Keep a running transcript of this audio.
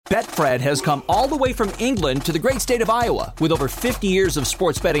Betfred has come all the way from England to the great state of Iowa with over 50 years of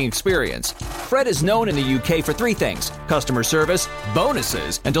sports betting experience. Fred is known in the UK for three things: customer service,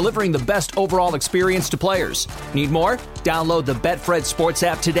 bonuses, and delivering the best overall experience to players. Need more? Download the Betfred Sports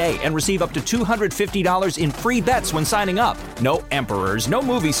app today and receive up to $250 in free bets when signing up. No emperors, no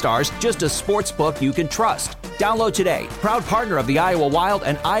movie stars, just a sports book you can trust. Download today. Proud partner of the Iowa Wild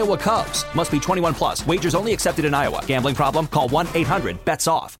and Iowa Cubs. Must be 21 plus. Wagers only accepted in Iowa. Gambling problem? Call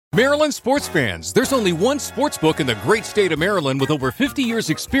 1-800-BETS-OFF. Maryland sports fans, there's only one sports book in the great state of Maryland with over 50 years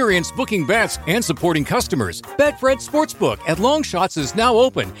experience booking bets and supporting customers. Betfred Sportsbook at Longshots is now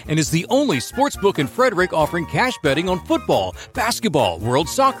open and is the only sportsbook in Frederick offering cash betting on football, basketball, world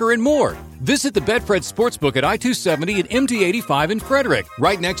soccer, and more. Visit the Betfred Sportsbook at I-270 and MD-85 in Frederick,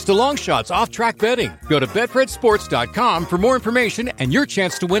 right next to Longshots off-track betting. Go to BetfredSports.com for more information and your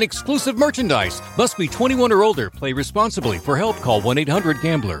chance to win exclusive merchandise. Must be 21 or older. Play responsibly. For help, call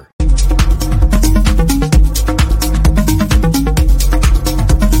 1-800-GAMBLER.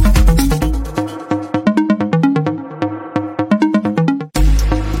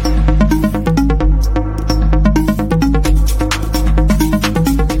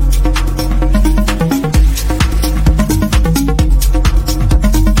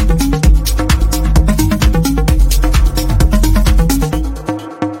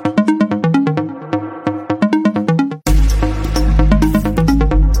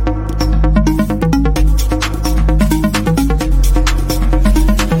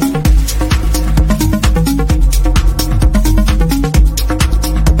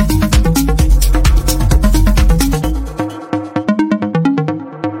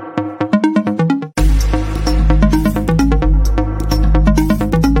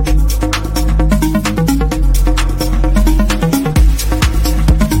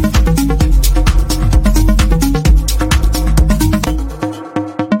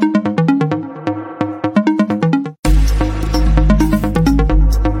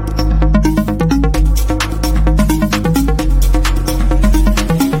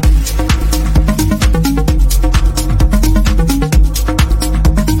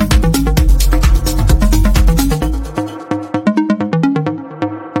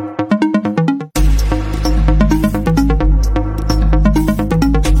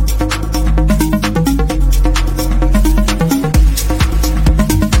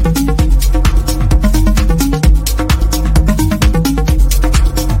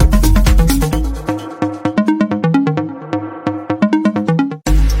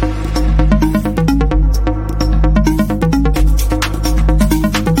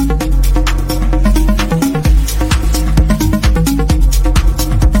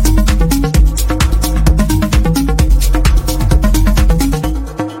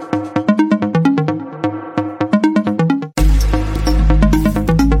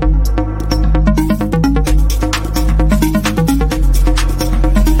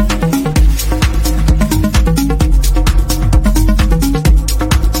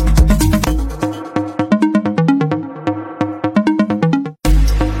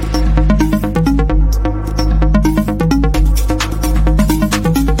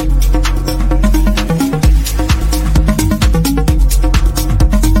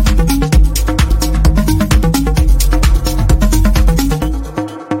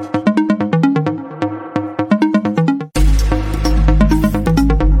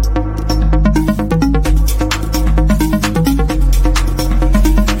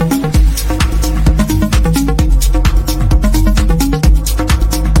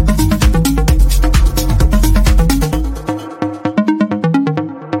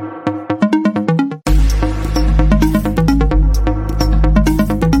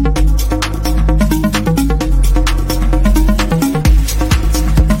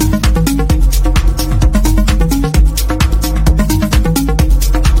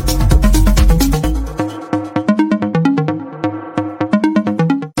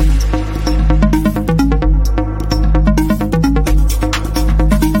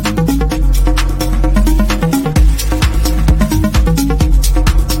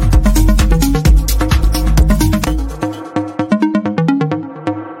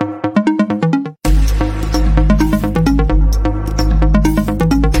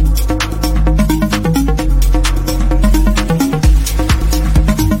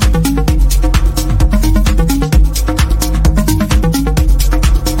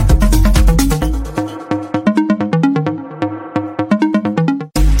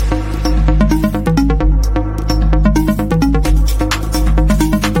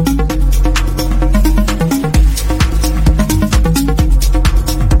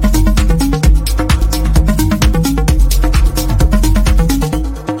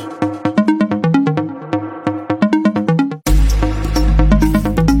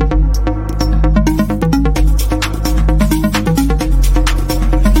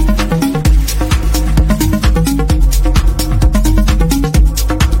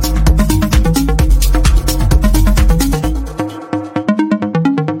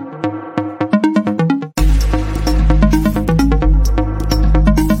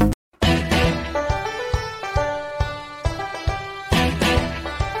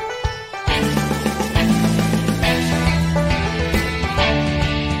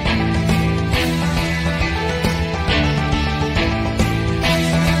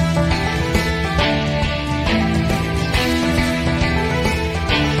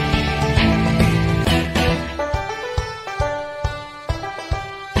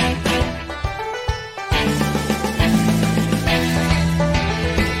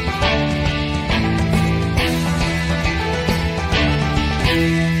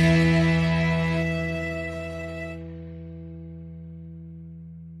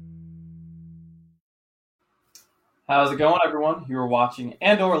 How's it going, everyone? You are watching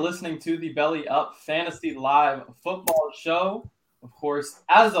and or listening to the Belly Up Fantasy Live football show. Of course,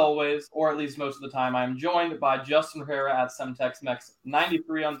 as always, or at least most of the time, I'm joined by Justin Herrera at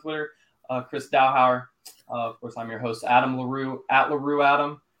SemtexMex93 on Twitter, Chris Dowhauer. Of course, I'm your host, Adam LaRue, at LaRue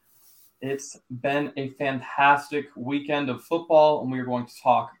Adam. It's been a fantastic weekend of football, and we are going to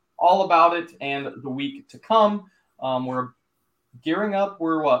talk all about it and the week to come. We're gearing up.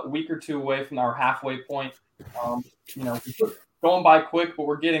 We're, a week or two away from our halfway point. Going by quick, but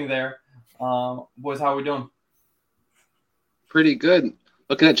we're getting there. Boys, how are we doing? Pretty good.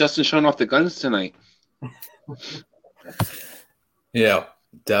 Looking at Justin showing off the guns tonight. Yeah,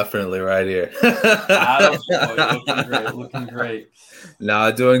 definitely right here. Looking great.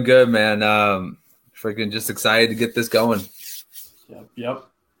 No, doing good, man. Freaking just excited to get this going. Yep.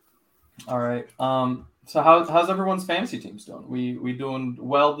 All right. So how's everyone's fantasy teams doing? We doing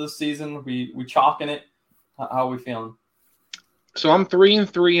well this season? We chalking it? How are we feeling? So I'm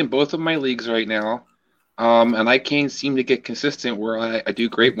 3-3 in both of my leagues right now. And I can't seem to get consistent where I do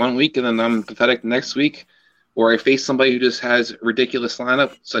great one week and then I'm pathetic the next week, or I face somebody who just has a ridiculous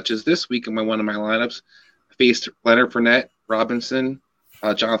lineup, such as this week in one of my lineups. I faced Leonard Fournette, Robinson,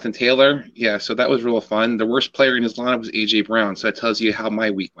 Jonathan Taylor. Yeah, so that was real fun. The worst player in his lineup was A.J. Brown, so that tells you how my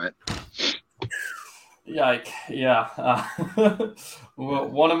week went. Yike, yeah.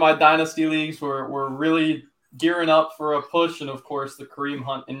 One of my dynasty leagues, we're really gearing up for a push, and of course the Kareem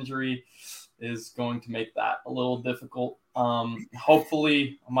Hunt injury is going to make that a little difficult.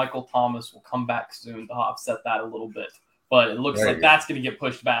 Hopefully Michael Thomas will come back soon to offset that a little bit, but it looks like that's going to get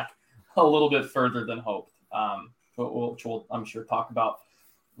pushed back a little bit further than hoped. But we'll I'm sure talk about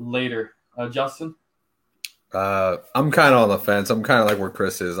later. Justin? I'm kind of on the fence. I'm kind of like where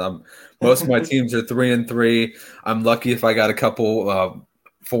Chris is. Most of my teams are 3-3. I'm lucky if I got a couple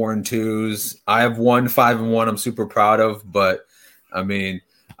 4-2s. I have 5-1 I'm super proud of, but I mean,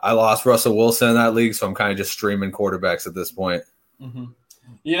 I lost Russell Wilson in that league, so I'm kind of just streaming quarterbacks at this point. Mm-hmm.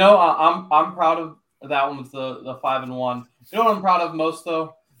 I'm proud of that one with the 5-1. You know what I'm proud of most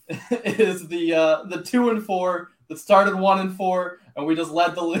though is the 2-4 that started 1-4, and we just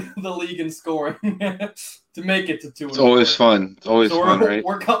led the league in scoring to make it to 2-4. It's always fun. It's always fun, right?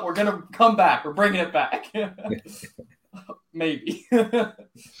 We're gonna come back. We're bringing it back. Maybe.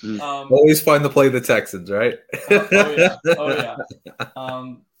 Always fun to play the Texans, right? Oh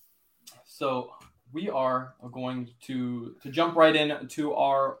yeah. So we are going to jump right into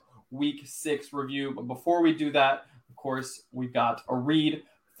our Week 6 review. But before we do that, of course, we've got a read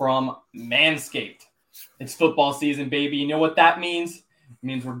from Manscaped. It's football season, baby. You know what that means? It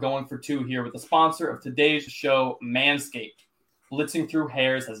means we're going for 2 here with the sponsor of today's show, Manscaped. Blitzing through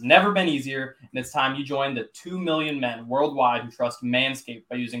hairs has never been easier, and it's time you join the 2 million men worldwide who trust Manscaped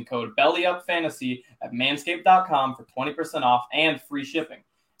by using code BELLYUPFANTASY at manscaped.com for 20% off and free shipping.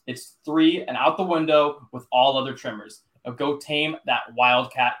 It's 3 and out the window with all other trimmers. Now go tame that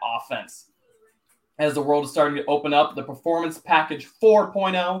Wildcat offense. As the world is starting to open up, the Performance Package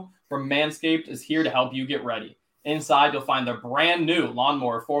 4.0 from Manscaped is here to help you get ready. Inside, you'll find their brand new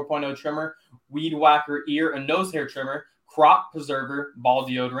Lawnmower 4.0 trimmer, Weed Whacker ear and nose hair trimmer, Crop Preserver ball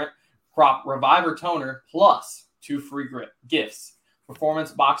deodorant, Crop Reviver toner, plus 2 free gifts,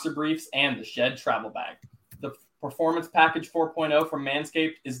 Performance Boxer Briefs, and the Shed Travel Bag. The Performance Package 4.0 from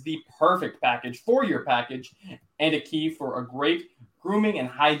Manscaped is the perfect package for your package and a key for a great grooming and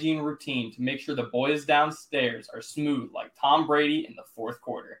hygiene routine to make sure the boys downstairs are smooth like Tom Brady in the fourth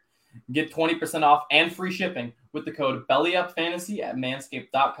quarter. Get 20% off and free shipping with the code BELLYUPFANTASY at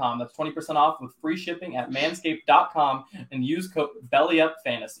manscaped.com. That's 20% off with free shipping at manscaped.com and use code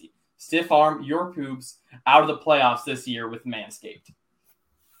BELLYUPFANTASY. Stiff arm your poobs out of the playoffs this year with Manscaped.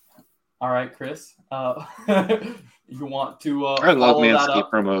 All right, Chris. You want to I love Manscaped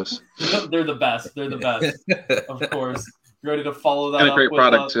promos. They're the best. They're the best. Of course. You ready to follow that and up? A great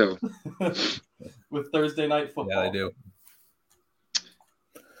product, too. With Thursday Night Football. Yeah, they do.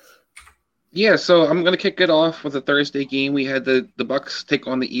 Yeah, so I'm going to kick it off with a Thursday game. We had the Bucs take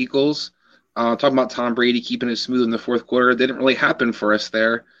on the Eagles. Talking about Tom Brady keeping it smooth in the fourth quarter. It didn't really happen for us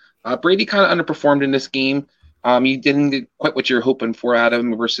there. Brady kind of underperformed in this game. He didn't get quite what you're hoping for out of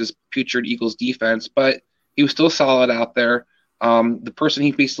him versus putrid Eagles defense, but he was still solid out there. The person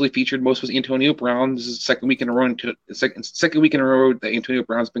he basically featured most was Antonio Brown. This is the second week in a row that Antonio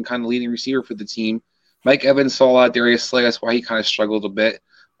Brown's been kind of leading receiver for the team. Mike Evans saw Darius Slay. That's why he kind of struggled a bit.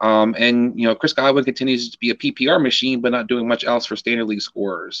 Chris Godwin continues to be a PPR machine, but not doing much else for standard league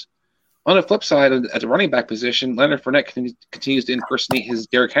scorers. On the flip side, at the running back position, Leonard Fournette continues to impersonate his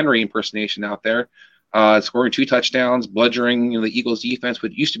Derrick Henry impersonation out there, scoring 2 touchdowns, bludgeoning the Eagles' defense,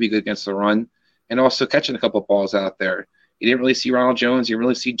 which used to be good against the run. and also catching a couple of balls out there. You didn't really see Ronald Jones. You didn't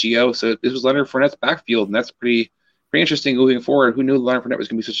really see Gio. So this was Leonard Fournette's backfield, and that's pretty interesting moving forward. Who knew Leonard Fournette was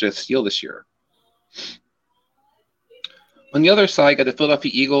going to be such a steal this year? On the other side, got the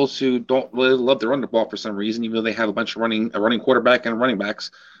Philadelphia Eagles, who don't really love to run the ball for some reason, even though they have a bunch of running quarterback and running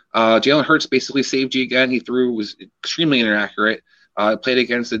backs. Jalen Hurts basically saved you again. He was extremely inaccurate. Played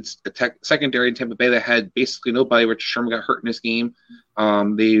against a secondary in Tampa Bay that had basically nobody. Richard Sherman got hurt in this game.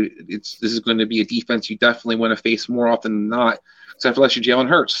 This is going to be a defense you definitely want to face more often than not, except for Jalen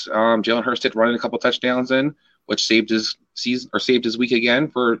Hurts. Jalen Hurts did run a couple touchdowns in, which saved his season or saved his week again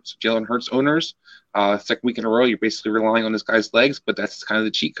for Jalen Hurts owners. Second week in a row, you're basically relying on this guy's legs, but that's kind of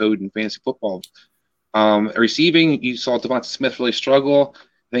the cheat code in fantasy football. Receiving, you saw Devonta Smith really struggle.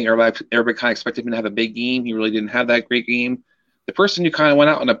 I think everybody kind of expected him to have a big game. He really didn't have that great game. The person who kind of went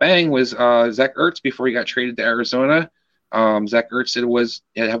out on a bang was Zach Ertz before he got traded to Arizona. Zach Ertz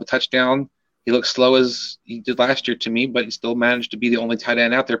had to have a touchdown. He looked slow as he did last year to me, but he still managed to be the only tight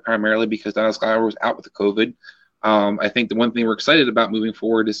end out there primarily because Dallas Goedert was out with the COVID. I think the one thing we're excited about moving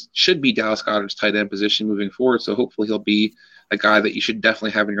forward should be Dallas Goedert's tight end position moving forward. So hopefully he'll be a guy that you should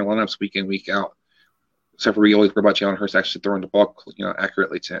definitely have in your lineups week in, week out. Except for we always worry about Jalen Hurts actually throwing the ball,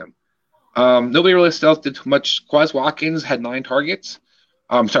 accurately to him. Nobody really else did too much. Quez Watkins had 5 targets.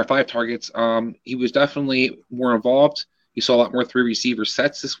 He was definitely more involved. You saw a lot more 3 receiver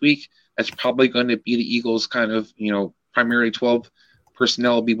sets this week. That's probably going to be the Eagles' kind of, primarily 12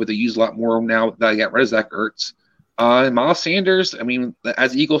 personnel will be what they use a lot more now that I got rid of Zach Ertz. Miles Sanders,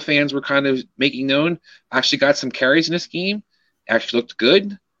 as Eagle fans were kind of making known, actually got some carries in this game. Actually looked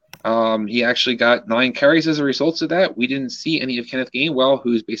good. He actually got 9 carries as a result of that. We didn't see any of Kenneth Gainwell,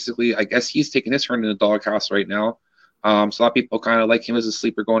 who's basically, I guess he's taking his turn in the doghouse right now. So a lot of people kind of like him as a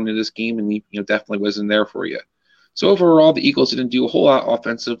sleeper going into this game, and he definitely wasn't there for you. So overall, the Eagles didn't do a whole lot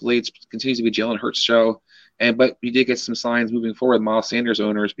offensively. It continues to be Jalen Hurts' show, but we did get some signs moving forward with Miles Sanders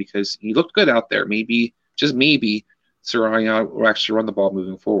owners because he looked good out there. Maybe, just maybe, Sirianni will actually run the ball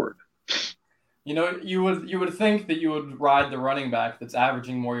moving forward. You would think that you would ride the running back that's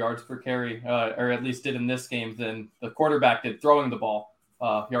averaging more yards per carry, or at least did in this game, than the quarterback did throwing the ball,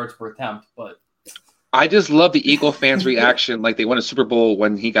 yards per attempt. But I just love the Eagle fans' reaction, like they won a Super Bowl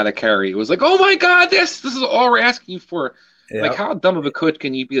when he got a carry. It was like, oh my God, this is all we're asking for. Yep. Like, how dumb of a coach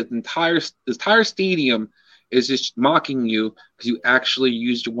can you be? The entire stadium is just mocking you because you actually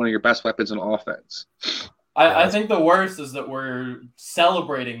used one of your best weapons on offense. I think the worst is that we're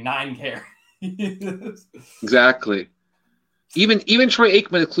celebrating 9 carries. Exactly. Even Troy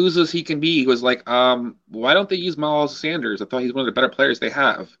Aikman, as clueless as he can be, he was like, why don't they use Miles Sanders? I thought he's one of the better players they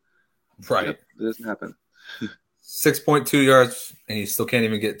have. Right. It doesn't happen. 6.2 yards, and he still can't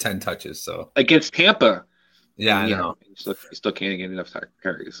even get 10 touches. So against Tampa. Yeah, I know. He still can't get enough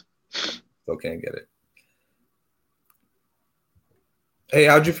carries. Still can't get it. Hey,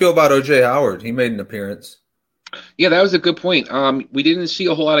 how'd you feel about O.J. Howard? He made an appearance. Yeah, that was a good point. We didn't see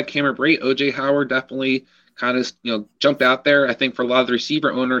a whole lot of Cameron Brate. O.J. Howard definitely kind of jumped out there. I think for a lot of the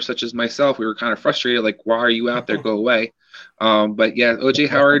receiver owners, such as myself, we were kind of frustrated. Like, why are you out there? Go away. But yeah, O.J.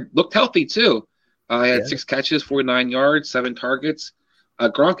 Howard looked healthy too. He had 6 catches, 49 yards, 7 targets.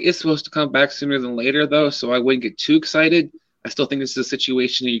 Gronk is supposed to come back sooner than later, though, so I wouldn't get too excited. I still think this is a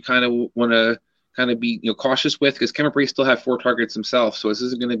situation that you kind of want to kind of be cautious with because Cameron Brate still had 4 targets himself, so this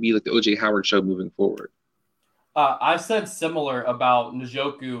isn't going to be like the O.J. Howard show moving forward. I said similar about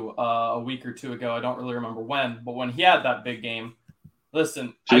Njoku a week or 2 ago. I don't really remember when, but when he had that big game,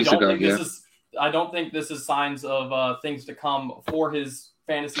 listen, I don't think this is signs of things to come for his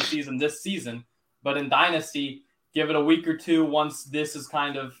fantasy season this season. But in Dynasty, give it a week or 2 once this is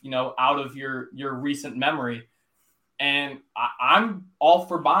kind of out of your recent memory, and I'm all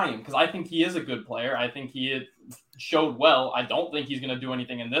for buying because I think he is a good player. I think he showed well. I don't think he's going to do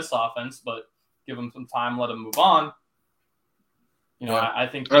anything in this offense, but give him some time, let him move on. I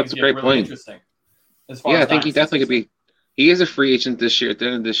think that's a great really point. Interesting. I think he definitely could be. He is a free agent this year at the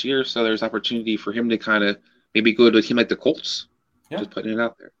end of this year, so there's opportunity for him to kind of maybe go to a team like the Colts. Yeah. Just putting it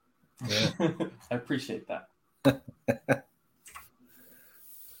out there. Yeah. I appreciate that.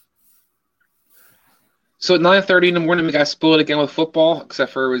 So at 9:30 in the morning, we got spoiled again with football,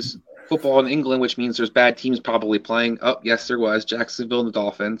 except for it was football in England, which means there's bad teams probably playing. Oh, yes, there was. Jacksonville and the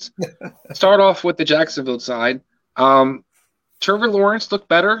Dolphins. Start off with the Jacksonville side. Trevor Lawrence looked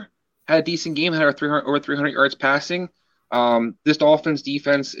better, had a decent game, had over 300 yards passing. This Dolphins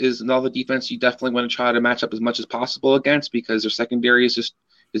defense is another defense you definitely want to try to match up as much as possible against because their secondary is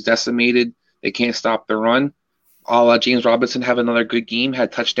decimated. They can't stop the run. I'll let James Robinson have another good game,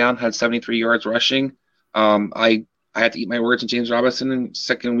 had touchdown, had 73 yards rushing. I had to eat my words on James Robinson in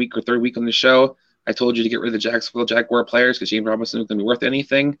second week or third week on the show. I told you to get rid of the Jacksonville Jaguar players because James Robinson isn't going to be worth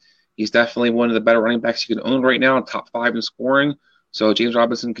anything. He's definitely one of the better running backs you can own right now, top 5 in scoring. So James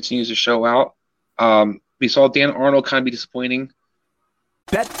Robinson continues to show out. We saw Dan Arnold kind of be disappointing.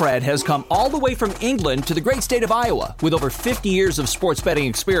 Betfred has come all the way from England to the great state of Iowa with over 50 years of sports betting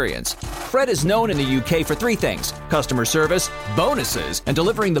experience. Fred is known in the UK for 3 things: customer service, bonuses, and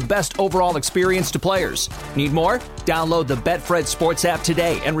delivering the best overall experience to players. Need more? Download the Betfred Sports app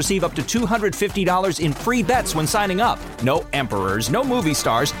today and receive up to $250 in free bets when signing up. No emperors, no movie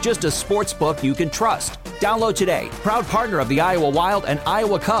stars, just a sports book you can trust. Download today. Proud partner of the Iowa Wild and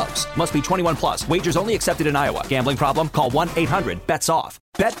Iowa Cubs. Must be 21 plus. Wagers only accepted in Iowa. Gambling problem? Call 1-800-BETS-OFF.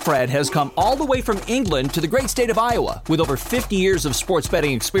 Betfred has come all the way from England to the great state of Iowa with over 50 years of sports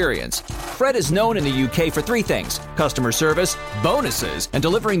betting experience. Fred is known in the UK for 3 things: customer service, bonuses, and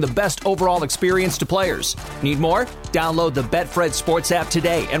delivering the best overall experience to players. Need more? Download the Betfred Sports app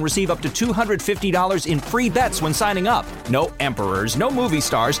today and receive up to $250 in free bets when signing up. No emperors, no movie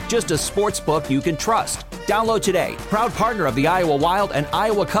stars, just a sports book you can trust. Download today. Proud partner of the Iowa Wild and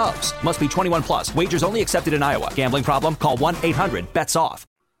Iowa Cubs. Must be 21 plus. Wagers only accepted in Iowa. Gambling problem? Call 1-800-BETS-OFF.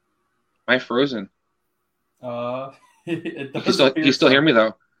 Am I frozen? It does you still hear me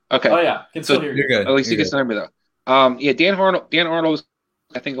though? Okay. Oh yeah, can still hear you. You're good. At least You're you can good. still hear me though. Yeah, Dan Arnold.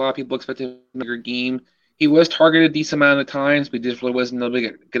 I think a lot of people expected him to make a game. He was targeted a decent amount of times, but he just really wasn't able to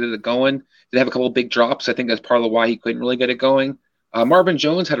get it going. Did have a couple of big drops. I think that's part of why he couldn't really get it going. Marvin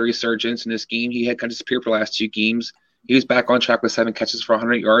Jones had a resurgence in this game. He had kind of disappeared for the last 2 games. He was back on track with 7 catches for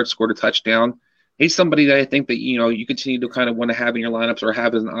 100 yards, scored a touchdown. He's somebody that I think that you continue to kind of want to have in your lineups or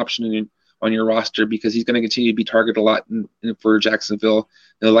have as an option on your roster because he's going to continue to be targeted a lot for Jacksonville.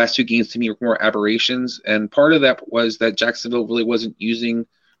 In the last 2 games, to me, were more aberrations, and part of that was that Jacksonville really wasn't using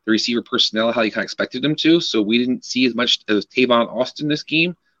the receiver personnel how you kind of expected them to. So we didn't see as much as Tavon Austin this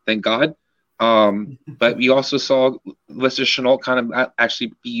game, thank God. But we also saw Lester Chenault kind of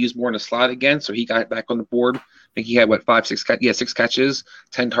actually be used more in the slot again, so he got back on the board. I think he had 6 catches,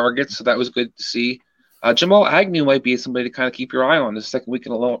 10 targets, so that was good to see. Jamal Agnew might be somebody to kind of keep your eye on. This is the 2nd week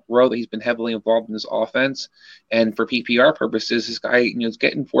in a row that he's been heavily involved in this offense, and for PPR purposes, this guy is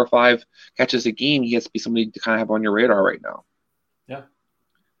getting 4 or 5 catches a game. He has to be somebody to kind of have on your radar right now. Yeah,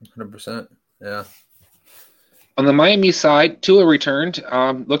 100%. Yeah. On the Miami side, Tua returned,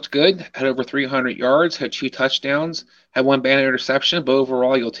 looked good, had over 300 yards, had 2 touchdowns, had 1 bad interception, but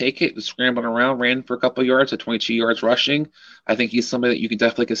overall you'll take it. Was scrambling around, ran for a couple of yards, had 22 yards rushing. I think he's somebody that you can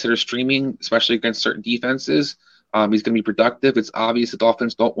definitely consider streaming, especially against certain defenses. He's going to be productive. It's obvious the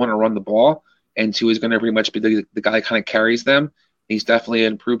Dolphins don't want to run the ball, and Tua is going to pretty much be the guy that kind of carries them. He's definitely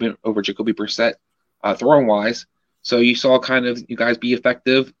an improvement over Jacoby Brissett throwing-wise. So you saw kind of you guys be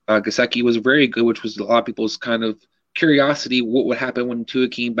effective. Gesicki was very good, which was a lot of people's kind of curiosity. What would happen when Tua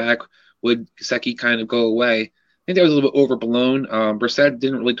came back? Would Gesicki kind of go away? I think that was a little bit overblown. Brissett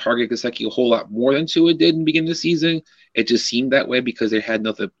didn't really target Gesicki a whole lot more than Tua did in the beginning of the season. It just seemed that way because they had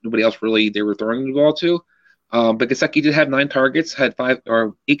nobody else really they were throwing the ball to. But Gesicki did have 9 targets, had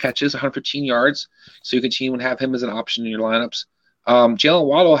 8 catches, 115 yards. So you continue to have him as an option in your lineups. Jalen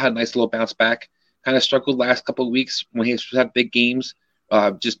Waddle had a nice little bounce back. Kind of struggled last couple of weeks when he had big games.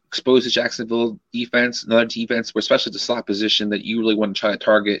 Just exposed the Jacksonville defense, another defense, especially the slot position that you really want to try to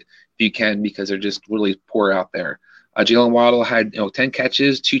target if you can because they're just really poor out there. Jalen Waddle had 10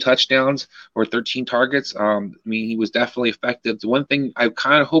 catches, 2 touchdowns, or 13 targets. He was definitely effective. The one thing I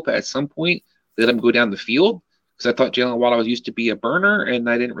kind of hope at some point let him go down the field because I thought Jalen Waddle was used to be a burner, and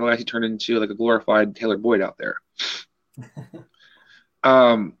I didn't realize he turned into like a glorified Taylor Boyd out there.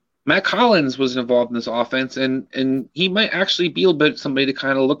 Matt Collins was involved in this offense, and he might actually be a bit somebody to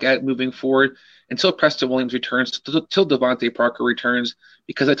kind of look at moving forward until Preston Williams returns, till Devontae Parker returns,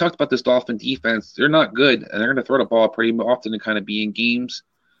 because I talked about this Dolphin defense. They're not good, and they're going to throw the ball pretty often and kind of be in games.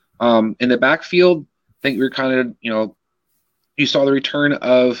 In the backfield, I think we're kind of, you saw the return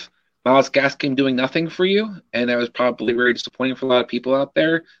of Myles Gaskin doing nothing for you, and that was probably very disappointing for a lot of people out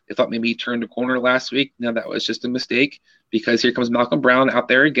there. They thought maybe he turned a corner last week. Now that was just a mistake because here comes Malcolm Brown out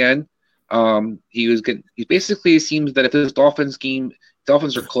there again. He basically seems that if this Dolphins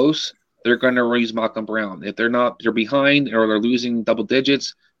are close, they're going to use Malcolm Brown. If they're behind or they're losing double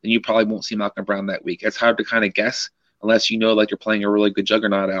digits, then you probably won't see Malcolm Brown that week. It's hard to kind of guess unless like you're playing a really good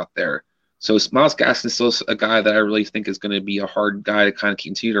juggernaut out there. So Myles Gaskin is still a guy that I really think is going to be a hard guy to kind of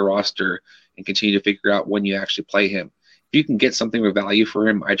continue to roster and continue to figure out when you actually play him. If you can get something of value for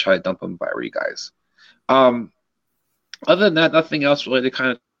him, I try to dump him if I were you guys. Other than that, nothing else really to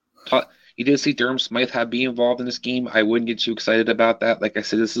kind of talk. You did see Durham Smythe be involved in this game. I wouldn't get too excited about that. Like I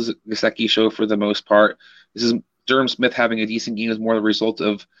said, this is a Gesicki show for the most part. This is Durham Smith having a decent game is more the result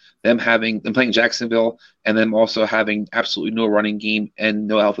of them playing Jacksonville and them also having absolutely no running game and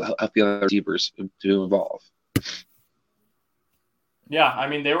no healthy other receivers to involve. Yeah, I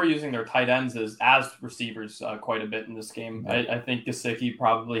mean, they were using their tight ends as receivers quite a bit in this game. I think Gesicki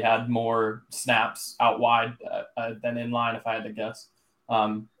probably had more snaps out wide than in line, if I had to guess.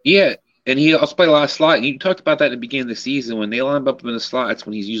 Yeah, and he also played a lot of slot. And you talked about that at the beginning of the season. When they line up in the slot, that's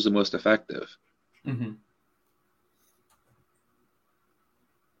when he's usually most effective. Mm-hmm.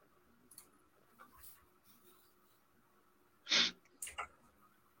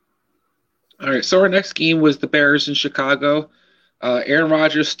 All right, so our next game was the Bears in Chicago. Aaron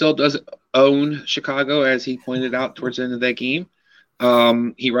Rodgers still doesn't own Chicago, as he pointed out towards the end of that game.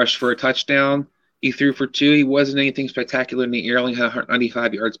 He rushed for a touchdown. He threw for 2. He wasn't anything spectacular in the air, only had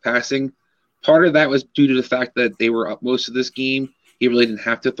 195 yards passing. Part of that was due to the fact that they were up most of this game. He really didn't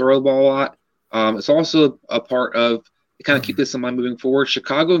have to throw the ball a lot. It's also a part of, to kind of keep this in mind moving forward,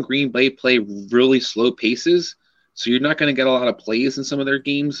 Chicago and Green Bay play really slow paces, so you're not going to get a lot of plays in some of their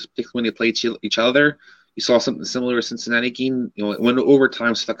games, particularly when they play each other. You saw something similar to Cincinnati game. You know, when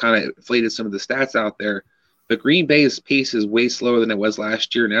overtime stuff kind of inflated some of the stats out there. But Green Bay's pace is way slower than it was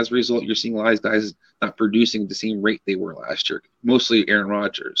last year, and as a result, you're seeing a lot of guys not producing at the same rate they were last year, mostly Aaron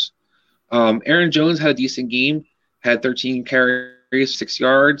Rodgers. Aaron Jones had a decent game, had 13 carries, 6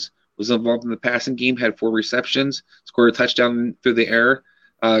 yards, was involved in the passing game, had 4 receptions, scored a touchdown through the air.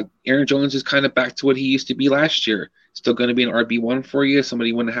 Aaron Jones is kind of back to what he used to be last year. Still going to be an RB1 for you, somebody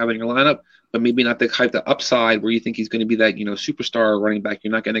you want to have in your lineup, but maybe not the hype, the upside where you think he's going to be that, superstar running back.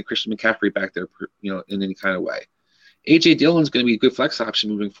 You're not getting Christian McCaffrey back there, in any kind of way. A.J. Dillon's going to be a good flex option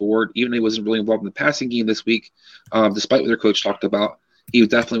moving forward, even though he wasn't really involved in the passing game this week, despite what their coach talked about. He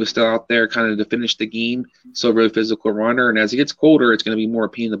definitely was still out there kind of to finish the game, still a really physical runner, and as he gets colder, it's going to be more a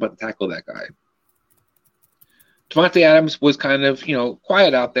pain in the butt to tackle that guy. Davante Adams was kind of,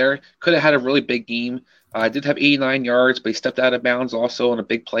 quiet out there. Could have had a really big game. Did have 89 yards, but he stepped out of bounds also on a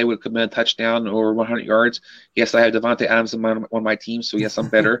big play, would have been a touchdown over 100 yards. Yes, I have Davante Adams in one of my teams, so yes, I'm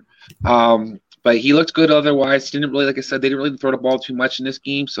better. But he looked good otherwise. Didn't really, like I said, they didn't really throw the ball too much in this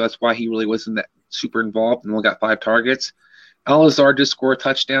game, so that's why he really wasn't that super involved and only got 5 targets. Al Lazard did score a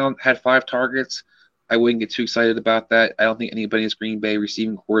touchdown, had 5 targets. I wouldn't get too excited about that. I don't think anybody in this Green Bay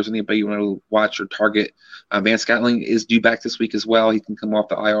receiving core is anybody you want to watch or target. Van Scantling is due back this week as well. He can come off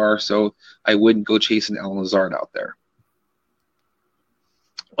the IR, so I wouldn't go chasing Al Lazard out there.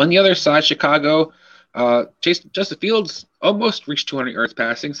 On the other side, Chicago, Justin Fields almost reached 200 yards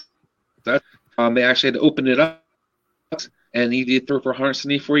passing. They actually had to open it up, and he did throw for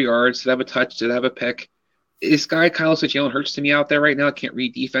 174 yards, did have a touch, did have a pick. This guy kind of looks like Jalen Hurts to me out there right now. Can't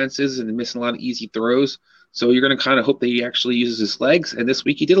read defenses and missing a lot of easy throws. So you're going to kind of hope that he actually uses his legs. And this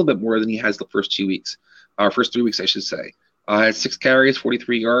week he did a little bit more than he has the first 2 weeks, first 3 weeks, I should say. Had 6 carries,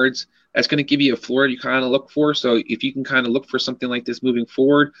 43 yards. That's going to give you a floor you kind of look for. So if you can kind of look for something like this moving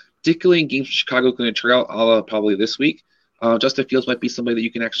forward, particularly in games Chicago going to trail, probably this week, Justin Fields might be somebody that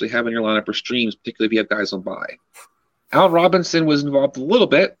you can actually have in your lineup for streams, particularly if you have guys on bye. Allen Robinson was involved a little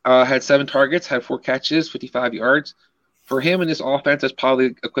bit, had 7 targets, had 4 catches, 55 yards. For him in this offense, that's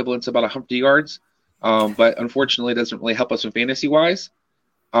probably equivalent to about 100 yards, but unfortunately it doesn't really help us in fantasy-wise.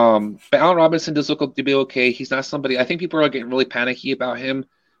 But Allen Robinson does look to be okay. He's not somebody – I think people are getting really panicky about him.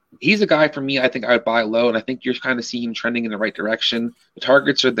 He's a guy for me I think I would buy low, and I think you're kind of seeing him trending in the right direction. The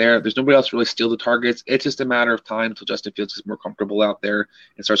targets are there. There's nobody else really steal the targets. It's just a matter of time until Justin Fields is more comfortable out there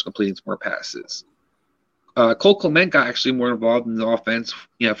and starts completing some more passes. Cole Clement got actually more involved in the offense.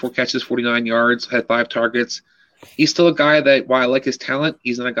 4 catches, 49 yards, had 5 targets. He's still a guy that, while I like his talent,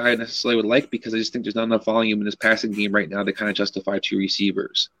 he's not a guy I necessarily would like because I just think there's not enough volume in his passing game right now to kind of justify 2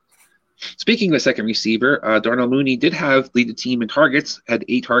 receivers. Speaking of a second receiver, Darnell Mooney did lead the team in targets, had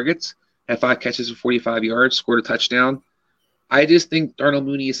 8 targets, had 5 catches for 45 yards, scored a touchdown. I just think Darnell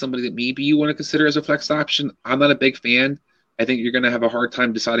Mooney is somebody that maybe you want to consider as a flex option. I'm not a big fan. I think you're going to have a hard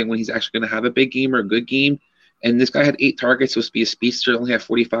time deciding when he's actually going to have a big game or a good game. And this guy had 8 targets, supposed to be a speedster, only had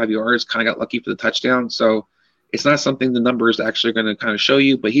 45 yards, kind of got lucky for the touchdown. So it's not something the numbers actually going to kind of show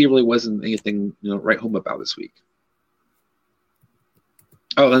you, but he really wasn't anything write home about this week.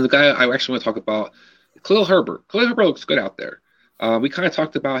 Oh, and the guy I actually want to talk about, Khalil Herbert. Khalil Herbert looks good out there. We kind of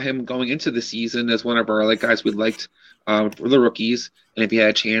talked about him going into the season as one of our guys we liked for the rookies. And if he had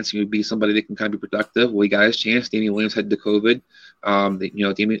a chance, he would be somebody that can kind of be productive. Well, he got his chance. Damian Williams had the COVID.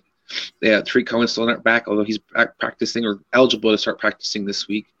 They had Tariq Cohen still not back, although he's back practicing or eligible to start practicing this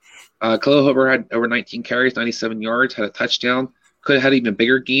week. Khalil Herbert had over 19 carries, 97 yards, had a touchdown. Could have had an even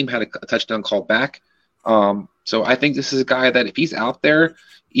bigger game, had a touchdown called back. So I think this is a guy that if he's out there,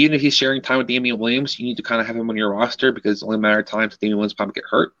 even if he's sharing time with Damian Williams, you need to kind of have him on your roster because it's only a matter of time until Damian Williams probably get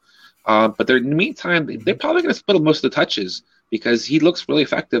hurt. But in the meantime, they're probably going to split most of the touches because he looks really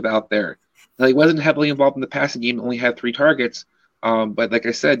effective out there. Now, he wasn't heavily involved in the passing game, only had 3 targets. But like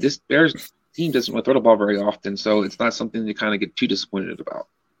I said, this Bears team doesn't want to throw the ball very often, so it's not something to kind of get too disappointed about.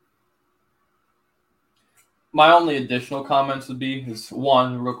 My only additional comments would be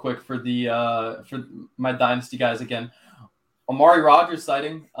one real quick for my dynasty guys again. Amari Rodgers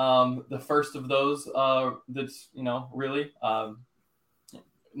sighting, the first of those that's really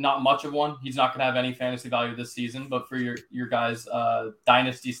not much of one. He's not going to have any fantasy value this season, but for your guys'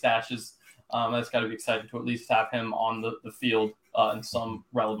 dynasty stashes, that's got to be exciting to at least have him on the field in some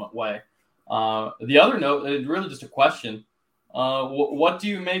relevant way. The other note, it's really just a question. What do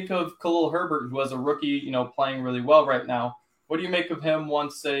you make of Khalil Herbert, who has a rookie, playing really well right now? What do you make of him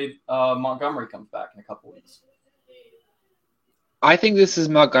once, say, Montgomery comes back in a couple weeks? I think this is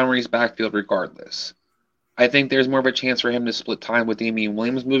Montgomery's backfield regardless. I think there's more of a chance for him to split time with Damian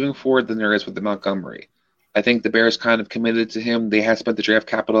Williams moving forward than there is with the Montgomery. I think the Bears kind of committed to him. They have spent the draft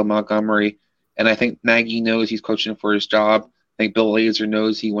capital on Montgomery, and I think Nagy knows he's coaching for his job. I think Bill Lazor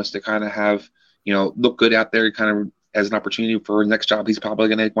knows he wants to kind of have, look good out there kind of as an opportunity for the next job he's probably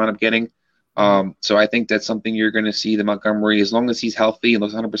going to wind up getting. So I think that's something you're going to see the Montgomery, as long as he's healthy and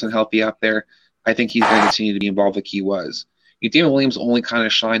looks 100% healthy out there, I think he's going to continue to be involved like he was. Damian Williams only kind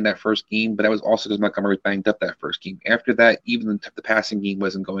of shined that first game, but that was also because Montgomery was banged up that first game. After that, even the passing game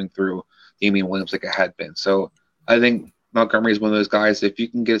wasn't going through Damian Williams like it had been. So I think Montgomery is one of those guys, if you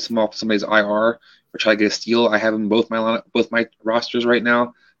can get him off somebody's IR or try to get a steal, I have him both my rosters right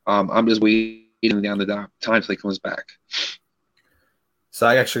now. I'm just waiting down the time until he comes back. So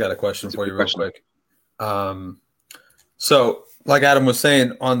I actually got a question for you real quick. So like Adam was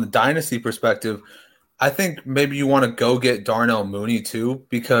saying, on the dynasty perspective, I think maybe you want to go get Darnell Mooney too,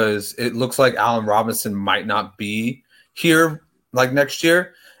 because it looks like Allen Robinson might not be here like next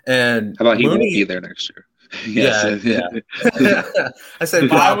year. And how about he won't be there next year? Yeah. I said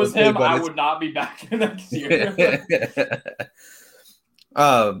if I was him, I would not be back next year.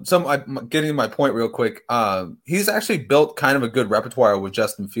 So I'm getting my point real quick. He's actually built kind of a good repertoire with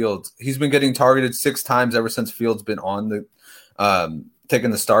Justin Fields. He's been getting targeted 6 times ever since Fields been on the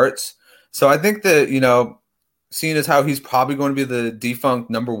taking the starts. So I think that, seeing as how he's probably going to be the defunct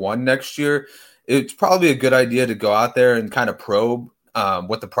number 1 next year, it's probably a good idea to go out there and kind of probe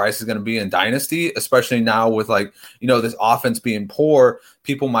what the price is going to be in Dynasty, especially now with this offense being poor.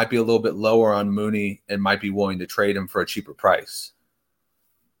 People might be a little bit lower on Mooney and might be willing to trade him for a cheaper price.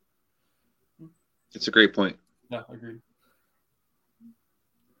 It's a great point. Yeah, agreed.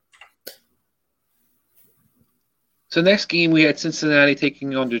 So next game, we had Cincinnati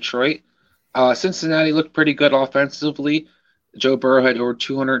taking on Detroit. Cincinnati looked pretty good offensively. Joe Burrow had over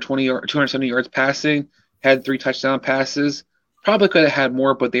 270 yards passing, had 3 touchdown passes. Probably could have had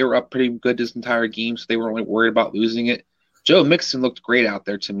more, but they were up pretty good this entire game, so they weren't really worried about losing it. Joe Mixon looked great out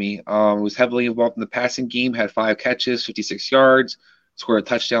there to me. Was heavily involved in the passing game, had 5 catches, 56 yards, scored a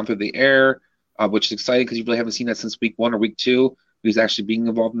touchdown through the air, which is exciting because you really haven't seen that since week 1 or week 2. He was actually being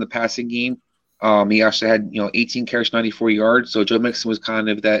involved in the passing game. He actually had 18 carries, 94 yards. So Joe Mixon was kind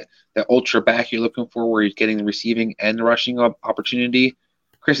of that ultra back you're looking for, where he's getting the receiving and the rushing opportunity.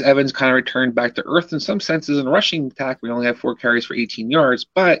 Chris Evans kind of returned back to earth in some senses in the rushing attack. We only had 4 carries for 18 yards,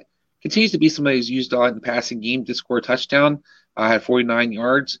 but continues to be somebody who's used a lot in the passing game. Did score a touchdown, had 49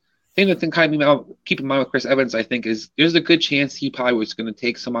 yards. The thing kind of keep in mind with Chris Evans, I think, is there's a good chance he probably was going to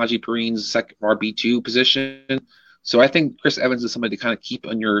take Samaje Perine's second RB2 position. So I think Chris Evans is somebody to kind of keep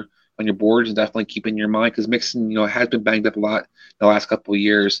on your boards and definitely keep in your mind, because Mixon, has been banged up a lot in the last couple of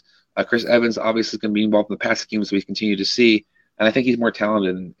years. Chris Evans obviously is going to be involved in the passing game, as we continue to see, and I think he's more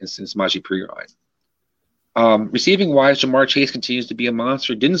talented than Samaje Perine. Receiving wise, Jamar Chase continues to be a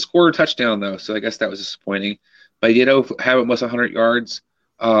monster. Didn't score a touchdown though, so I guess that was disappointing. But he did have almost 100 yards.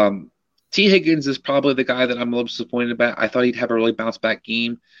 T. Higgins is probably the guy that I'm a little disappointed about. I thought he'd have a really bounce back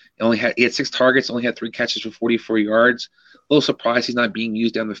game. He had 6 targets, only had 3 catches for 44 yards. A little surprised he's not being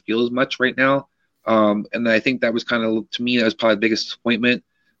used down the field as much right now. And I think that was to me, that was probably the biggest disappointment.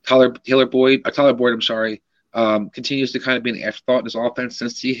 Tyler Boyd, continues to kind of be an afterthought in his offense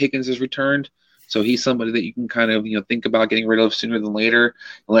since T. Higgins has returned. So he's somebody that you can kind of, think about getting rid of sooner than later,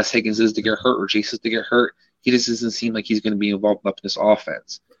 unless Higgins is to get hurt or Chase is to get hurt. He just doesn't seem like he's going to be involved enough in this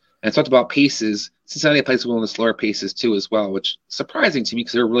offense. And I talked about paces. Cincinnati plays one of the slower paces too as well, which is surprising to me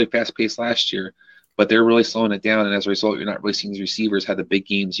because they were really fast-paced last year, but they're really slowing it down, and as a result, you're not really seeing these receivers have the big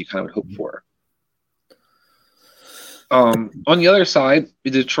games you kind of would hope for. On the other side,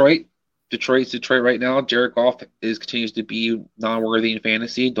 Detroit, Detroit's Detroit right now. Jared Goff continues to be non-worthy in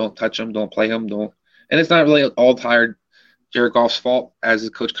fantasy. Don't touch him. Don't play him. Don't. And it's not really all tired Jared Goff's fault, as his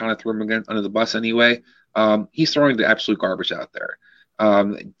coach kind of threw him again under the bus anyway. He's throwing the absolute garbage out there.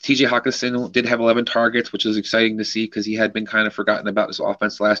 TJ Hawkinson did have 11 targets, which is exciting to see because he had been kind of forgotten about his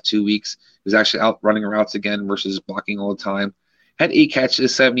offense the last 2 weeks. He was actually out running routes again versus blocking all the time. Had 8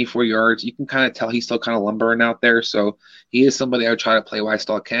 catches, 74 yards. You can kind of tell he's still kind of lumbering out there. So he is somebody I would try to play while I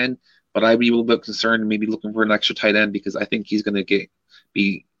still can. But I'd be a little bit concerned and maybe looking for an extra tight end because I think he's going to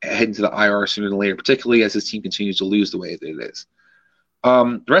be heading to the IR sooner than later, particularly as his team continues to lose the way that it is.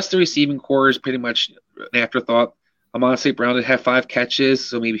 The rest of the receiving core is pretty much an afterthought. Amon St. Brown did have 5 catches,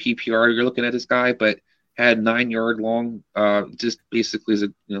 so maybe PPR you're looking at this guy, but had 9-yard long. Just basically is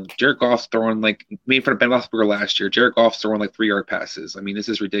Jared Goff's throwing made fun of Ben Roethlisberger last year. Jared Goff's throwing 3-yard passes. I mean, this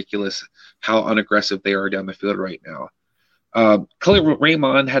is ridiculous how unaggressive they are down the field right now. Khalil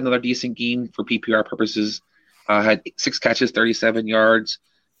Raymond had another decent game for PPR purposes. Had 6 catches, 37 yards,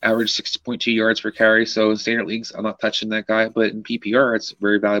 averaged 6.2 yards per carry. So in standard leagues, I'm not touching that guy, but in PPR, it's a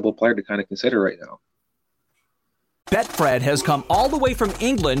very valuable player to kind of consider right now. Betfred has come all the way from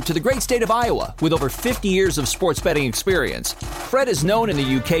England to the great state of Iowa with over 50 years of sports betting experience. Fred is known in the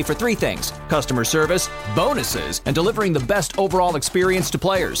UK for 3 things: customer service, bonuses, and delivering the best overall experience to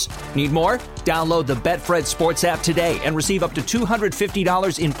players. Need more? Download the Betfred Sports app today and receive up to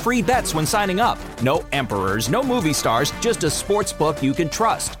 $250 in free bets when signing up. No emperors, no movie stars, just a sports book you can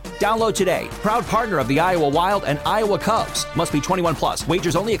trust. Download today. Proud partner of the Iowa Wild and Iowa Cubs. Must be 21 plus.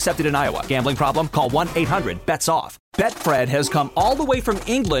 Wagers only accepted in Iowa. Gambling problem? Call 1-800-BETS-OFF. Betfred has come all the way from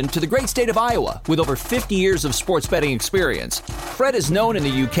England to the great state of Iowa with over 50 years of sports betting experience. Fred is known in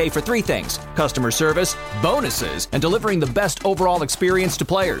the UK for 3 things: customer service, bonuses, and delivering the best overall experience to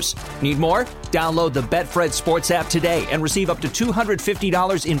players. Need more? Download the Betfred Sports app today and receive up to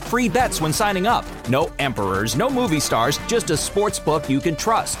 $250 in free bets when signing up. No emperors, no movie stars, just a sports book you can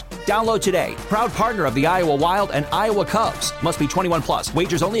trust. Download today. Proud partner of the Iowa Wild and Iowa Cubs. Must be 21 plus.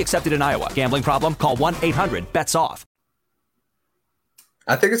 Wagers only accepted in Iowa. Gambling problem? Call 1-800-BETS-OFF.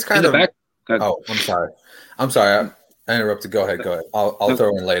 I think it's kind of. Oh, I'm sorry. I interrupted. Go ahead. I'll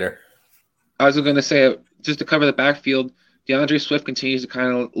throw in later. I was going to say, just to cover the backfield, DeAndre Swift continues to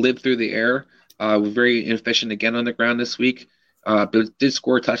kind of live through the air. Very inefficient again on the ground this week. But did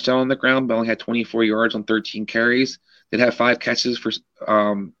score a touchdown on the ground, but only had 24 yards on 13 carries. Did have 5 catches for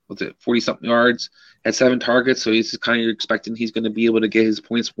 40-something yards. Had 7 targets, so he's kind of expecting he's going to be able to get his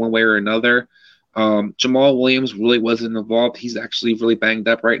points one way or another. Jamal Williams really wasn't involved. He's actually really banged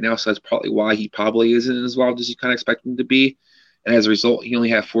up right now, so that's probably why he probably isn't as involved as you kind of expect him to be. And as a result, he only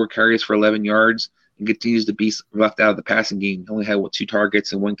had 4 carries for 11 yards and continues to be left out of the passing game. He only had 2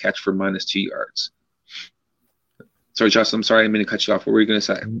 targets and 1 catch for -2 yards. Sorry, Justin, I'm sorry I didn't mean to cut you off. What were you going to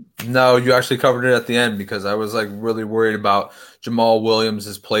say? No, you actually covered it at the end because I was really worried about Jamal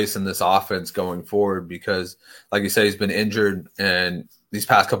Williams' place in this offense going forward because, like you said, he's been injured and these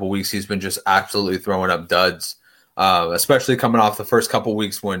past couple of weeks he's been just absolutely throwing up duds, especially coming off the first couple of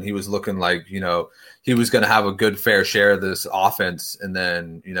weeks when he was looking like, he was going to have a good fair share of this offense. And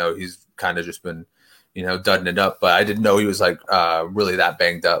then, he's kind of just been, dudding it up. But I didn't know he was really that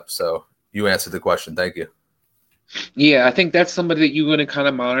banged up. So you answered the question. Thank you. Yeah, I think that's somebody that you're going to kind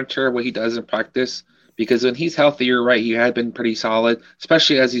of monitor what he does in practice because when he's healthy, you're right, he had been pretty solid,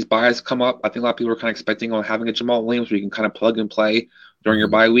 especially as these buys come up. I think a lot of people are kind of expecting on having a Jamal Williams where you can kind of plug and play during your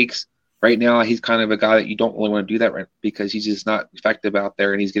bye weeks. Right now, he's kind of a guy that you don't really want to do that because he's just not effective out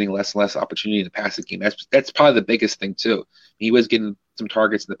there and he's getting less and less opportunity in the passing game. That's probably the biggest thing, too. He was getting some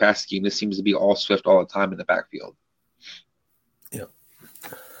targets in the passing game. This seems to be all Swift all the time in the backfield. Yeah.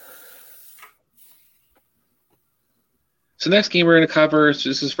 So next game we're going to cover, so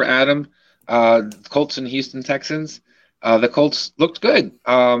this is for Adam, Colts and Houston Texans. The Colts looked good.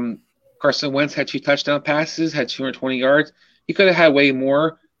 Carson Wentz had 2 touchdown passes, had 220 yards. He could have had way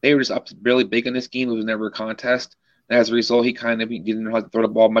more. They were just up really big in this game. It was never a contest. And as a result, he kind of didn't know how to throw the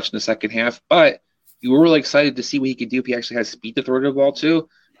ball much in the second half. But you were really excited to see what he could do if he actually had speed to throw the ball too.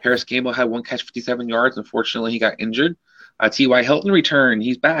 Paris Campbell had 1 catch, 57 yards. Unfortunately, he got injured. T.Y. Hilton returned.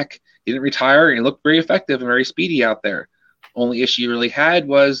 He's back. He didn't retire, and he looked very effective and very speedy out there. Only issue he really had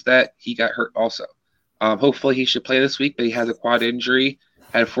was that he got hurt also. Hopefully he should play this week, but he has a quad injury.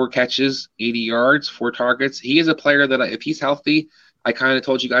 Had 4 catches, 80 yards, 4 targets. He is a player that if he's healthy, I kind of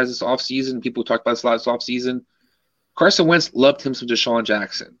told you guys this offseason, people talked about this a lot this offseason, Carson Wentz loved him some Deshaun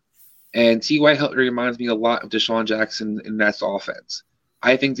Jackson. And T.Y. Hilton reminds me a lot of Deshaun Jackson in that offense.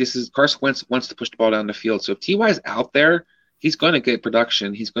 I think Carson Wentz wants to push the ball down the field. So if T.Y. is out there, he's going to get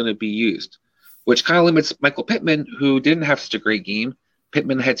production. He's going to be used, which kind of limits Michael Pittman, who didn't have such a great game.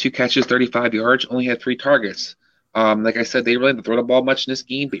 Pittman had 2 catches, 35 yards, only had 3 targets. Like I said, they really didn't throw the ball much in this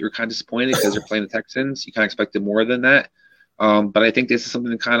game, but you're kind of disappointed because they're playing the Texans. You kind of expected more than that. But I think this is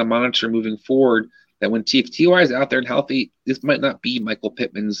something to kind of monitor moving forward, that when T.Y. is out there and healthy, this might not be Michael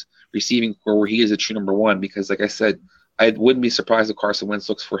Pittman's receiving core where he is a true number one, because like I said, I wouldn't be surprised if Carson Wentz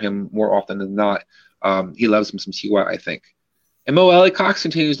looks for him more often than not. He loves him some T.Y., I think. And Mo Alley-Cox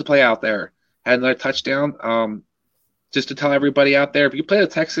continues to play out there. Had another touchdown. Just to tell everybody out there, if you play the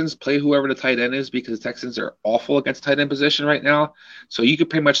Texans, play whoever the tight end is, because the Texans are awful against tight end position right now. So you could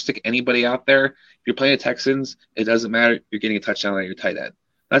pretty much stick anybody out there. If you're playing the Texans, it doesn't matter. You're getting a touchdown on your tight end.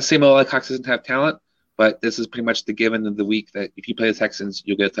 Not to say Mo Alley-Cox doesn't have talent, but this is pretty much the given of the week that if you play the Texans,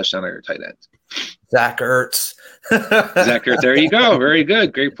 you'll get a touchdown on your tight end. Zach Ertz. Zach Ertz. There you go. Very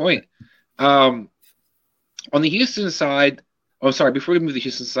good. Great point. On the Houston side, before we move to the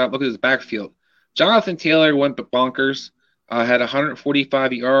Houston side, look at his backfield. Jonathan Taylor went bonkers, had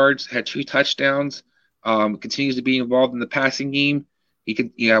 145 yards, had 2 touchdowns, continues to be involved in the passing game.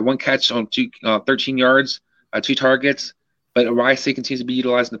 He had 1 catch on 13 yards, 2 targets. But why I say continues to be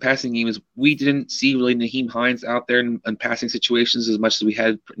utilized in the passing game is we didn't see really Nyheim Hines out there in passing situations as much as we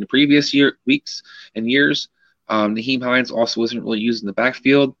had in the previous weeks and years. Nyheim Hines also wasn't really used in the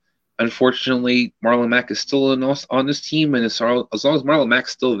backfield. Unfortunately, Marlon Mack is still on this team, and as long as Marlon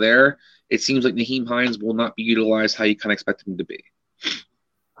Mack's still there, it seems like Nyheim Hines will not be utilized how you kind of expect him to be.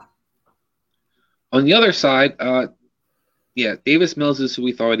 On the other side, Davis Mills is who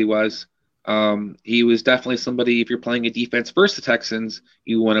we thought he was. He was definitely somebody, if you're playing a defense versus the Texans,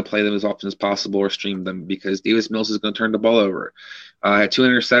 you want to play them as often as possible or stream them, because Davis Mills is going to turn the ball over. Had 2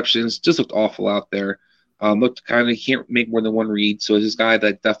 interceptions, just looked awful out there. Looked kind of, he can't make more than 1 read, so it's this guy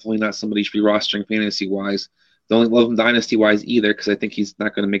that definitely not somebody you should be rostering fantasy-wise. Don't love him dynasty-wise either, because I think he's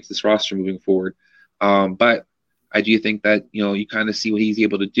not going to make this roster moving forward. But I do think that, you kind of see what he's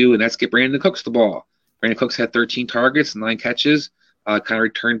able to do, and that's get Brandon Cooks the ball. Brandon Cooks had 13 targets, 9 catches, kind of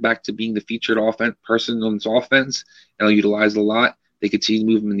returned back to being the featured person on this offense, and he'll utilize a lot. They continue to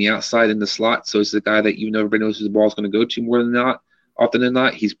move him in the outside in the slot, so it's the guy that even though everybody knows who the ball is going to go to more than not, often than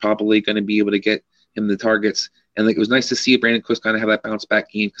not, he's probably going to be able to get him the targets. And it was nice to see Brandon Cooks kind of have that bounce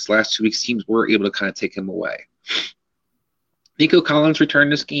back game, because last 2 weeks teams were able to kind of take him away. Nico Collins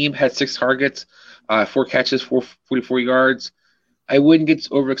returned this game, had 6 targets, 4 catches, 44 yards. I wouldn't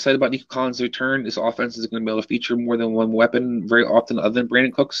get overexcited about Nico Collins' return. This offense is going to be able to feature more than one weapon very often other than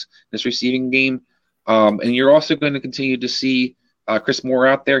Brandon Cooks in this receiving game. And you're also going to continue to see Chris Moore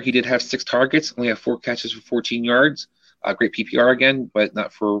out there. He did have 6 targets, only had 4 catches for 14 yards. Great PPR again, but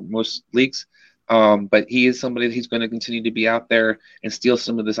not for most leagues. But he is somebody that he's going to continue to be out there and steal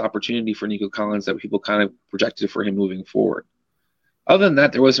some of this opportunity for Nico Collins that people kind of projected for him moving forward. Other than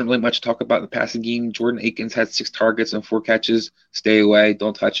that, there wasn't really much to talk about in the passing game. Jordan Akins had 6 targets and 4 catches. Stay away.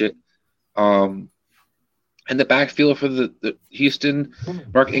 Don't touch it. And the backfield for the Houston,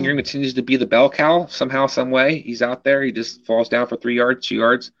 Mark Ingram continues to be the bell cow somehow, some way. He's out there. He just falls down for 3 yards, 2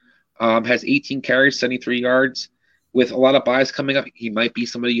 yards. Has 18 carries, 73 yards. With a lot of buys coming up, he might be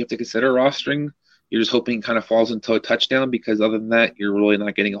somebody you have to consider rostering. You're just hoping he kind of falls into a touchdown, because other than that, you're really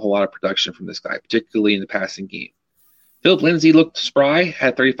not getting a whole lot of production from this guy, particularly in the passing game. Philip Lindsay looked spry,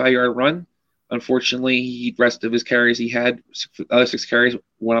 had a 35-yard run. Unfortunately, the rest of his carries he had, the other 6 carries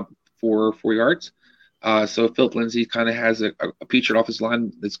went up for 4 yards. So Philip Lindsay kind of has a featured offensive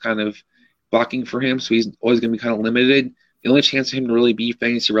line that's kind of blocking for him, so he's always going to be kind of limited. The only chance for him to really be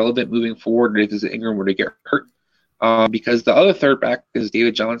fantasy relevant moving forward is if Ingram were to get hurt. Because the other third back is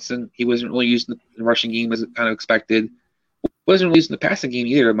David Johnson. He wasn't really used in the rushing game as kind of expected. Wasn't really used in the passing game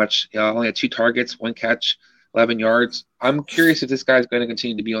either much. Only had 2 targets, 1 catch, 11 yards. I'm curious if this guy's going to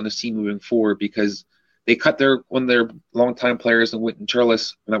continue to be on the team moving forward, because they cut one of their longtime players, Whit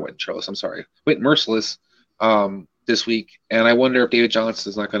Merciless, this week. And I wonder if David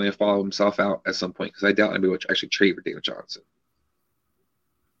Johnson is not going to follow himself out at some point, because I doubt anybody would actually trade for David Johnson.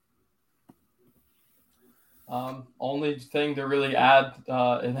 Only thing to really add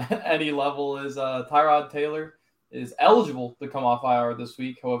in any level is Tyrod Taylor is eligible to come off IR this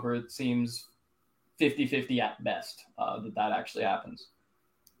week. However, it seems 50-50 at best that actually happens.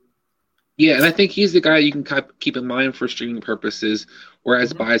 Yeah, and I think he's the guy you can keep in mind for streaming purposes or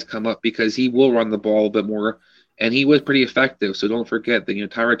as buys come up, because he will run the ball a bit more, and he was pretty effective. So don't forget that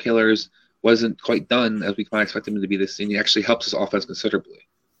Tyrod Taylor's wasn't quite done as we might expect him to be this season. He actually helps his offense considerably.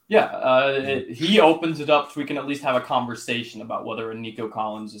 Yeah, he opens it up so we can at least have a conversation about whether a Nico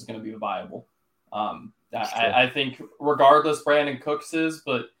Collins is going to be viable. I think regardless, Brandon Cooks is,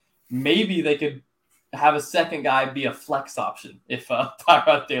 but maybe they could have a second guy be a flex option if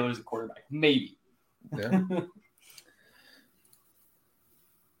Tyrod Taylor's a quarterback. Maybe. Yeah.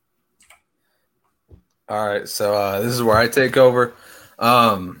 All right, so this is where I take over.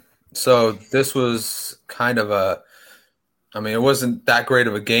 So this was kind of it wasn't that great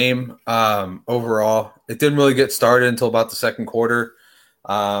of a game overall. It didn't really get started until about the second quarter.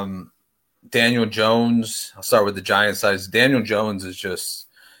 Daniel Jones, I'll start with the Giants side. Daniel Jones is just,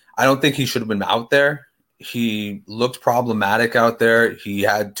 I don't think he should have been out there. He looked problematic out there. He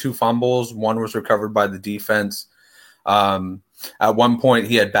had 2 fumbles. One was recovered by the defense. At one point,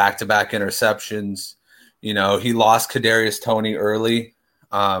 he had back-to-back interceptions. You know, he lost Kadarius Toney early.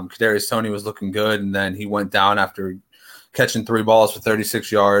 Kadarius Toney was looking good, and then he went down after catching 3 balls for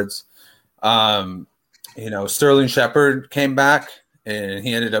 36 yards. Sterling Shepard came back, and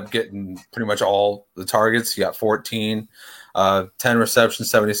he ended up getting pretty much all the targets. He got 14, 10 receptions,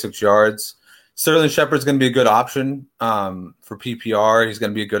 76 yards. Sterling Shepard's going to be a good option for PPR. He's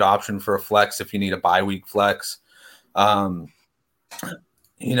going to be a good option for a flex if you need a bye week flex. I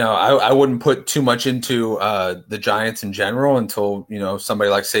wouldn't put too much into the Giants in general until,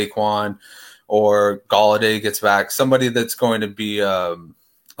 somebody like Saquon or Golladay gets back. Somebody that's going to be a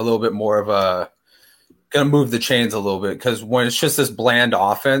little bit more of going to move the chains a little bit, because when it's just this bland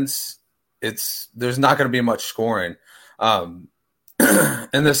offense, there's not going to be much scoring. In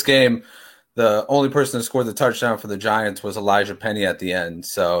this game, the only person that scored the touchdown for the Giants was Elijah Penny at the end.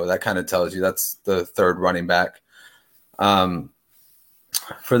 So that kind of tells you that's the third running back.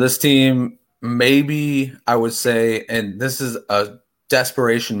 For this team, maybe I would say, and this is a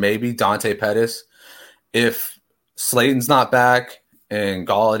desperation maybe, Dante Pettis. If Slayton's not back and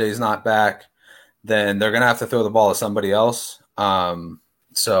Galladay's not back, then they're going to have to throw the ball to somebody else.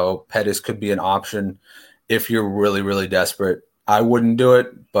 So Pettis could be an option if you're really, really desperate. I wouldn't do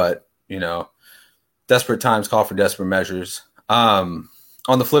it, but, desperate times call for desperate measures. On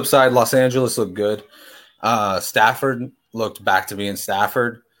the flip side, Los Angeles looked good. Stafford looked back to being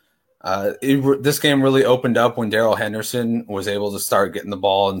Stafford. This game really opened up when Darrell Henderson was able to start getting the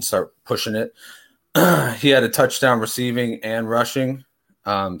ball and start pushing it. He had a touchdown receiving and rushing,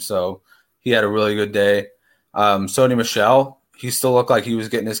 so he had a really good day. Sony Michel, he still looked like he was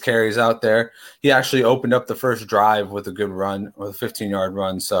getting his carries out there. He actually opened up the first drive with a good run, with a 15-yard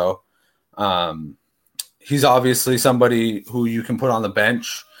run. So he's obviously somebody who you can put on the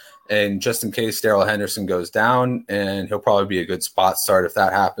bench, and just in case Darrell Henderson goes down, and he'll probably be a good spot start if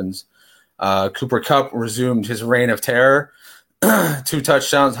that happens. Cooper Kupp resumed his reign of terror. 2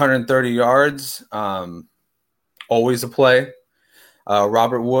 touchdowns, 130 yards. Always a play.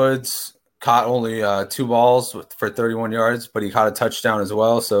 Robert Woods caught only 2 balls for 31 yards, but he caught a touchdown as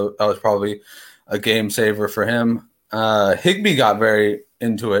well, so that was probably a game saver for him. Higbee got very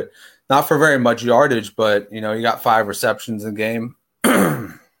into it. Not for very much yardage, but, he got 5 receptions in the game.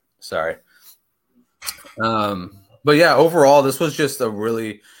 Sorry. But, yeah, overall, this was just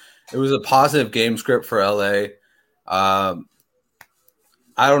it was a positive game script for LA. I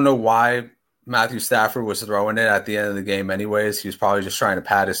don't know why Matthew Stafford was throwing it at the end of the game anyways. He was probably just trying to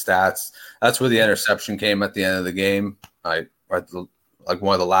pad his stats. That's where the interception came at the end of the game, like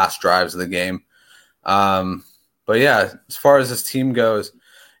one of the last drives of the game. But, yeah, as far as this team goes,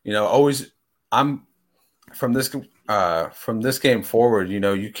 I'm from this game forward,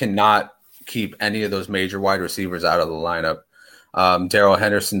 you cannot keep any of those major wide receivers out of the lineup. Darrell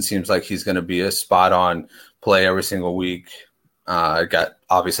Henderson seems like he's going to be a spot-on play every single week.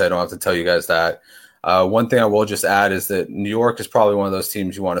 Obviously, I don't have to tell you guys that. One thing I will just add is that New York is probably one of those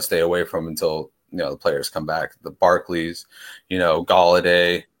teams you want to stay away from until the players come back. The Barkleys,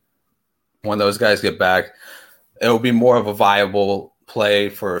 Golladay, when those guys get back, it will be more of a viable play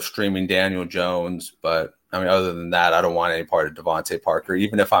for streaming Daniel Jones. But other than that, I don't want any part of Devontae Parker,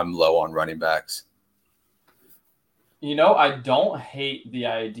 even if I'm low on running backs. I don't hate the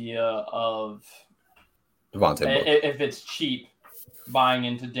idea of Devontae if it's cheap, buying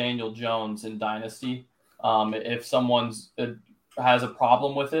into Daniel Jones in Dynasty. If someone's has a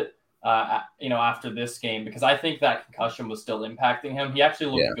problem with it, after this game, because I think that concussion was still impacting him. He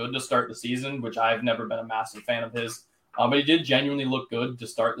actually looked good to start the season, which I've never been a massive fan of his. But he did genuinely look good to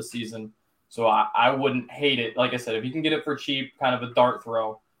start the season. So I wouldn't hate it. Like I said, if you can get it for cheap, kind of a dart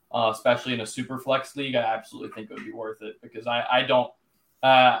throw, especially in a super flex league, I absolutely think it would be worth it, because I don't.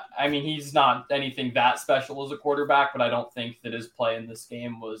 He's not anything that special as a quarterback, but I don't think that his play in this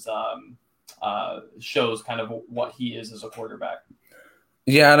game was shows kind of what he is as a quarterback.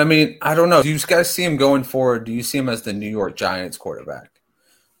 Yeah, and I don't know. Do you guys see him going forward? Do you see him as the New York Giants quarterback?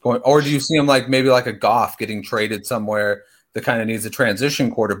 Or do you see him maybe like a Goff getting traded somewhere that kind of needs a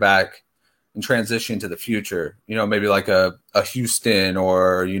transition quarterback and transition to the future? Maybe like a Houston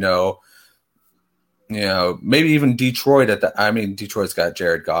or, maybe even Detroit Detroit's got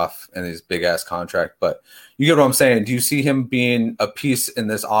Jared Goff and his big ass contract, but you get what I'm saying. Do you see him being a piece in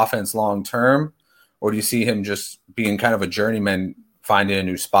this offense long term, or do you see him just being kind of a journeyman finding a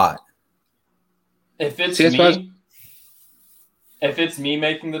new spot? If it's me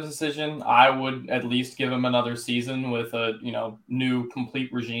making the decision, I would at least give him another season with a new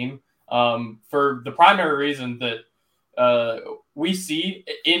complete regime. For the primary reason that we see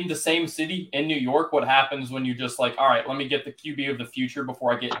in the same city in New York what happens when you just all right, let me get the QB of the future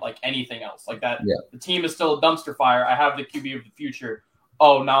before I get anything else like that. Yeah. The team is still a dumpster fire. I have the QB of the future.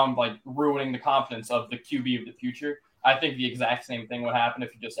 Oh, now I'm ruining the confidence of the QB of the future. I think the exact same thing would happen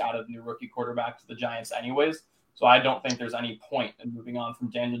if you just added a new rookie quarterback to the Giants anyways. So I don't think there's any point in moving on from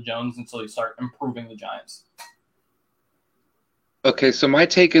Daniel Jones until you start improving the Giants. Okay, so my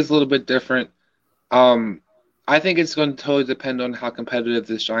take is a little bit different. I think it's going to totally depend on how competitive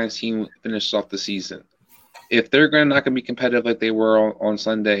this Giants team finishes off the season. If they're not going to be competitive like they were on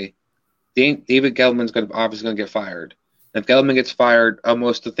Sunday, David Gettleman's obviously going to get fired. And if Gettleman gets fired,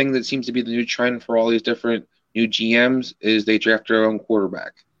 almost the thing that seems to be the new trend for all these different new GMs is they draft their own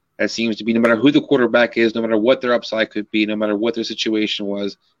quarterback. That seems to be no matter who the quarterback is, no matter what their upside could be, no matter what their situation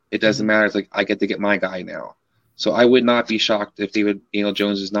was, it doesn't matter. It's I get to get my guy now. So I would not be shocked if Daniel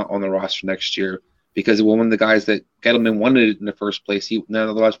Jones is not on the roster next year, because one of the guys that Gettleman wanted in the first place, none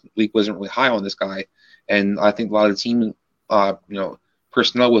of the last week wasn't really high on this guy, and I think a lot of the team,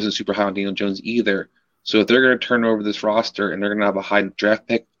 personnel wasn't super high on Daniel Jones either. So if they're going to turn over this roster and they're going to have a high draft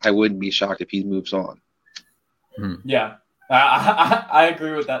pick, I wouldn't be shocked if he moves on. Yeah, I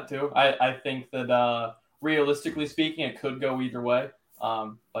agree with that too. I think that realistically speaking, it could go either way.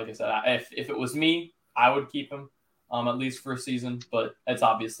 Like I said, if it was me, I would keep him at least for a season, but it's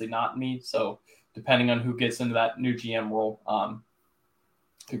obviously not me. So depending on who gets into that new GM role,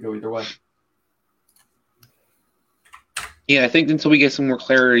 could go either way. Yeah, I think until we get some more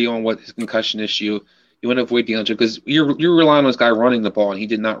clarity on what his concussion issue, you want to avoid Daniel Jones because you're relying on this guy running the ball, and he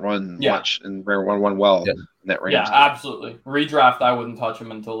did not run much and run well in that range. Yeah, absolutely. Redraft, I wouldn't touch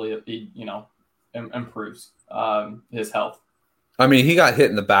him until he improves his health. I mean, he got hit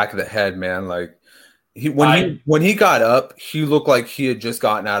in the back of the head, man. When he got up, he looked like he had just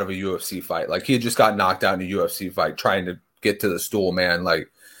gotten out of a UFC fight. Like he had just got knocked out in a UFC fight trying to get to the stool, man. Like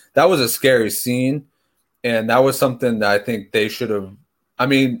that was a scary scene. And that was something that I think they should have. I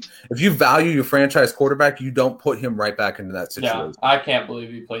mean, if you value your franchise quarterback, you don't put him right back into that situation. Yeah, I can't believe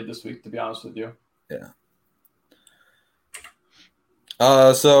he played this week, to be honest with you. Yeah.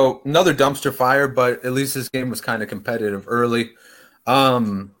 So another dumpster fire, but at least this game was kind of competitive early.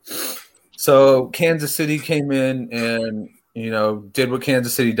 So Kansas City came in and, did what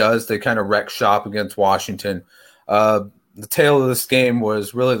Kansas City does. They kind of wrecked shop against Washington. The tail of this game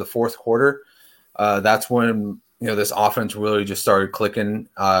was really the fourth quarter. That's when, this offense really just started clicking.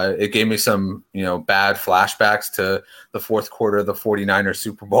 It gave me some, bad flashbacks to the fourth quarter of the 49ers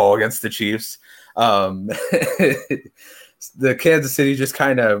Super Bowl against the Chiefs. The Kansas City just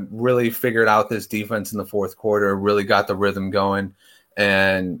kind of really figured out this defense in the fourth quarter, really got the rhythm going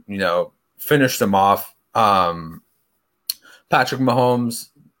and, finished them off. Patrick Mahomes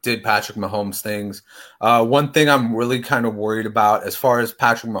did Patrick Mahomes things. One thing I'm really kind of worried about as far as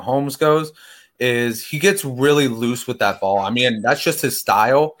Patrick Mahomes goes is he gets really loose with that ball. I mean, that's just his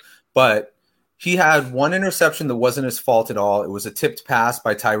style, but he had one interception that wasn't his fault at all. It was a tipped pass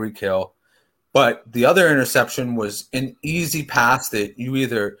by Tyreek Hill, but the other interception was an easy pass that you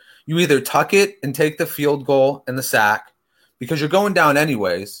either tuck it and take the field goal and the sack because you're going down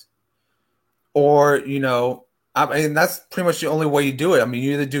anyways, or, I mean, that's pretty much the only way you do it. I mean,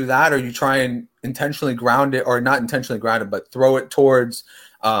 you either do that or you try and intentionally ground it, or not intentionally ground it, but throw it towards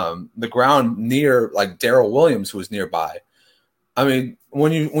the ground near like Darrell Williams, who was nearby. I mean,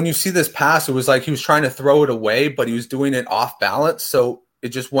 when you see this pass, it was like he was trying to throw it away, but he was doing it off balance, so it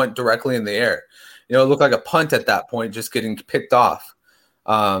just went directly in the air. It looked like a punt at that point, just getting picked off.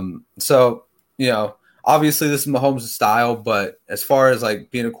 So obviously this is Mahomes' style, but as far as like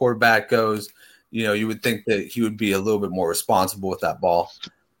being a quarterback goes, you would think that he would be a little bit more responsible with that ball.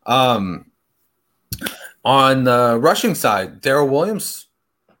 On the rushing side, Darrell Williams,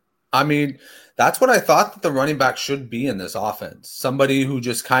 I mean, that's what I thought that the running back should be in this offense. Somebody who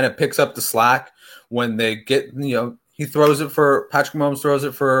just kind of picks up the slack when they get, Patrick Mahomes throws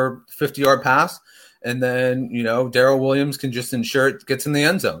it for a 50-yard pass, and then, Darrell Williams can just ensure it gets in the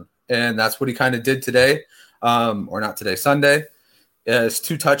end zone. And that's what he kind of did today, or not today, Sunday. His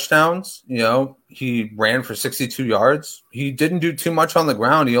 2 touchdowns, he ran for 62 yards. He didn't do too much on the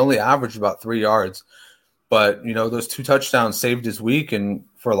ground. He only averaged about 3 yards. But, those 2 touchdowns saved his week. And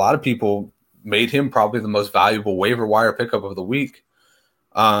for a lot of people, made him probably the most valuable waiver wire pickup of the week.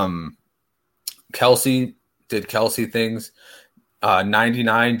 Kelsey did Kelsey things.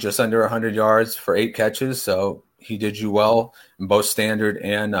 99, just under 100 yards for 8 catches. So he did you well in both standard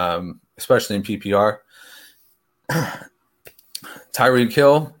and especially in PPR. Tyreek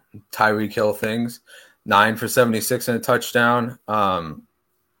Hill things. 9 for 76 and a touchdown.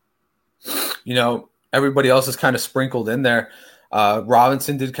 Everybody else is kind of sprinkled in there.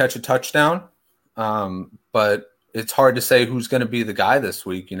 Robinson did catch a touchdown, but it's hard to say who's going to be the guy this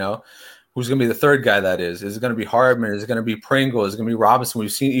week, Who's going to be the third guy, that is? Is it going to be Hardman? Is it going to be Pringle? Is it going to be Robinson?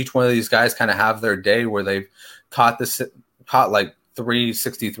 We've seen each one of these guys kind of have their day where they've caught like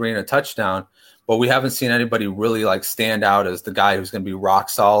 363 and a touchdown, but we haven't seen anybody really like stand out as the guy who's going to be rock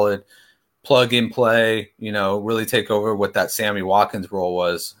solid, plug and play, really take over what that Sammy Watkins role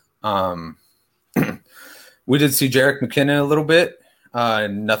was. We did see Jerick McKinnon a little bit,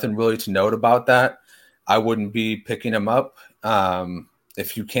 and nothing really to note about that. I wouldn't be picking him up.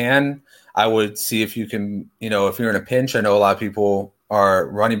 If you can, I would see if you can, if you're in a pinch. I know a lot of people are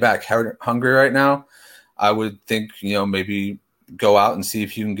running back hungry right now. I would think, maybe go out and see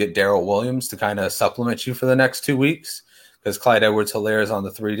if you can get Darrell Williams to kind of supplement you for the next 2 weeks, because Clyde Edwards-Helaire is on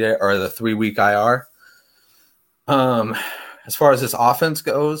the 3-day or the 3-week IR. As far as this offense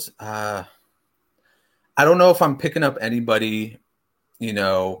goes, I don't know if I'm picking up anybody,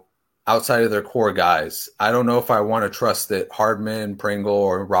 outside of their core guys. I don't know if I want to trust that Hardman, Pringle,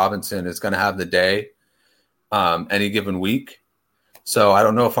 or Robinson is going to have the day any given week. So I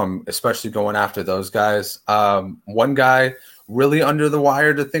don't know if I'm especially going after those guys. One guy really under the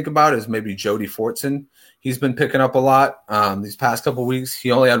wire to think about is maybe Jody Fortson. He's been picking up a lot these past couple weeks.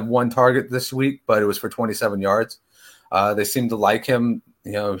 He only had 1 target this week, but it was for 27 yards. They seem to like him.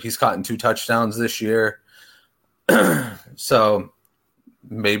 He's gotten 2 touchdowns this year. So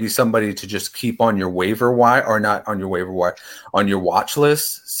maybe somebody to just keep on your waiver wire, or not on your waiver wire, on your watch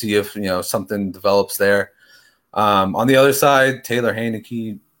list. See if something develops there. On the other side, Taylor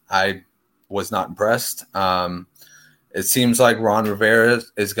Heineke, I was not impressed. It seems like Ron Rivera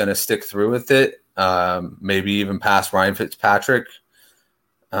is going to stick through with it, maybe even past Ryan Fitzpatrick.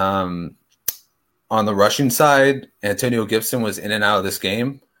 On the rushing side, Antonio Gibson was in and out of this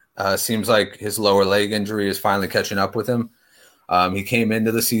game. Seems like his lower leg injury is finally catching up with him. He came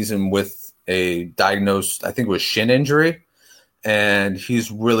into the season with a diagnosed, I think it was shin injury, and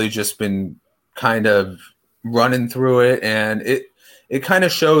he's really just been kind of running through it. And it kind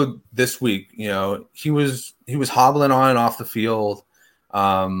of showed this week. He was hobbling on and off the field.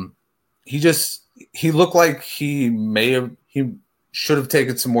 He looked like he should have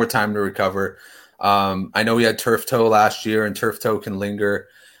taken some more time to recover. I know he had turf toe last year, and turf toe can linger,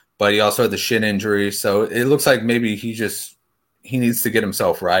 but he also had the shin injury. So it looks like maybe he needs to get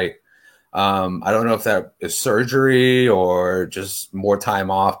himself right. I don't know if that is surgery or just more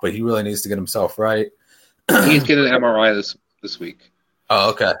time off, but he really needs to get himself right. He's getting an MRI this week.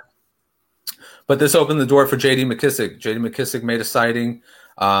 Oh, okay. But this opened the door for J.D. McKissick. J.D. McKissick made a sighting,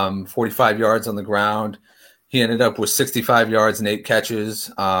 45 yards on the ground. He ended up with 65 yards and 8 catches.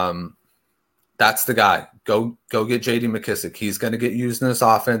 That's the guy. Go get J.D. McKissick. He's going to get used in this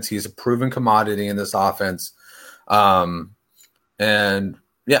offense. He's a proven commodity in this offense. And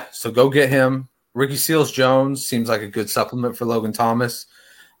yeah, so go get him. Ricky Seals-Jones seems like a good supplement for Logan Thomas.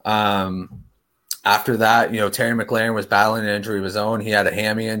 After that, Terry McLaurin was battling an injury of his own. He had a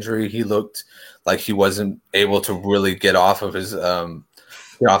hammy injury. He looked like he wasn't able to really get off of his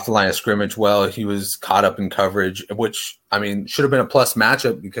off the line of scrimmage well. He was caught up in coverage, which, should have been a plus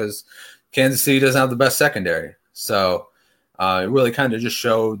matchup because Kansas City doesn't have the best secondary. So it really kind of just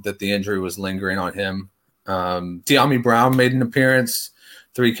showed that the injury was lingering on him. De'Ami Brown made an appearance,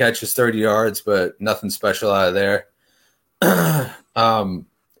 3 catches, 30 yards, but nothing special out of there.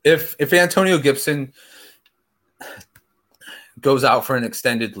 If Antonio Gibson goes out for an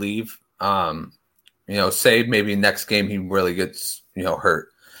extended leave, say maybe next game he really gets, hurt.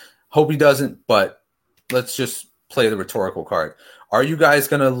 Hope he doesn't, but let's just play the rhetorical card. Are you guys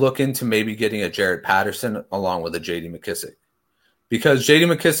going to look into maybe getting a Jaret Patterson along with a J.D. McKissick? Because J.D.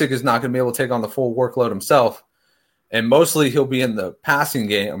 McKissick is not going to be able to take on the full workload himself, and mostly he'll be in the passing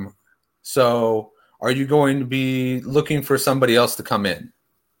game. So are you going to be looking for somebody else to come in?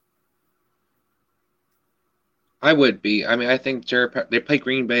 I would be. I think they play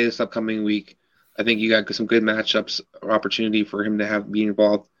Green Bay this upcoming week. I think you got some good matchups or opportunity for him to be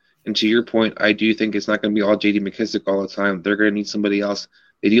involved. And to your point, I do think it's not going to be all J.D. McKissick all the time. They're going to need somebody else.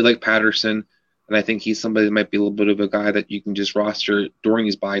 They do like Patterson, and I think he's somebody that might be a little bit of a guy that you can just roster during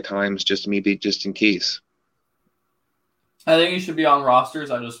his bye times, just in case. I think he should be on rosters.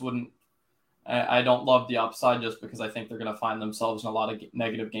 I just wouldn't I don't love the upside just because I think they're going to find themselves in a lot of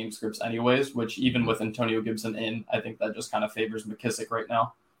negative game scripts anyways, which even with Antonio Gibson in, I think that just kind of favors McKissick right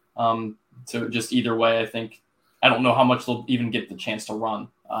now. So just either way, I don't know how much they'll even get the chance to run.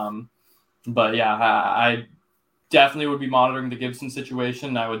 But yeah, I definitely would be monitoring the Gibson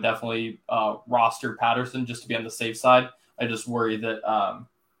situation. I would definitely roster Patterson just to be on the safe side. I just worry that,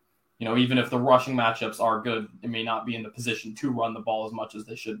 even if the rushing matchups are good, it may not be in the position to run the ball as much as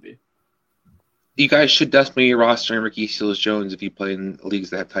they should be. You guys should definitely be rostering Ricky Seals-Jones if you play in leagues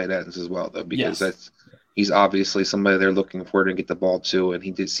that have tight ends as well, though, because he's obviously somebody they're looking for to get the ball to, and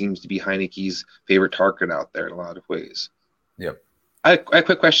he seems to be Heineke's favorite target out there in a lot of ways. Yep. I have a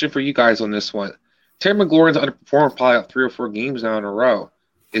quick question for you guys on this one. Terry McLaurin's underperformed probably 3 or 4 games now in a row.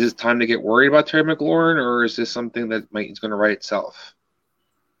 Is it time to get worried about Terry McLaurin, or is this something that is going to right itself?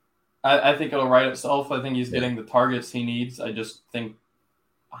 I think it'll right itself. I think he's getting the targets he needs. I just think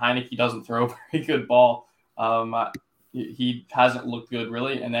Heineke doesn't throw a very good ball. He hasn't looked good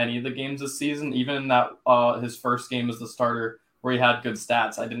really in any of the games this season. Even in that his first game as the starter where he had good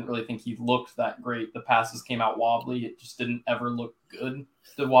stats, I didn't really think he looked that great. The passes came out wobbly. It just didn't ever look good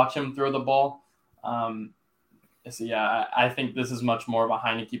to watch him throw the ball. So yeah, I think this is much more of a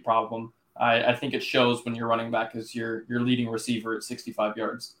Heineke problem. I think it shows when your running back is your leading receiver at 65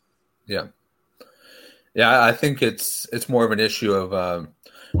 yards. Yeah. Yeah, I think it's more of an issue of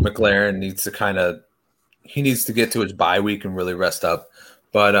McLaurin needs to get to his bye week and really rest up.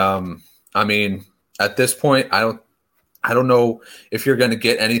 But I mean, at this point, I don't know if you're going to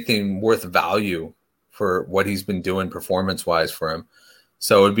get anything worth value for what he's been doing performance wise for him.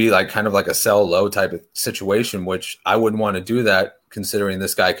 So it'd be kind of like a sell low type of situation, which I wouldn't want to do that considering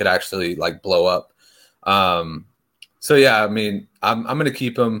this guy could actually blow up. So yeah, I mean, I'm going to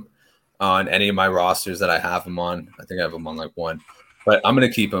keep him on any of my rosters that I have him on. I think I have him on one, but I'm going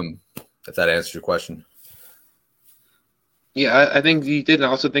to keep him if that answers your question. Yeah, I think you did. And I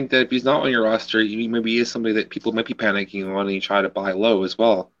also think that if he's not on your roster, maybe he is somebody that people might be panicking on and you try to buy low as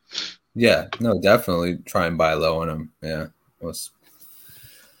well. Yeah, no, definitely try and buy low on him. Yeah.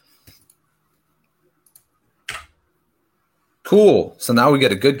 Cool. So now we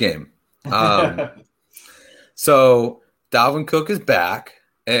get a good game. So Dalvin Cook is back,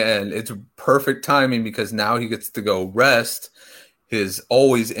 and it's perfect timing because now he gets to go rest his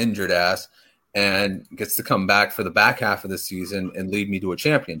always injured ass and gets to come back for the back half of the season and lead me to a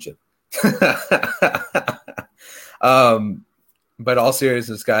championship. But all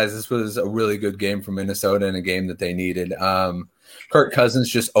seriousness, guys, this was a really good game for Minnesota and a game that they needed. Kirk Cousins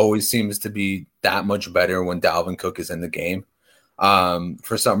just always seems to be that much better when Dalvin Cook is in the game.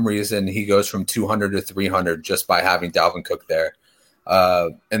 For some reason, he goes from 200 to 300 just by having Dalvin Cook there.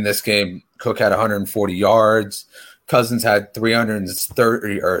 In this game, Cook had 140 yards. Cousins had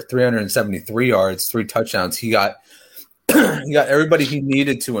 330 or 373 yards, 3 touchdowns. He got everybody he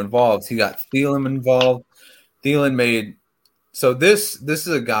needed to involved. He got Thielen involved. Thielen made so this is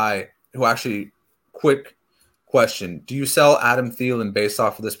a guy who actually, quick question, do you sell Adam Thielen based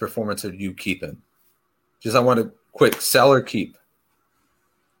off of this performance or do you keep him? Just I want to quick sell or keep.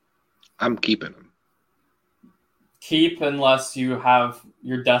 I'm keeping him. Keep unless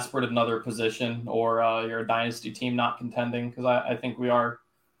you're desperate at another position or you're a dynasty team not contending, because I think we are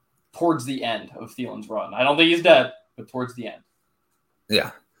towards the end of Thielen's run. I don't think he's dead, but towards the end.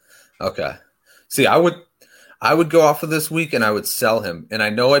 Yeah. Okay. See, I would go off of this week and I would sell him. And I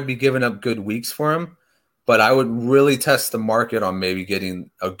know I'd be giving up good weeks for him, but I would really test the market on maybe getting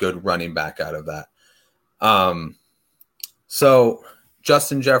a good running back out of that. So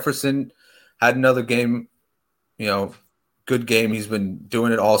Justin Jefferson had another game, good game. He's been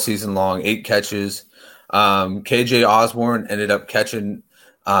doing it all season long, 8 catches. KJ Osborne ended up catching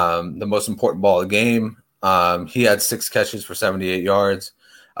the most important ball of the game. He had 6 catches for 78 yards.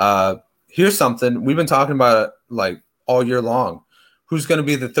 Here's something we've been talking about all year long. Who's going to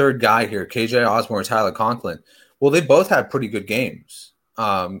be the third guy here? KJ Osborne or Tyler Conklin? Well, they both had pretty good games.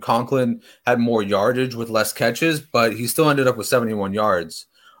 Conklin had more yardage with less catches, but he still ended up with 71 yards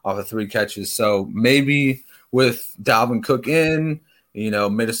off of 3 catches. So maybe with Dalvin Cook in,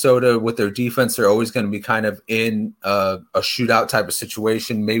 Minnesota with their defense, they're always going to be kind of in a shootout type of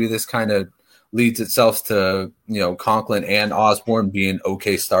situation. Maybe this kind of leads itself to, Conklin and Osborne being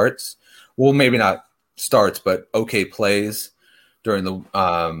okay starts. Well, maybe not starts, but okay plays during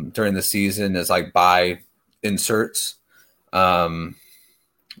the season as buy inserts.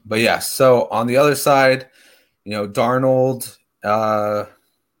 But yeah, so on the other side, Darnold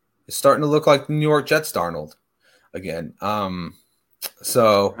is starting to look like the New York Jets Darnold again.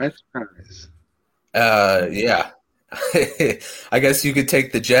 So That's nice. yeah. I guess you could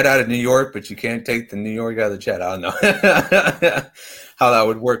take the jet out of New York, but you can't take the New York out of the jet. I don't know how that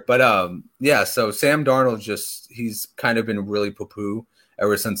would work. But yeah, so Sam Darnold he's kind of been really poo-poo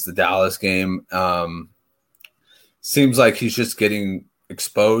ever since the Dallas game. Seems like he's just getting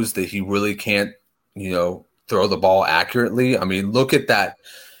exposed that he really can't, throw the ball accurately. I mean, look at that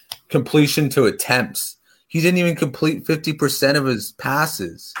completion to attempts. He didn't even complete 50% of his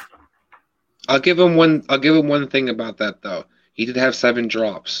passes. I'll give him one thing about that though. He did have 7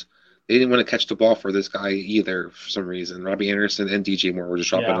 drops. They didn't want to catch the ball for this guy either for some reason. Robbie Anderson and DJ Moore were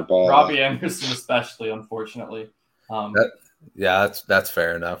just dropping the ball. Robbie Anderson especially, unfortunately. That's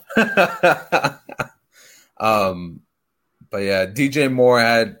fair enough. But yeah, DJ Moore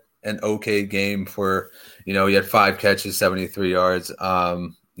had an okay game for, he had 5 catches, 73 yards,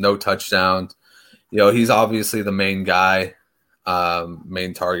 no touchdowns. He's obviously the main guy,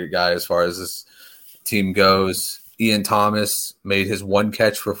 main target guy as far as this team goes. Ian Thomas made his 1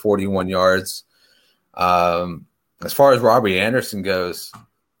 catch for 41 yards. As far as Robbie Anderson goes,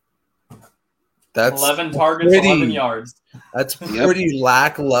 that's 11 targets, 11 yards. That's pretty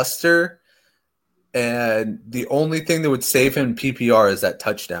lackluster. And the only thing that would save him in PPR is that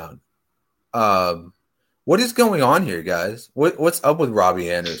touchdown. What is going on here, guys? What's up with Robbie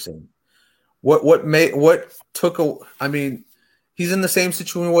Anderson? I mean, he's in the same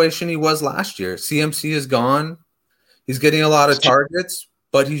situation he was last year. CMC is gone. He's getting a lot of targets,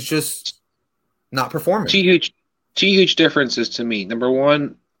 but he's just not performing. Two huge differences to me. Number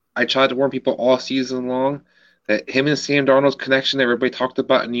one, I tried to warn people all season long that him and Sam Darnold's connection that everybody talked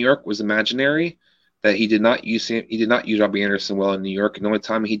about in New York was imaginary. That he did not use Robbie Anderson well in New York. And the only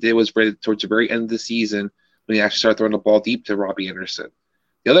time he did was right towards the very end of the season when he actually started throwing the ball deep to Robbie Anderson.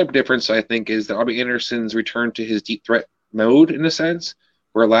 The other difference, I think, is that Robbie Anderson's return to his deep threat mode, in a sense,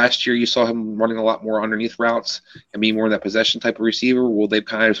 where last year you saw him running a lot more underneath routes and being more in that possession type of receiver. Well, they've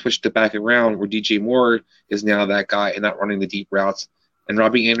kind of switched it back around where DJ Moore is now that guy and not running the deep routes. And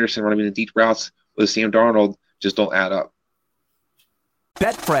Robbie Anderson running the deep routes with Sam Darnold just don't add up.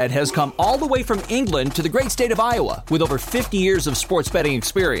 Betfred has come all the way from England to the great state of Iowa with over 50 years of sports betting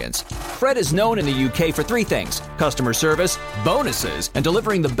experience. Fred is known in the UK for 3 things: customer service, bonuses, and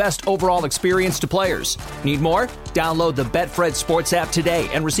delivering the best overall experience to players. Need more? Download the Betfred Sports app today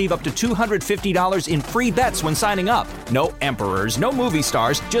and receive up to $250 in free bets when signing up. No emperors, no movie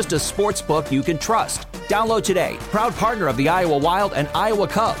stars, just a sports book you can trust. Download today. Proud partner of the Iowa Wild and Iowa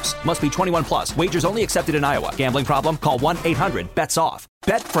Cubs. Must be 21 plus. Wagers only accepted in Iowa. Gambling problem? Call 1-800-BETS-OFF.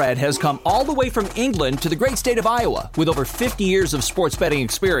 Betfred has come all the way from England to the great state of Iowa with over 50 years of sports betting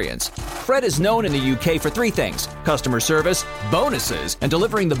experience. Fred is known in the UK for 3 things: customer service, bonuses, and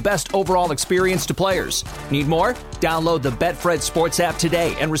delivering the best overall experience to players. Need more? Download the Betfred Sports app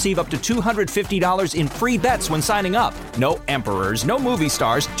today and receive up to $250 in free bets when signing up. No emperors, no movie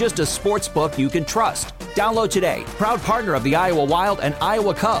stars, just a sports book you can trust. Download today. Proud partner of the Iowa Wild and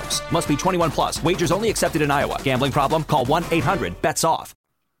Iowa Cubs. Must be 21 plus. Wagers only accepted in Iowa. Gambling problem? Call 1-800-BETS-OFF.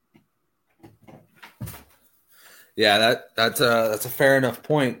 Yeah, that's a fair enough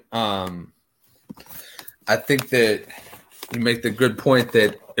point. I think that you make the good point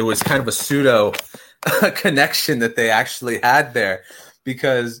that it was kind of a pseudo connection that they actually had there,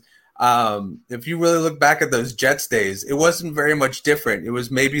 because if you really look back at those Jets days, it wasn't very much different. It was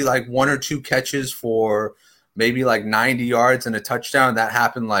maybe like 1 or 2 catches for maybe like 90 yards and a touchdown. That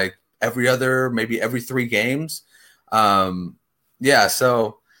happened like maybe every 3 games. Yeah,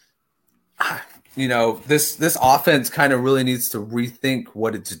 so this offense kind of really needs to rethink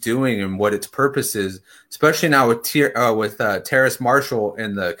what it's doing and what its purpose is, especially now with Terrace Marshall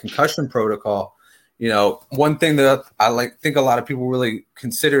in the concussion protocol. One thing that I think a lot of people really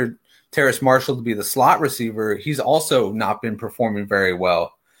considered Terrace Marshall to be the slot receiver. He's also not been performing very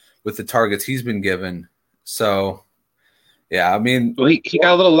well with the targets he's been given. So, yeah, I mean, well, he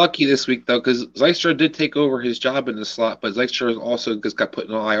got a little lucky this week though, because Zylstra did take over his job in the slot, but Zylstra also just got put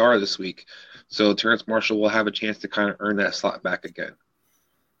in IR this week. So Terrace Marshall will have a chance to kind of earn that slot back again.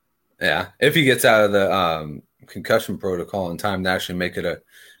 Yeah, if he gets out of the concussion protocol in time to actually make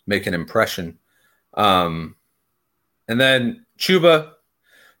an impression. And then Chuba.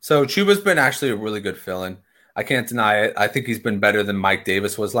 So Chuba's been actually a really good fill-in. I can't deny it. I think he's been better than Mike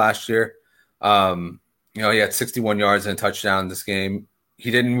Davis was last year. He had 61 yards and a touchdown this game. He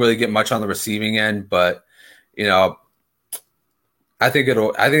didn't really get much on the receiving end, but I think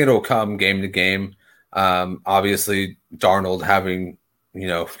it'll come game to game. Obviously, Darnold having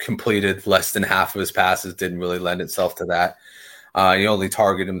completed less than half of his passes didn't really lend itself to that. You only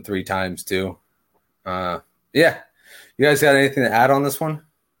targeted him 3 times too. Yeah, you guys got anything to add on this one?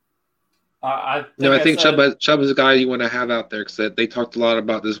 I think Chubb is a guy you want to have out there because they talked a lot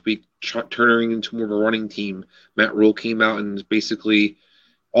about this week turning into more of a running team. Matt Rule came out and basically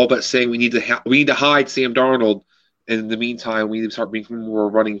all but saying we need to hide Sam Darnold. And in the meantime, we need to start becoming more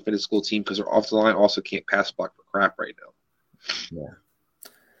of a running physical team because our offensive line also can't pass block for crap right now. Yeah.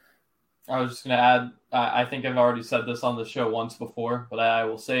 I was just going to add, I think I've already said this on the show once before, but I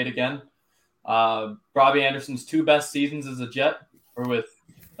will say it again. Robbie Anderson's 2 best seasons as a Jet were with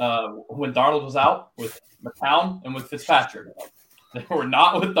when Darnold was out, with McCown and with Fitzpatrick. They were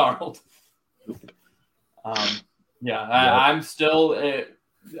not with Darnold. I'm still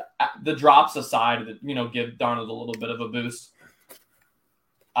the drops aside that give Darnold a little bit of a boost.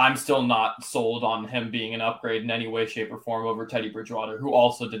 I'm still not sold on him being an upgrade in any way, shape, or form over Teddy Bridgewater, who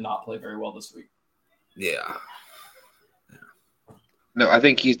also did not play very well this week. Yeah. No, I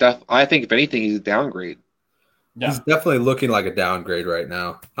think I think if anything, he's a downgrade. Yeah. He's definitely looking like a downgrade right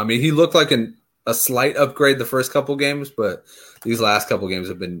now. I mean, he looked like a slight upgrade the first couple games, but these last couple games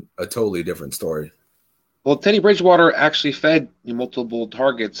have been a totally different story. Well, Teddy Bridgewater actually fed multiple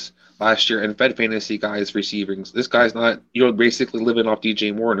targets last year and fed fantasy guys receiving. This guy's not, you're basically living off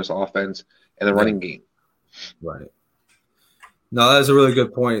DJ Moore in this offense and the running game. Right. No, that's a really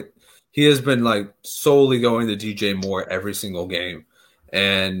good point. He has been solely going to DJ Moore every single game.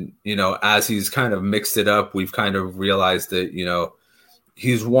 And, as he's kind of mixed it up, we've kind of realized that,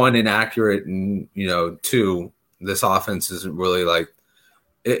 he's one, inaccurate, and, two, this offense isn't really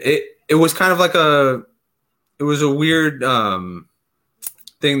it was kind of it was a weird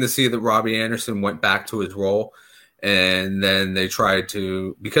thing to see that Robbie Anderson went back to his role. And then they tried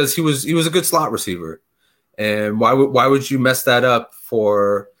to, because he was a good slot receiver. And why would you mess that up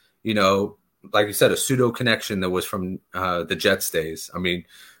for, like you said, a pseudo connection that was from the Jets days? I mean,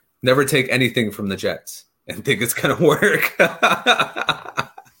 never take anything from the Jets and think it's going to work.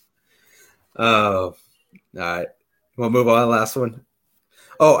 All right. We'll move on to the last one.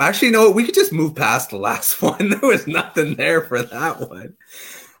 Oh, actually, no, we could just move past the last one. There was nothing there for that one.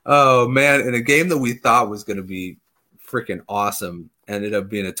 Oh, man. In a game that we thought was going to be freaking awesome, ended up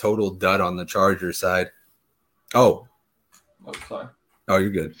being a total dud on the Chargers side. Oh, sorry. Oh, you're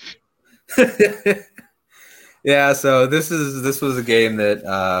good. Yeah, so this was a game that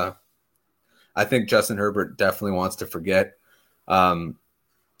I think Justin Herbert definitely wants to forget.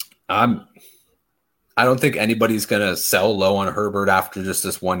 I don't think anybody's going to sell low on Herbert after just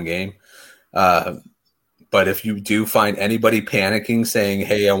this one game. But if you do find anybody panicking saying,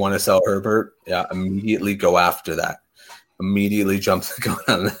 hey, I want to sell Herbert, yeah, immediately go after that. Immediately jump the gun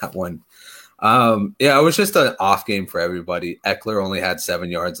on that one. It was just an off game for everybody. Eckler only had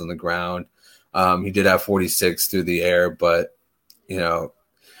 7 yards on the ground. He did have 46 through the air, but,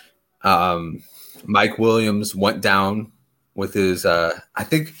 Mike Williams went down with his, I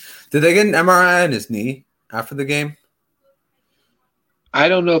think, did they get an MRI on his knee after the game? I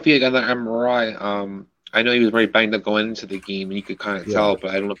don't know if he had got an MRI. I know he was very banged up going into the game, and you could kind of tell,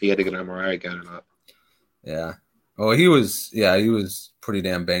 but I don't know if he had to get an MRI again or not. Yeah. Well, he was pretty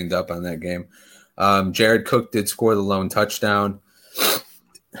damn banged up on that game. Jared Cook did score the lone touchdown.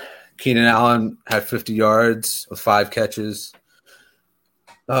 Keenan Allen had 50 yards with 5 catches.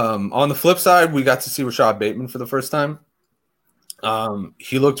 On the flip side, we got to see Rashad Bateman for the first time.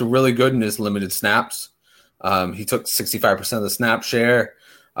 He looked really good in his limited snaps. He took 65% of the snap share.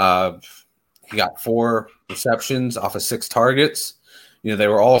 He got 4 receptions off of 6 targets. They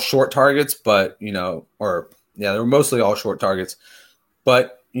were all short targets, but, they were mostly all short targets.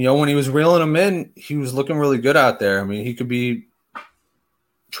 But, when he was reeling them in, he was looking really good out there. I mean, he could be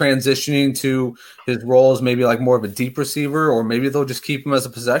transitioning to his role as maybe more of a deep receiver, or maybe they'll just keep him as a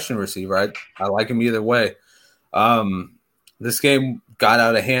possession receiver. I like him either way. This game got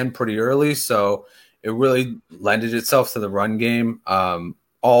out of hand pretty early, so it really lended itself to the run game.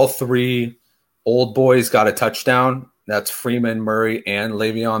 All 3 old boys got a touchdown. That's Freeman, Murray, and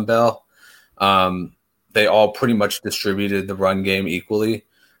Le'Veon Bell. They all pretty much distributed the run game equally.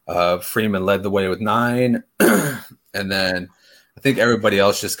 Freeman led the way with 9, and then I think everybody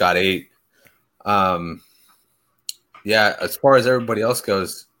else just got 8. As far as everybody else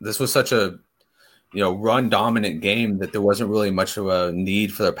goes, this was such a run dominant game that there wasn't really much of a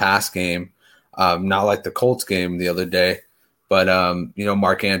need for the pass game. Not like the Colts game the other day, but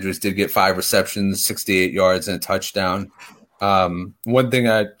Mark Andrews did get 5 receptions, 68 yards, and a touchdown. One thing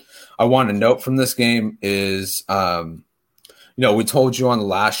I want to note from this game is, we told you on the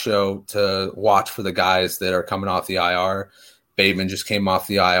last show to watch for the guys that are coming off the IR. Bateman just came off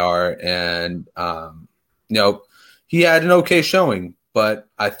the IR, and he had an okay showing. but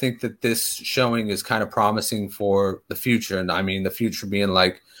I think that this showing is kind of promising for the future. And I mean, the future being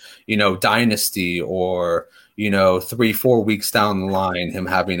like, dynasty or, 3-4 weeks down the line, him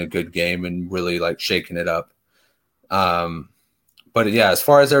having a good game and really like shaking it up. But yeah, as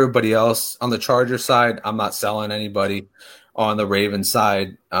far as everybody else on the Chargers side, I'm not selling anybody. On the Ravens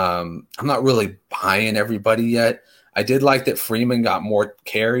side, I'm not really buying everybody yet. I did like that Freeman got more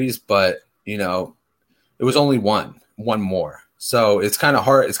carries, but it was only one more. So it's kind of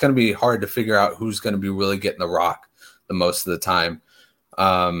hard. It's going to be hard to figure out who's going to be really getting the rock the most of the time.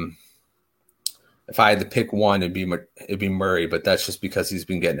 If I had to pick one, it'd be Murray, but that's just because he's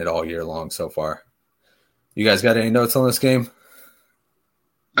been getting it all year long so far. You guys got any notes on this game?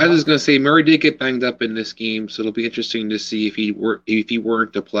 I was going to say Murray did get banged up in this game, so it'll be interesting to see if he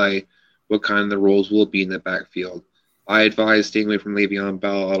weren't to play, what kind of the roles will be in the backfield. I advise staying away from Le'Veon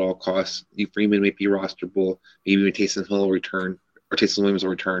Bell at all costs. Freeman may be rosterable, maybe even Taysom Hill will return, or Taysom Williams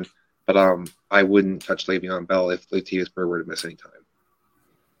will return, but I wouldn't touch Le'Veon Bell if Latavius Murray were to miss any time.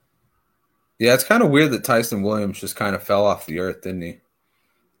 Yeah, it's kind of weird that Tyson Williams just kind of fell off the earth, didn't he?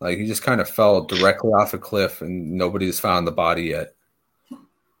 Like, he just kind of fell directly off a cliff, and nobody's found the body yet.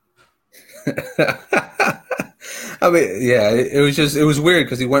 I mean, yeah, it was weird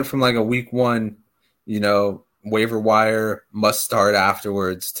because he went from like a week 1, waiver wire must start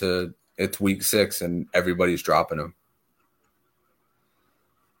afterwards to it's week 6 and everybody's dropping him.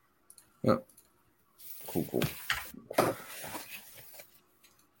 Yeah. Cool.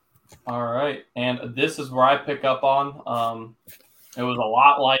 All right, and this is where I pick up on. It was a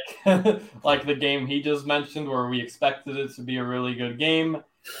lot like like the game he just mentioned, where we expected it to be a really good game,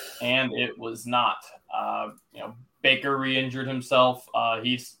 and it was not. Baker re-injured himself.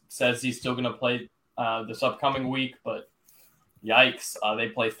 He says he's still going to play this upcoming week, but yikes. They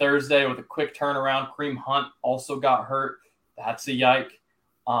play Thursday with a quick turnaround. Kareem Hunt also got hurt. That's a yike.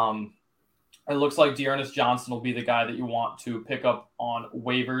 It looks like Dearness Johnson will be the guy that you want to pick up on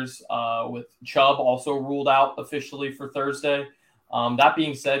waivers, with Chubb also ruled out officially for Thursday. That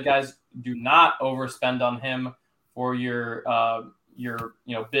being said, guys, do not overspend on him for your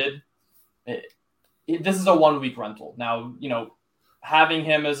bid. This is a 1-week rental. Now, having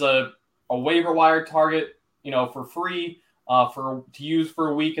him as a waiver wire target, for free, to use for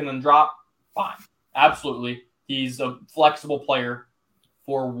a week and then drop, fine. Absolutely. He's a flexible player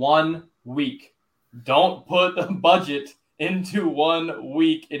for 1 week. Don't put the budget into 1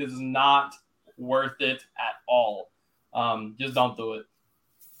 week. It is not worth it at all. Just don't do it.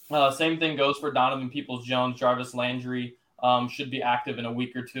 Same thing goes for Donovan Peoples-Jones. Jarvis Landry should be active in a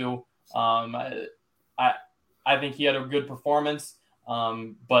week or two. I think he had a good performance,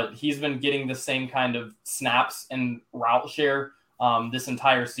 but he's been getting the same kind of snaps and route share this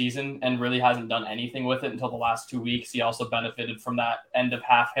entire season and really hasn't done anything with it until the last 2 weeks. He also benefited from that end of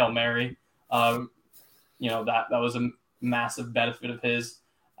half Hail Mary. That was a massive benefit of his.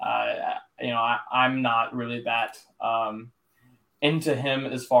 I'm not really that into him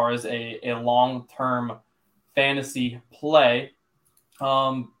as far as a long-term fantasy play.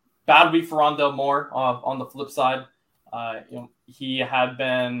 Bad week for Rondale Moore on the flip side. He had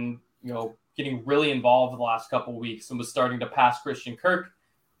been, getting really involved the last couple of weeks and was starting to pass Christian Kirk.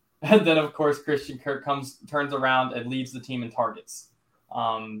 And then, of course, Christian Kirk turns around and leads the team in targets.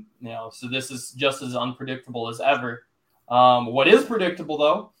 So this is just as unpredictable as ever. What is predictable,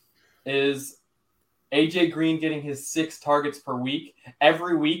 though, is AJ Green getting his 6 targets per week.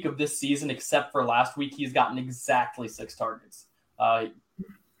 Every week of this season, except for last week, he's gotten exactly 6 targets.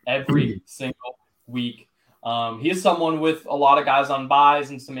 Every single week. He is someone with a lot of guys on buys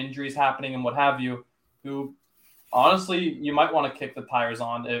and some injuries happening and what have you, who honestly you might want to kick the tires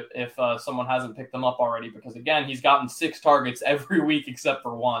on if someone hasn't picked them up already, because again, he's gotten 6 targets every week except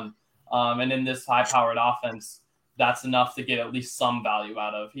for 1. And in this high-powered offense, that's enough to get at least some value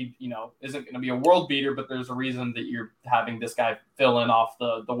out of. He, isn't going to be a world beater, but there's a reason that you're having this guy fill in off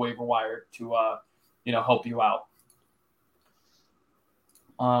the waiver wire to help you out.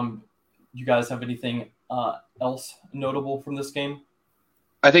 You guys have anything else notable from this game?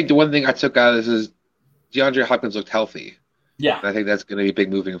 I think the one thing I took out of this is DeAndre Hopkins looked healthy. Yeah. And I think that's going to be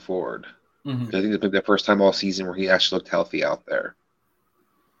big moving forward. Mm-hmm. I think it's been the first time all season where he actually looked healthy out there.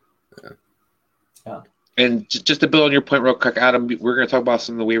 Yeah. And just to build on your point real quick, Adam, we're going to talk about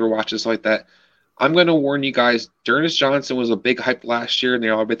some of the waiver watches like that. I'm going to warn you guys, Dearness Johnson was a big hype last year, and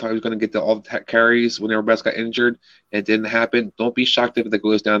everybody thought he was going to get all the carries when everybody else got injured, and it didn't happen. Don't be shocked if that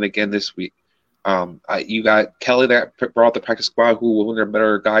goes down again this week. You got Kelly that brought out the practice squad, who was one of the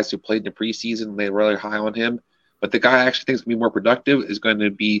better guys who played in the preseason. They're really high on him. But the guy I actually think is going to be more productive is going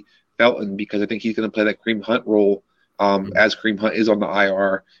to be Felton, because I think he's going to play that Kareem Hunt role as Kareem Hunt is on the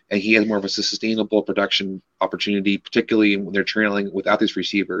IR, and he has more of a sustainable production opportunity, particularly when they're trailing without these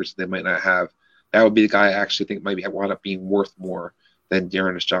receivers they might not have. That would be the guy I actually think might wind up being worth more than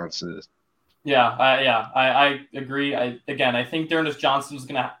D'Ernest Johnson is. I agree. I think D'Ernest Johnson is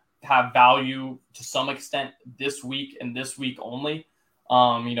going to have value to some extent this week and this week only.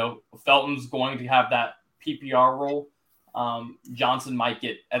 Felton's going to have that PPR role. Johnson might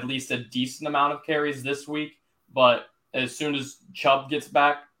get at least a decent amount of carries this week, but as soon as Chubb gets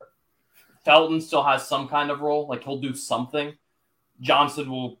back, Felton still has some kind of role. Like, he'll do something. Johnson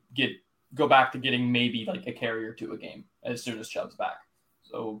will go back to getting maybe like a carry or two a game as soon as Chubb's back.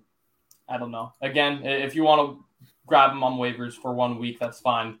 So I don't know. Again, if you want to grab him on waivers for 1 week, that's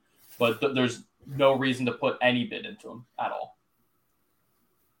fine. But there's no reason to put any bid into him at all.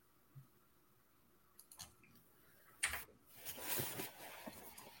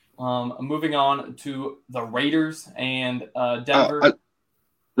 Moving on to the Raiders and Denver.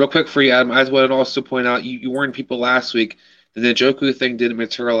 Real quick for you, Adam, I just wanted to also point out, you warned people last week that the Njoku thing didn't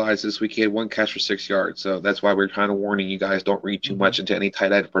materialize this week. He had one catch for 6 yards. So that's why we're kind of warning you guys, don't read too much into any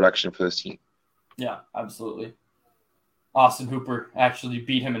tight end production for this team. Yeah, absolutely. Austin Hooper actually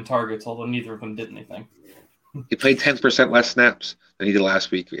beat him in targets, although neither of them did anything. He played 10% less snaps than he did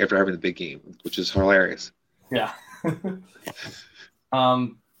last week after having the big game, which is hilarious. Yeah.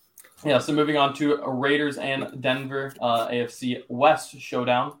 So moving on to Raiders and Denver, AFC West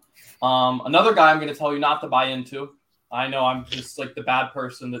showdown. Another guy I'm going to tell you not to buy into. I know I'm just like the bad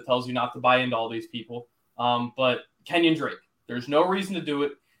person that tells you not to buy into all these people. But Kenyon Drake, there's no reason to do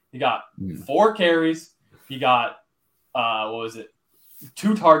it. He got 4 carries. He got,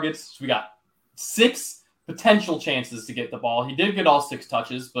 2 targets. So we got 6 potential chances to get the ball. He did get all 6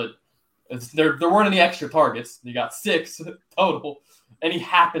 touches, but there weren't any extra targets. He got 6 total. And he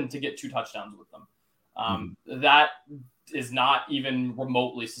happened to get 2 touchdowns with them. That is not even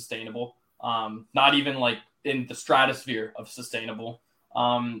remotely sustainable. Not even like in the stratosphere of sustainable.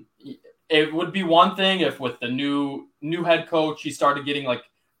 It would be one thing if with the new head coach, he started getting like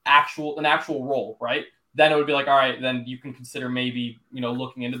an actual role, right? Then it would be like, all right, then you can consider maybe,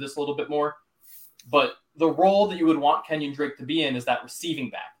 looking into this a little bit more. But the role that you would want Kenyon Drake to be in is that receiving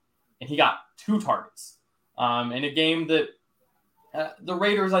back. And he got 2 targets in a game that the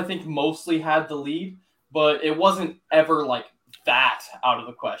Raiders, I think, mostly had the lead, but it wasn't ever like that out of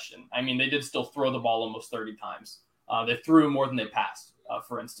the question. I mean, they did still throw the ball almost 30 times. They threw more than they passed,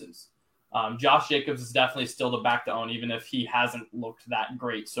 for instance. Josh Jacobs is definitely still the back to own, even if he hasn't looked that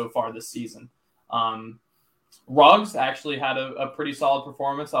great so far this season. Ruggs actually had a pretty solid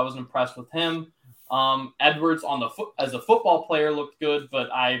performance. I was impressed with him. Edwards as a football player looked good,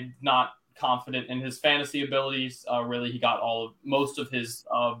 but I'm not confident in his fantasy abilities. Really, he got most of his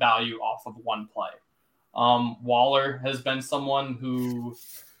value off of one play. Waller has been someone who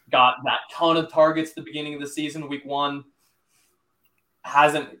got that ton of targets at the beginning of the season, week 1.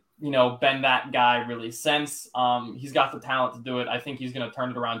 Hasn't, been that guy really since. He's got the talent to do it. I think he's going to turn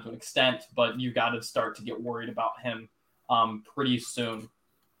it around to an extent, but you got to start to get worried about him pretty soon.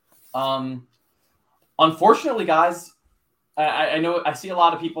 Unfortunately, guys, I know I see a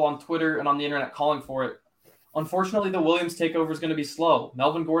lot of people on Twitter and on the internet calling for it. Unfortunately, the Williams takeover is going to be slow.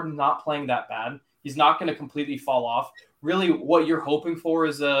 Melvin Gordon's not playing that bad. He's not going to completely fall off. Really, what you're hoping for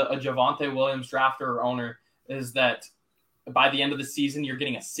as a Javonte Williams drafter or owner is that by the end of the season, you're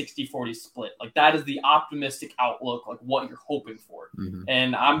getting a 60-40 split. Like, that is the optimistic outlook, like what you're hoping for. Mm-hmm.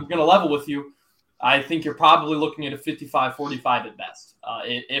 And I'm going to level with you. I think you're probably looking at a 55-45 at best,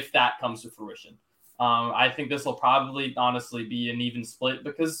 if that comes to fruition. I think this will probably honestly be an even split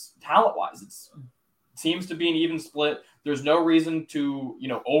because talent-wise, it seems to be an even split. There's no reason to,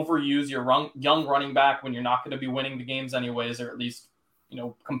 overuse your young running back when you're not going to be winning the games anyways, or at least,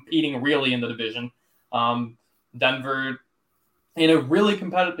 competing really in the division. Denver, in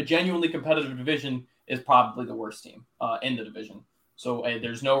a genuinely competitive division, is probably the worst team in the division. So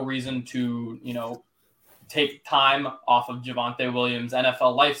there's no reason to, take time off of Javonte Williams'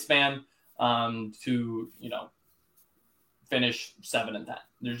 NFL lifespan to finish 7-10.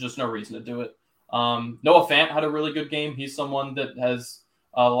 There's just no reason to do it. Noah Fant had a really good game. He's someone that has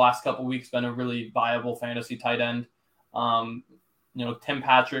the last couple of weeks been a really viable fantasy tight end. Tim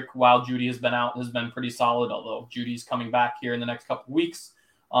Patrick, while Judy has been out, has been pretty solid, although Judy's coming back here in the next couple of weeks.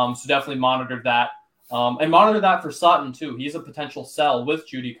 So definitely monitor that. And monitor that for Sutton too. He's a potential sell with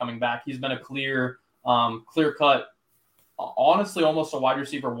Judy coming back. He's been a clear cut, honestly, almost a wide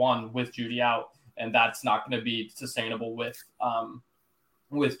receiver 1 with Judy out, and that's not going to be sustainable with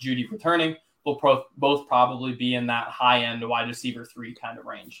Judy returning. They'll both probably be in that high end wide receiver 3 kind of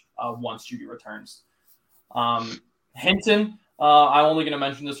range once Judy returns. Hinton, I'm only going to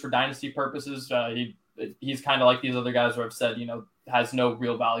mention this for dynasty purposes. He's kind of like these other guys where I've said, has no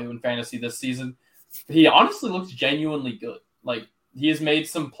real value in fantasy this season. He honestly looks genuinely good. Like, he has made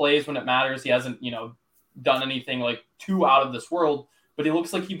some plays when it matters. He hasn't, done anything like too out of this world, but he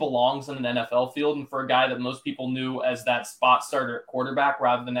looks like he belongs in an NFL field. And for a guy that most people knew as that spot starter at quarterback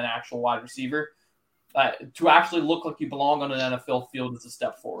rather than an actual wide receiver, to actually look like you belong on an NFL field is a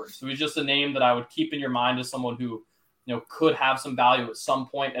step forward. So he's just a name that I would keep in your mind as someone who, could have some value at some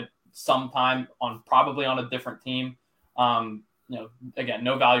point at some time probably on a different team. Again,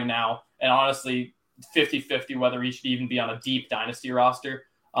 no value now. And honestly, 50-50 whether he should even be on a deep dynasty roster.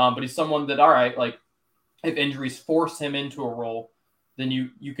 But he's someone that, all right, like if injuries force him into a role, then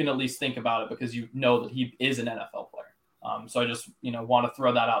you can at least think about it because you know that he is an NFL player. So I just, want to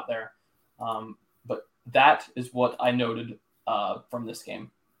throw that out there. But that is what I noted from this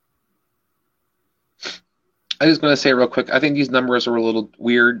game. I was going to say real quick, I think these numbers are a little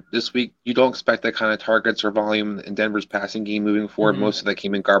weird this week. You don't expect that kind of targets or volume in Denver's passing game moving forward. Mm-hmm. Most of that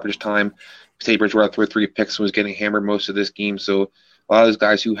came in garbage time. Teddy Bridgewater threw 3 picks and was getting hammered most of this game. So a lot of those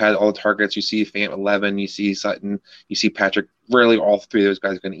guys who had all the targets, you see Fant 11, you see Sutton, you see Patrick, rarely all 3 of those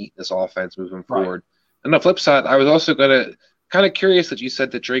guys are going to eat this offense moving forward. On the flip side, I was also going to kind of curious that you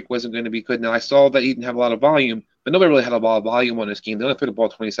said that Drake wasn't going to be good. Now, I saw that he didn't have a lot of volume, but nobody really had a lot of volume on this game. They only threw the ball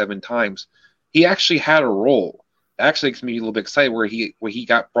 27 times. He actually had a role. It actually makes me a little bit excited where he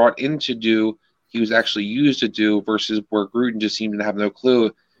got brought in to do, he was actually used to do versus where Gruden just seemed to have no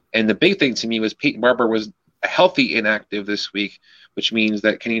clue. And the big thing to me was Peyton Barber was a healthy inactive this week, which means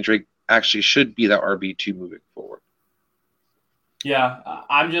that Kenny Drake actually should be that RB2 moving forward. Yeah,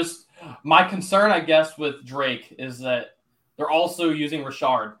 my concern, I guess, with Drake is that they're also using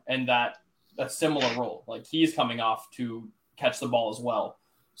Rashard in a similar role. Like, he's coming off to catch the ball as well.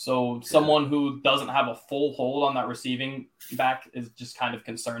 So someone who doesn't have a full hold on that receiving back is just kind of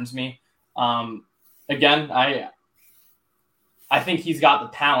concerns me. Again, I think he's got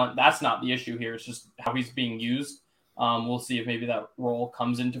the talent. That's not the issue here. It's just how he's being used. We'll see if maybe that role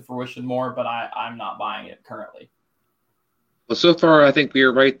comes into fruition more, but I'm not buying it currently. Well, so far, I think we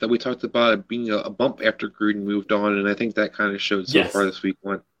are right that we talked about it being a bump after Gruden moved on, and I think that kind of showed so far this week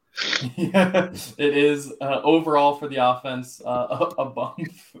one. Yeah, it is overall for the offense a bump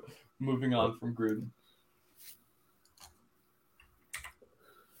moving on from Gruden.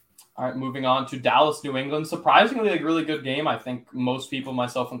 All right, moving on to Dallas, New England. Surprisingly, a really good game. I think most people,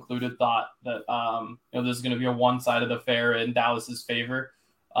 myself included, thought that this is going to be a one-sided affair in Dallas's favor.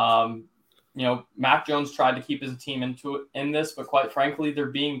 Mac Jones tried to keep his team in this, but quite frankly,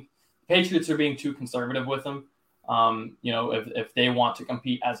 Patriots are being too conservative with him. If they want to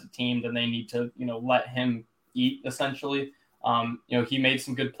compete as a team, then they need to, let him eat essentially. He made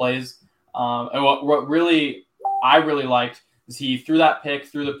some good plays. And what I really liked is he threw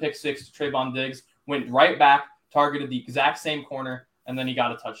the pick 6 to Trayvon Diggs, went right back, targeted the exact same corner, and then he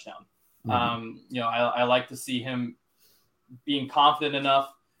got a touchdown. Mm-hmm. I like to see him being confident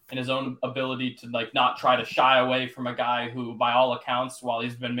enough in his own ability to not try to shy away from a guy who, by all accounts, while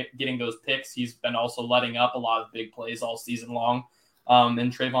he's been getting those picks, he's been also letting up a lot of big plays all season long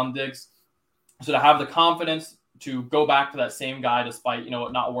in Trayvon Diggs. So to have the confidence to go back to that same guy despite, it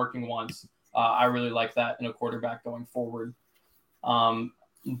not working once, I really like that in a quarterback going forward.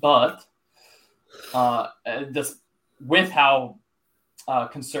 But with how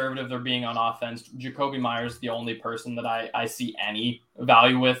conservative they're being on offense, Jacoby Myers is the only person that I see any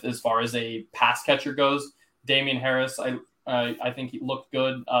value with as far as a pass catcher goes. Damian Harris, I think he looked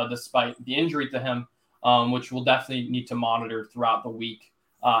good despite the injury to him, which we'll definitely need to monitor throughout the week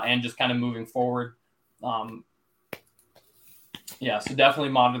and just kind of moving forward. So definitely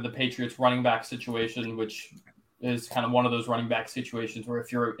monitor the Patriots running back situation, which is kind of one of those running back situations where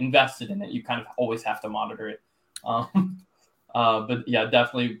if you're invested in it, you kind of always have to monitor it. But yeah,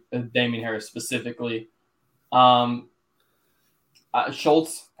 definitely Damian Harris specifically.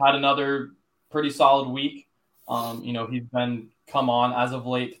 Schultz had another pretty solid week. He's been come on as of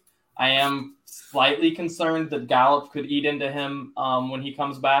late. I am slightly concerned that Gallup could eat into him when he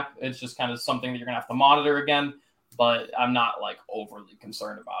comes back. It's just kind of something that you're going to have to monitor again, but I'm not overly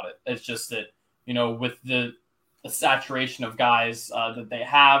concerned about it. It's just that, with the saturation of guys that they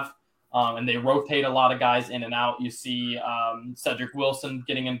have, and they rotate a lot of guys in and out. You see Cedric Wilson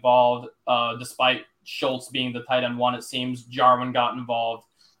getting involved, despite Schultz being the tight end one. It seems Jarwin got involved.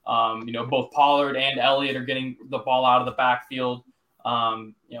 Both Pollard and Elliott are getting the ball out of the backfield.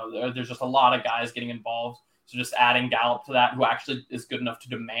 There's just a lot of guys getting involved. So just adding Gallup to that, who actually is good enough to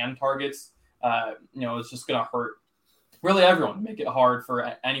demand targets, it's just going to hurt really everyone, make it hard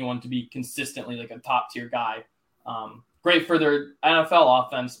for anyone to be consistently a top tier guy Great for their NFL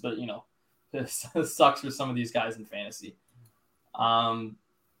offense, but this sucks for some of these guys in fantasy. That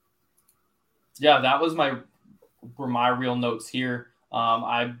were my real notes here.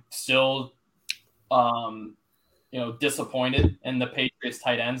 I'm still, disappointed in the Patriots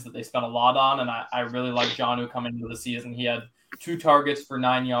tight ends that they spent a lot on, and I really like Jonnu coming into the season. He had 2 targets for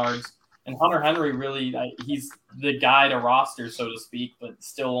 9 yards, and Hunter Henry really he's the guy to roster, so to speak, but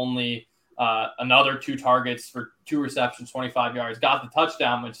still only another 2 targets for 2 receptions, 25 yards. Got the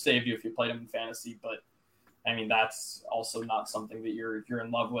touchdown, which saved you if you played him in fantasy, but I mean that's also not something that you're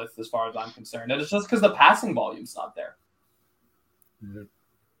in love with as far as I'm concerned. And it's just because the passing volume's not there. Mm-hmm.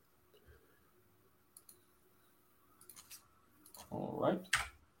 All right.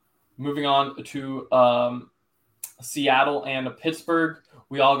 Moving on to Seattle and Pittsburgh.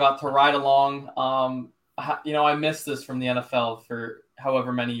 We all got to ride along. I missed this from the NFL for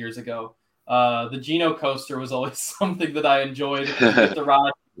however many years ago. The Geno coaster was always something that I enjoyed. The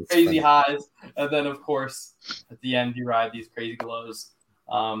ride, crazy highs, and then of course at the end you ride these crazy lows.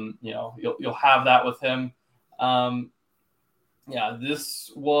 You'll have that with him.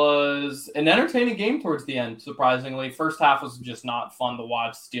 This was an entertaining game towards the end, surprisingly. First half was just not fun to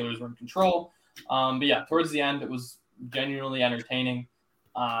watch. Steelers were in control. Towards the end, it was genuinely entertaining.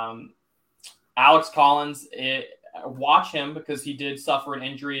 Alex Collins, watch him because he did suffer an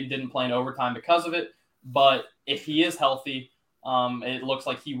injury and didn't play in overtime because of it. But if he is healthy, it looks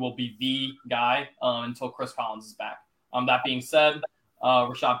like he will be the guy until Chris Collins is back. That being said,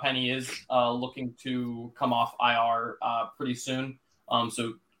 Rashad Penny is looking to come off IR pretty soon.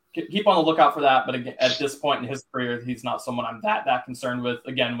 So keep on the lookout for that. But again, at this point in his career, he's not someone I'm that concerned with.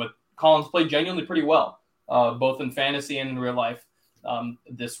 Again, with Collins played genuinely pretty well, both in fantasy and in real life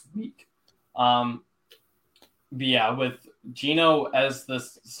this week. With Geno as the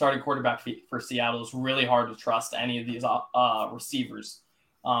starting quarterback for Seattle, it's really hard to trust any of these receivers.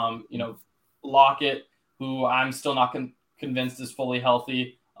 Lockett, who I'm still not convinced is fully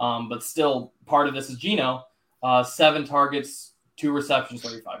healthy, but still part of this is Geno. 7 targets, 2 receptions,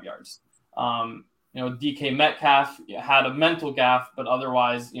 35 yards. DK Metcalf had a mental gaffe, but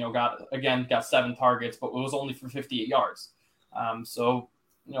otherwise, got 7 targets, but it was only for 58 yards.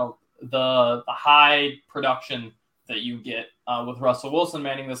 The high production that you get with Russell Wilson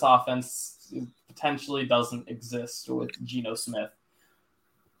manning this offense potentially doesn't exist with Geno Smith.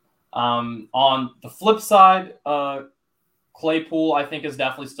 On the flip side, Claypool, I think, is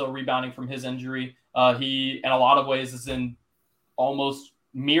definitely still rebounding from his injury. He, in a lot of ways, is in almost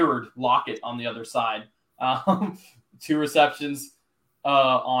mirrored Lockett on the other side. 2 receptions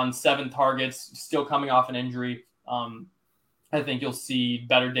on 7 targets, still coming off an injury. I think you'll see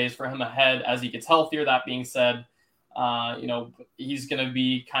better days for him ahead as he gets healthier. That being said, he's going to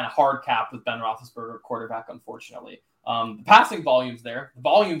be kind of hard capped with Ben Roethlisberger quarterback, unfortunately. The passing volume's there. The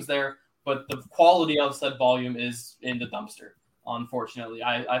volume's there, but the quality of said volume is in the dumpster, unfortunately.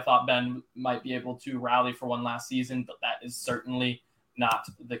 I thought Ben might be able to rally for one last season, but that is certainly not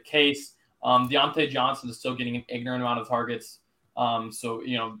the case. Deontay Johnson is still getting an ignorant amount of targets.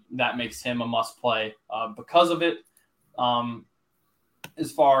 That makes him a must play because of it.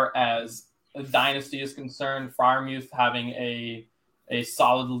 As far as a dynasty is concerned, Freiermuth having a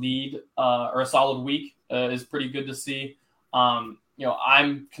solid lead or a solid week is pretty good to see.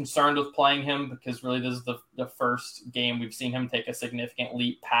 I'm concerned with playing him because really this is the first game we've seen him take a significant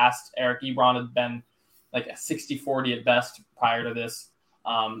leap past Eric Ebron. Had been like a 60-40 at best prior to this.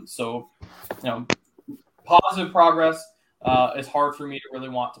 Positive progress. It's hard for me to really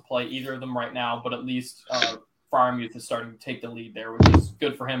want to play either of them right now, but at least Freiermuth is starting to take the lead there, which is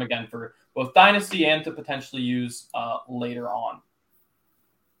good for him again for both dynasty and to potentially use later on.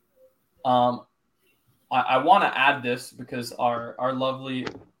 I want to add this because our lovely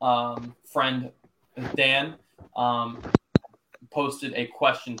friend Dan posted a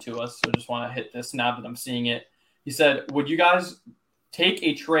question to us, so I just want to hit this now that I'm seeing it. He said, would you guys take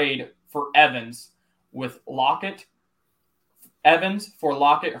a trade for Evans with Lockett? Evans for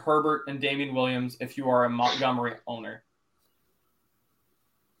Lockett, Herbert, and Damian Williams if you are a Montgomery owner.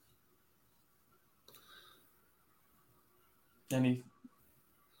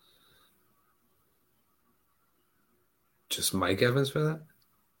 Just Mike Evans for that?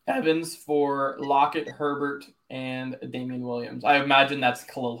 Evans for Lockett, Herbert, and Damian Williams. I imagine that's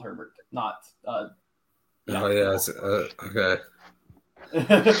Khalil Herbert, not. Okay.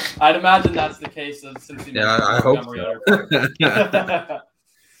 I'd imagine that's the case since he I hope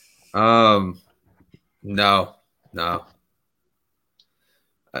so. No.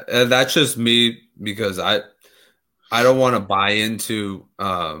 That's just me because I don't want to buy into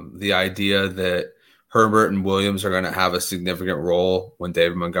the idea that Herbert and Williams are going to have a significant role when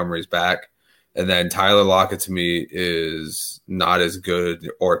David Montgomery's back. And then Tyler Lockett, to me, is not as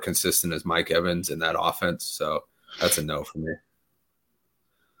good or consistent as Mike Evans in that offense. So that's a no for me.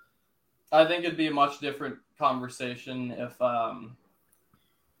 I think it'd be a much different conversation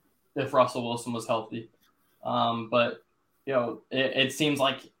if Russell Wilson was healthy. But, it seems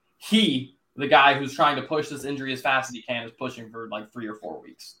like the guy who's trying to push this injury as fast as he can, is pushing for like 3 or 4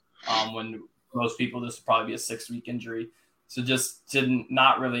 weeks. When most people, this would probably be a 6-week injury. So just didn't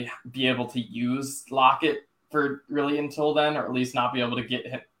not really be able to use Lockett for really until then, or at least not be able to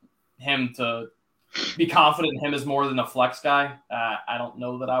get him to be confident in him as more than a flex guy. I don't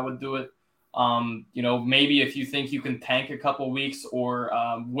know that I would do it. Maybe if you think you can tank a couple weeks or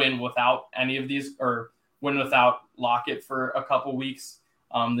win without any of these, or win without Lockett for a couple weeks,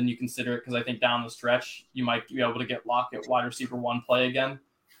 then you consider it, because I think down the stretch you might be able to get Lockett wide receiver 1 play again,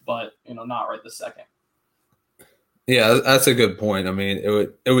 but not right this second. Yeah, that's a good point. I mean, it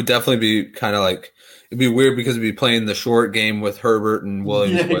would definitely be kind of like, it'd be weird because we'd be playing the short game with Herbert and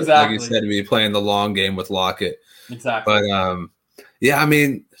Williams, Yeah, but exactly. like you said, we'd be playing the long game with Lockett. Exactly. But I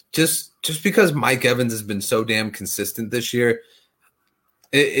mean, just because Mike Evans has been so damn consistent this year,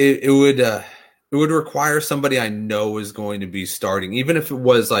 it would require somebody I know is going to be starting, even if it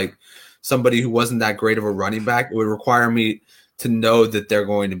was like somebody who wasn't that great of a running back. It would require me to know that they're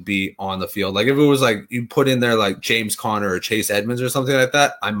going to be on the field. Like if it was like you put in there like James Conner or Chase Edmonds or something like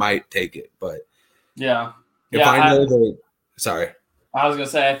that, I might take it. But yeah, if I know sorry. I was going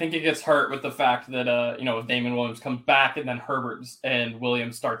to say, I think it gets hurt with the fact that, if Damon Williams comes back and then Herbert and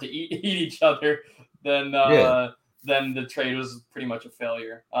Williams start to eat each other, then the trade was pretty much a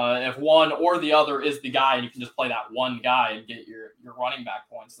failure. If one or the other is the guy and you can just play that one guy and get your running back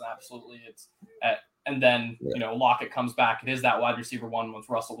points, then absolutely and then, Lockett comes back. It is that wide receiver 1 once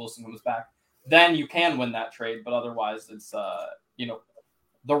Russell Wilson comes back. Then you can win that trade, but otherwise it's,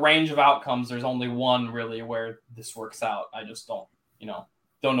 the range of outcomes, there's only one really where this works out. I just don't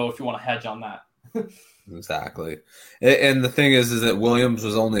know if you want to hedge on that. Exactly. And the thing is that Williams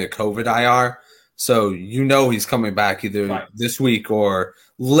was only a COVID IR, so he's coming back either this week or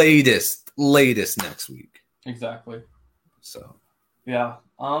latest next week. Exactly. So yeah.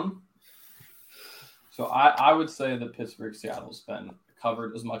 So I would say that Pittsburgh-Seattle's been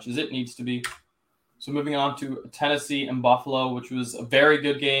covered as much as it needs to be. So moving on to Tennessee and Buffalo, which was a very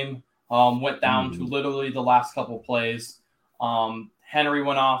good game. Went down to literally the last couple plays. Henry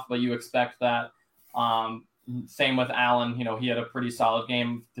went off, but you expect that. Same with Allen. He had a pretty solid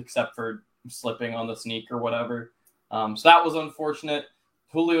game, except for slipping on the sneak or whatever. So that was unfortunate.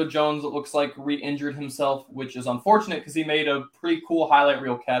 Julio Jones, it looks like, re-injured himself, which is unfortunate because he made a pretty cool highlight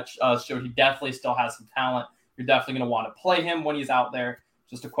reel catch. Showed he definitely still has some talent. You're definitely going to want to play him when he's out there.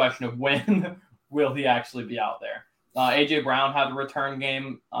 Just a question of when will he actually be out there. A.J. Brown had a return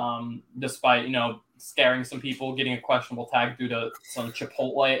game despite, scaring some people, getting a questionable tag due to some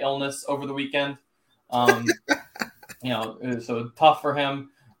Chipotle illness over the weekend. So tough for him.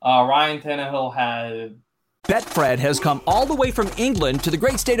 Ryan Tannehill had... Betfred has come all the way from England to the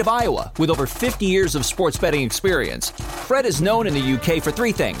great state of Iowa with over 50 years of sports betting experience. Fred is known in the UK for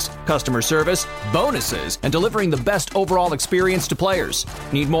 3 things: customer service, bonuses, and delivering the best overall experience to players.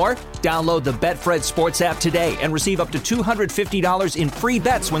 Need more? Download the Betfred Sports app today and receive up to $250 in free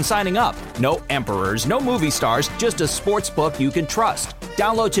bets when signing up. No emperors, no movie stars, just a sports book you can trust.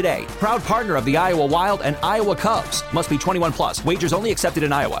 Download today. Proud partner of the Iowa Wild and Iowa Cubs. Must be 21 plus. Wagers only accepted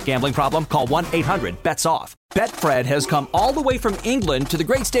in Iowa. Gambling problem? Call 1-800-BETS-OFF. Betfred has come all the way from England to the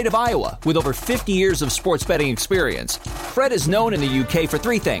great state of Iowa with over 50 years of sports betting experience. Fred is known in the UK for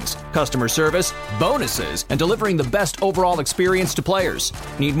 3 things: customer service, bonuses, and delivering the best overall experience to players.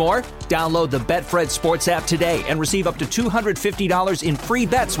 Need more? Download the Betfred Sports app today and receive up to $250 in free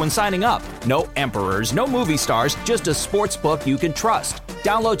bets when signing up. No emperors, no movie stars, just a sports book you can trust.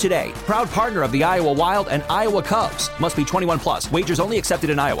 Download today. Proud partner of the Iowa Wild and Iowa Cubs. Must be 21 plus. Wagers only accepted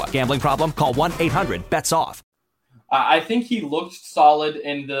in Iowa. Gambling problem? Call 1-800-BETS-OFF. I think he looked solid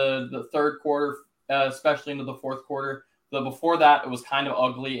in the third quarter, especially into the fourth quarter. But before that, it was kind of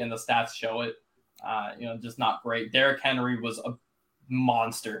ugly, and the stats show it. Just not great. Derrick Henry was a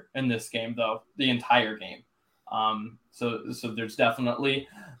monster in this game, though, the entire game. So there's definitely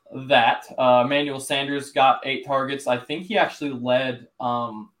that. Emmanuel Sanders got 8 targets. I think he actually led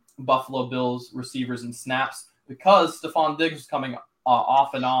Buffalo Bills receivers in snaps because Stephon Diggs was coming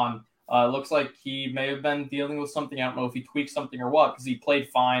off and on. It looks like he may have been dealing with something. I don't know if he tweaked something or what, because he played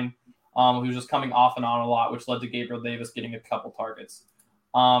fine. He was just coming off and on a lot, which led to Gabriel Davis getting a couple targets.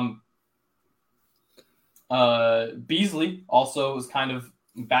 Beasley also was kind of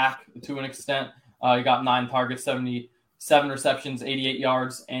back to an extent. He got 9 targets, 77 receptions, 88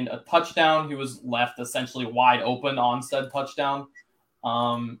 yards, and a touchdown. He was left essentially wide open on said touchdown.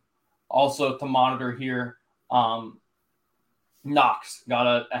 Also to monitor here, Knox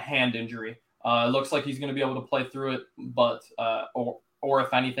got a hand injury. It looks like he's going to be able to play through it, but or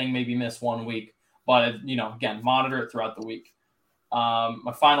if anything, maybe miss 1 week. But again, monitor it throughout the week.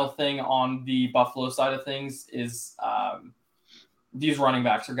 My final thing on the Buffalo side of things is these running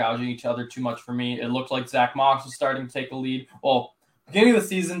backs are gouging each other too much for me. It looked like Zach Moss was starting to take a lead. Well, beginning of the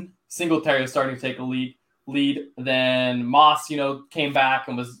season, Singletary was starting to take a lead. Then Moss, came back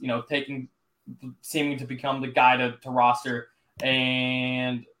and was, seeming to become the guy to roster.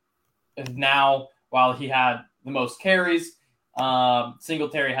 And now, while he had the most carries,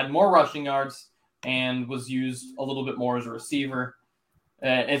 Singletary had more rushing yards and was used a little bit more as a receiver.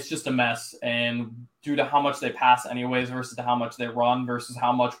 It's just a mess. And due to how much they pass anyways versus how much they run versus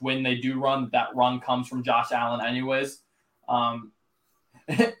how much when they do run, that run comes from Josh Allen anyways.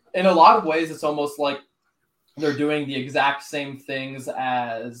 In a lot of ways, it's almost like they're doing the exact same things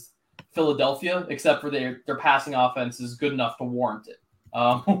as Philadelphia, except for their passing offense is good enough to warrant it.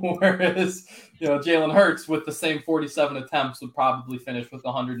 Whereas, Jalen Hurts with the same 47 attempts would probably finish with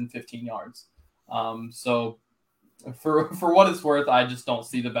 115 yards. So for what it's worth, I just don't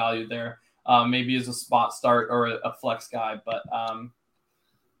see the value there. Maybe as a spot start or a flex guy, but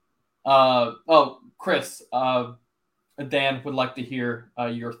Chris, Dan would like to hear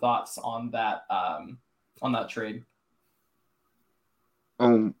your thoughts on that trade.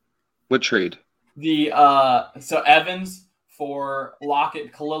 What trade? So Evans for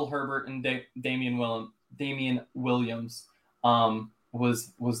Lockett, Khalil Herbert, and Damian Williams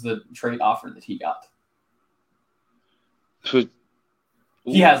was the trade offer that he got. So,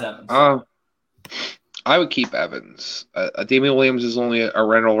 he has Evans. I would keep Evans. Damian Williams is only a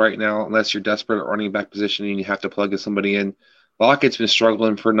rental right now, unless you're desperate at running back position and you have to plug somebody in. Lockett's been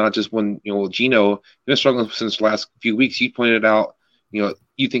struggling for not just one. Geno has been struggling since the last few weeks. You pointed out,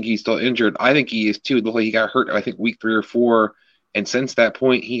 you think he's still injured. I think he is too. It looked like he got hurt, I think, week 3 or 4. And since that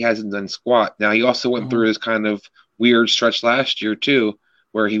point, he hasn't done squat. Now, he also went through his kind of weird stretch last year, too,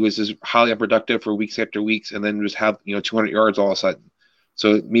 where he was just highly unproductive for weeks after weeks and then just have, 200 yards all of a sudden.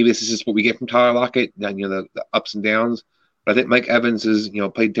 So maybe this is just what we get from Tyler Lockett, the ups and downs. But I think Mike Evans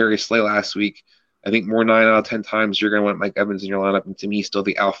played Darius Slay last week. I think more 9 out of 10 times you're going to want Mike Evans in your lineup. And to me, he's still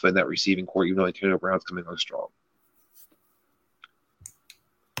the alpha in that receiving core, even though Antonio Brown's coming on strong.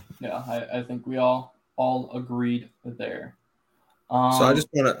 Yeah, I think we all agreed there. So I just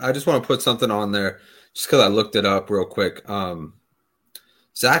want to put something on there just because I looked it up real quick.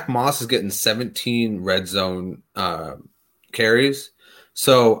 Zach Moss is getting 17 red zone carries.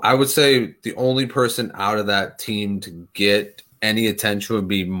 So I would say the only person out of that team to get any attention would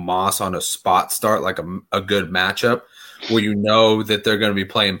be Moss on a spot start, like a good matchup where that they're going to be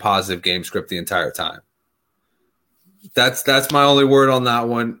playing positive game script the entire time. That's my only word on that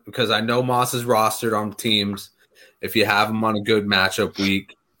one, because I know Moss is rostered on teams. If you have him on a good matchup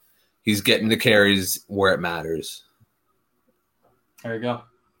week, he's getting the carries where it matters. There you go.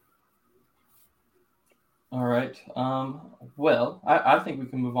 All right. Well, I think we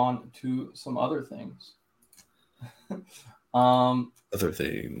can move on to some other things. Other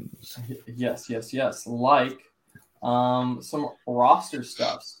things. Yes. Like some roster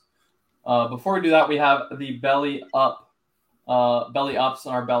stuffs. Before we do that, we have the belly ups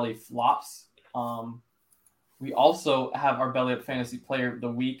and our belly flops. We also have our belly up fantasy player of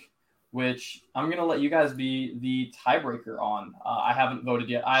the week, which I'm going to let you guys be the tiebreaker on. I haven't voted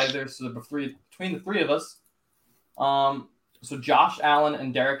yet either, so between the 3 of us. So Josh Allen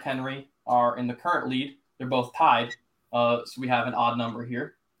and Derrick Henry are in the current lead. They're both tied. So we have an odd number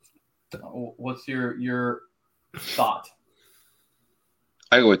here. What's your thought?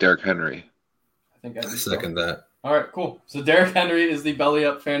 I go with Derrick Henry. I think I second that. All right, cool. So Derrick Henry is the belly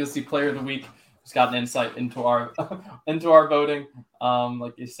up fantasy player of the week. Just got an insight into our voting.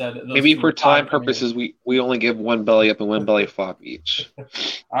 Like you said, maybe for time purposes, we only give one belly up and one belly flop each. All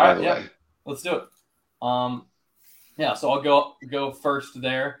right, yeah, let's do it. Yeah, so I'll go first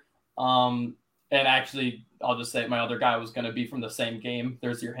there. And actually, I'll just say my other guy was going to be from the same game.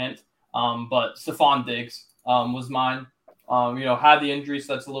 There's your hint. But Stephon Diggs was mine. Had the injury,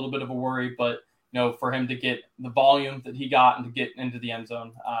 so that's a little bit of a worry. But for him to get the volume that he got and to get into the end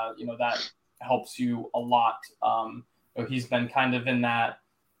zone, that helps you a lot. He's been kind of in that,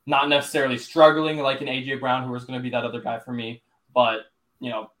 not necessarily struggling like an AJ Brown, who was going to be that other guy for me, but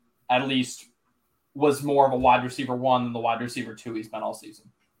at least was more of a wide receiver 1 than the wide receiver 2 he's been all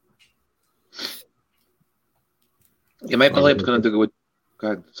season. Yeah, my belly up's going to go with Go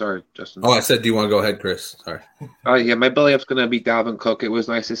ahead. Sorry, Justin. Oh, I said, do you want to go ahead, Chris? Sorry. Yeah, my belly up's going to be Dalvin Cook. It was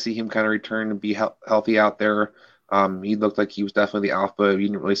nice to see him kind of return and be healthy out there. He looked like he was definitely the alpha. You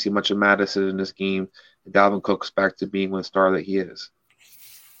didn't really see much of Madison in this game. Dalvin Cook's back to being the star that he is.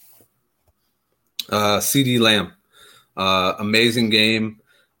 CeeDee Lamb, amazing game,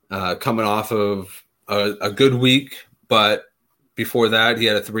 coming off of a good week, but before that, he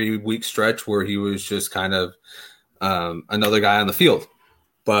had a 3-week stretch where he was just kind of another guy on the field.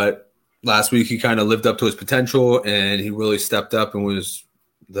 But last week, he kind of lived up to his potential, and he really stepped up and was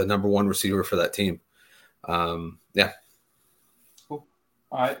the number one receiver for that team. Yeah. Cool.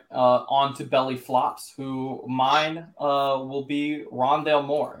 All right. On to belly flops, who mine will be Rondale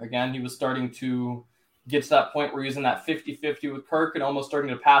Moore. Again, he was starting to get to that point where he was in that 50-50 with Kirk and almost starting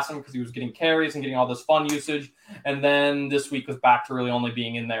to pass him because he was getting carries and getting all this fun usage. And then this week was back to really only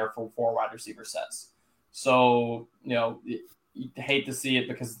being in there for 4 wide receiver sets. So, you hate to see it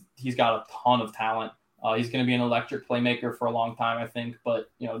because he's got a ton of talent. He's going to be an electric playmaker for a long time, I think,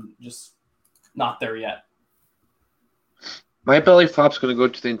 but, just not there yet. My belly flop's going to go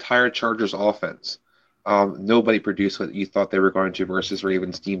to the entire Chargers offense. Nobody produced what you thought they were going to versus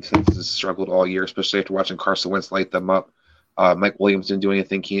Ravens. Defense has struggled all year, especially after watching Carson Wentz light them up. Mike Williams didn't do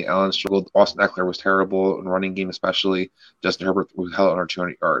anything. Keenan Allen struggled. Austin Eckler was terrible in running game, especially. Justin Herbert was held under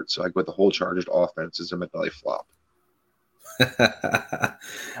 200 yards. So I go with the whole Chargers offense as my belly flop.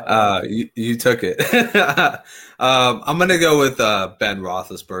 You took it. I'm going to go with Ben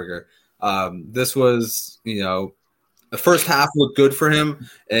Roethlisberger. This was, the first half looked good for him,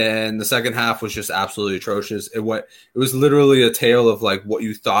 and the second half was just absolutely atrocious. It was literally a tale of like what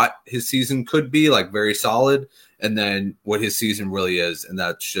you thought his season could be, like very solid, and then what his season really is, and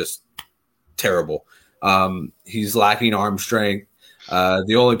that's just terrible. He's lacking arm strength.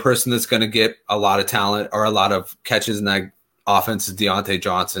 The only person that's going to get a lot of talent or a lot of catches in that offense is Deontay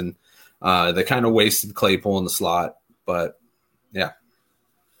Johnson. They kind of wasted Claypool in the slot, but yeah.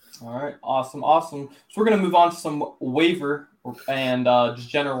 All right, awesome. So we're going to move on to some waiver and just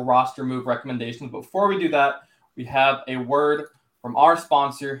general roster move recommendations. But before we do that, we have a word from our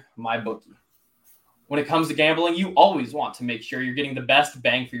sponsor, MyBookie. When it comes to gambling, you always want to make sure you're getting the best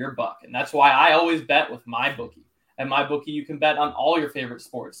bang for your buck. And that's why I always bet with MyBookie. At MyBookie, you can bet on all your favorite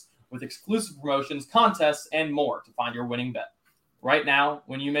sports with exclusive promotions, contests, and more to find your winning bet. Right now,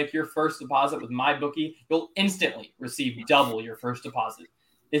 when you make your first deposit with MyBookie, you'll instantly receive double your first deposit.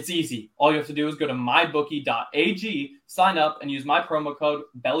 It's easy. All you have to do is go to mybookie.ag, sign up, and use my promo code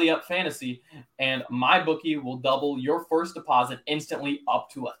BELLYUPFANTASY, and MyBookie will double your first deposit instantly up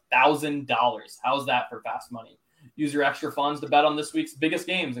to $1,000. How's that for fast money? Use your extra funds to bet on this week's biggest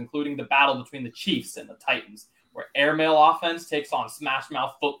games, including the battle between the Chiefs and the Titans, where airmail offense takes on smash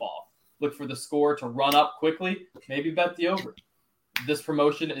mouth football. Look for the score to run up quickly. Maybe bet the over. This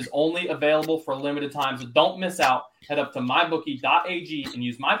promotion is only available for a limited time, so don't miss out. Head up to mybookie.ag and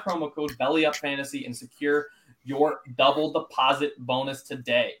use my promo code BELLYUPFANTASY and secure your double deposit bonus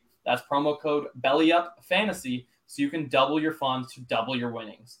today. That's promo code BELLYUPFANTASY so you can double your funds to double your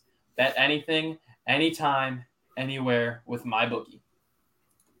winnings. Bet anything, anytime, anywhere with MyBookie.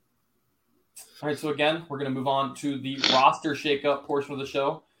 All right, so again, we're going to move on to the roster shakeup portion of the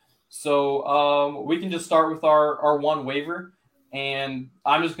show. So we can just start with our one waiver. And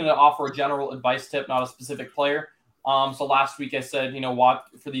I'm just going to offer a general advice tip, not a specific player. So last week I said, watch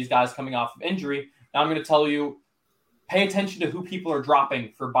for these guys coming off of injury. Now I'm going to tell you, pay attention to who people are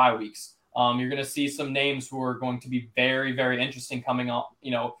dropping for bye weeks. You're going to see some names who are going to be very, very interesting coming up.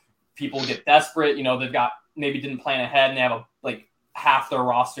 People get desperate. They've got maybe didn't plan ahead and they have half their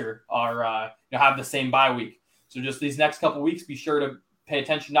roster are have the same bye week. So just these next couple weeks, be sure to pay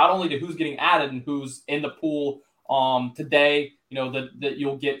attention not only to who's getting added and who's in the pool today, that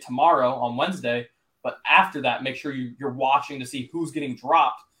you'll get tomorrow on Wednesday. But after that, make sure you're watching to see who's getting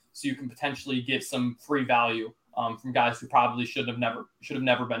dropped so you can potentially get some free value from guys who probably should have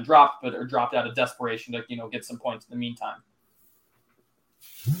never been dropped, but are dropped out of desperation to, get some points in the meantime.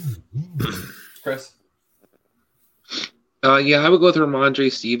 Chris? Yeah, I would go with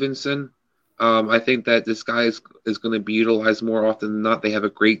Ramondre Stevenson. I think that this guy is going to be utilized more often than not. They have a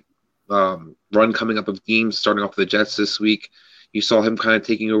great run coming up of games, starting off with the Jets this week. You saw him kind of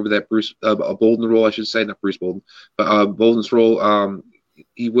taking over that Bruce Bolden role, I should say, not Bruce Bolden, but Bolden's role.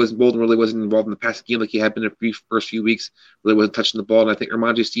 Bolden really wasn't involved in the passing game like he had been in the first few weeks. Really wasn't touching the ball, and I think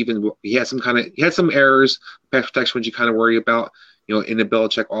Ramondre Stevenson, he had some errors, pass protection, which you kind of worry about, in the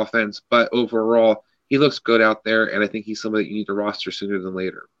Belichick offense. But overall, he looks good out there, and I think he's somebody that you need to roster sooner than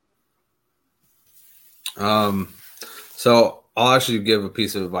later. So I'll actually give a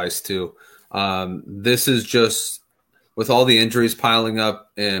piece of advice too. This is just with all the injuries piling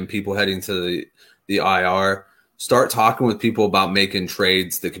up and people heading to the IR, start talking with people about making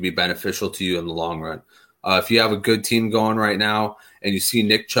trades that could be beneficial to you in the long run. If you have a good team going right now and you see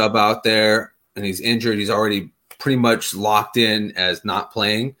Nick Chubb out there and he's injured, he's already pretty much locked in as not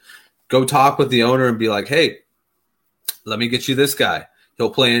playing, go talk with the owner and be like, hey, let me get you this guy.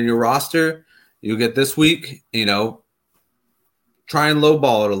 He'll play in your roster. You'll get this week, try and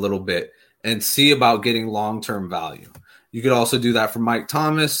lowball it a little bit and see about getting long-term value. You could also do that for Mike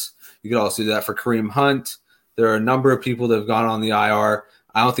Thomas. You could also do that for Kareem Hunt. There are a number of people that have gone on the IR.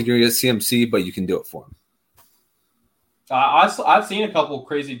 I don't think you're going to get CMC, but you can do it for him. I've seen a couple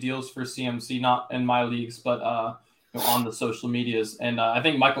crazy deals for CMC, not in my leagues, but on the social medias. And I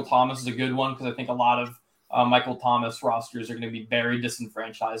think Michael Thomas is a good one because I think a lot of Michael Thomas rosters are going to be very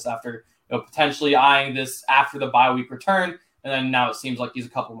disenfranchised after potentially eyeing this after the bye week return. And then now it seems like he's a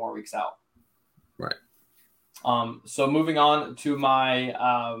couple more weeks out. Right. So moving on to my,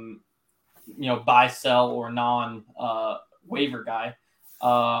 buy, sell, or non waiver guy.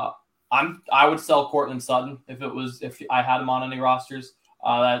 I would sell Cortland Sutton if I had him on any rosters.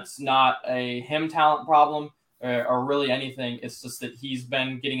 That's not a him talent problem or really anything. It's just that he's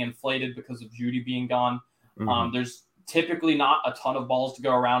been getting inflated because of Judy being gone. Mm-hmm. There's typically not a ton of balls to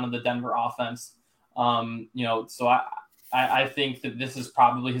go around in the Denver offense. So I think that this is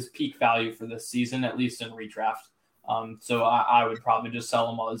probably his peak value for this season, at least in redraft. So I would probably just sell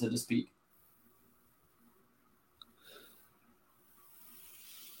him while he's at his peak.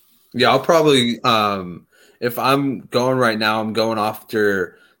 Yeah, I'll probably, if I'm going right now, I'm going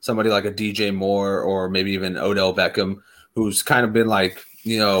after somebody like a DJ Moore or maybe even Odell Beckham, who's kind of been like,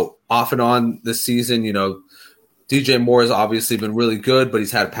 off and on this season. DJ Moore has obviously been really good, but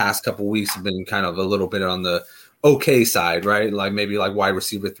he's had past couple weeks have been kind of a little bit on the okay side, right? Like maybe like wide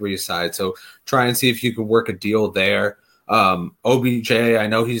receiver 3 side. So try and see if you can work a deal there. OBJ, I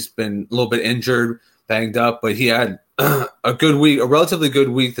know he's been a little bit injured, banged up, but he had a good week, a relatively good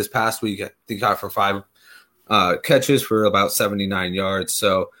week this past week. I think he got for 5 catches for about 79 yards.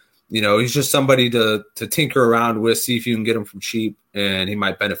 So, he's just somebody to tinker around with, see if you can get him from cheap, and he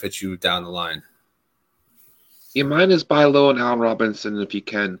might benefit you down the line. You might as buy low on Allen Robinson if you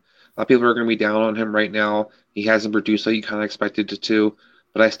can. A lot of people are going to be down on him right now. He hasn't produced like you kind of expected it to,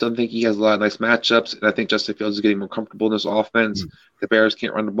 but I still think he has a lot of nice matchups, and I think Justin Fields is getting more comfortable in this offense. Mm-hmm. The Bears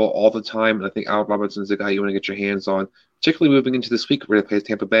can't run the ball all the time, and I think Allen Robinson is the guy you want to get your hands on, particularly moving into this week where they play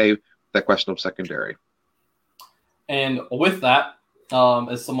Tampa Bay with that questionable secondary. And with that,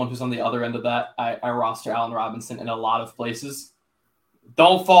 as someone who's on the other end of that, I roster Allen Robinson in a lot of places.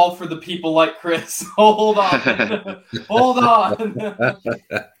 Don't fall for the people like Chris. Hold on. Hold on.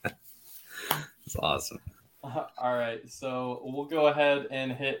 That's awesome. All right, so we'll go ahead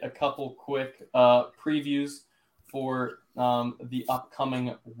and hit a couple quick previews for the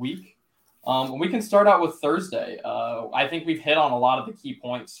upcoming week. We can start out with Thursday. I think we've hit on a lot of the key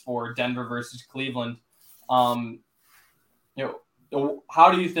points for Denver versus Cleveland. How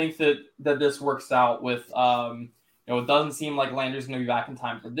do you think that this works out with it doesn't seem like Landry's going to be back in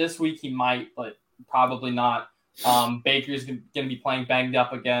time for this week. He might, but probably not. Baker's going to be playing banged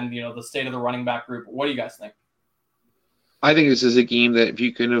up again. The state of the running back group. What do you guys think? I think this is a game that if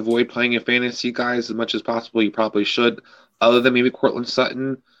you can avoid playing a fantasy guys as much as possible, you probably should. Other than maybe Cortland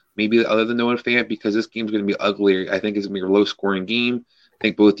Sutton, maybe other than Noah Fant, because this game's going to be ugly. I think it's going to be a low-scoring game. I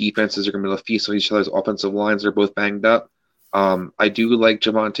think both defenses are going to be able to feast on each other's offensive lines. They're both banged up. I do like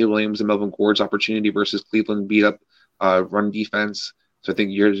Javonte Williams and Melvin Gordon's opportunity versus Cleveland beat up run defense. So I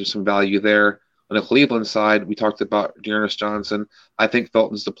think there's some value there. On the Cleveland side, we talked about Dearness Johnson. I think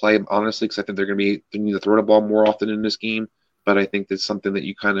Felton's to play, honestly, because I think they need to throw the ball more often in this game. But I think that's something that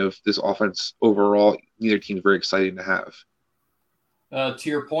this offense overall, neither team's very exciting to have. To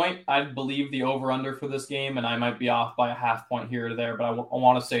your point, I believe the over-under for this game, and I might be off by a half point here or there, but I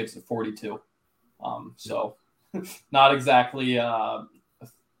want to say it's at 42. So not exactly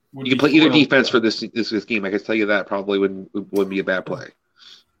you can play either defense for this game. I can tell you that probably wouldn't be a bad play.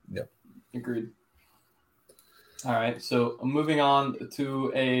 Yep. Agreed. All right, so moving on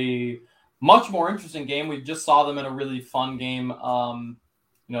to a much more interesting game. We just saw them in a really fun game,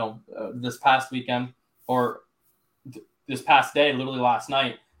 this past weekend or this past day, literally last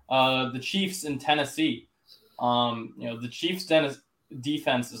night. The Chiefs in Tennessee. The Chiefs'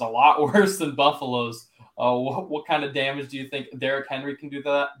 defense is a lot worse than Buffalo's. What kind of damage do you think Derrick Henry can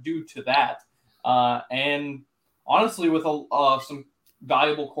do to that? And honestly, with some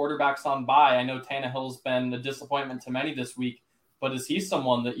valuable quarterbacks on bye, I know Tannehill's been a disappointment to many this week, but is he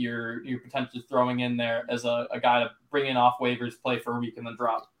someone that you're potentially throwing in there as a guy to bring in off waivers, play for a week, and then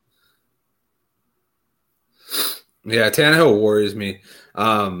drop? Yeah, Tannehill worries me.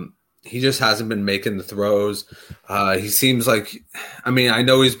 He just hasn't been making the throws. He seems like, I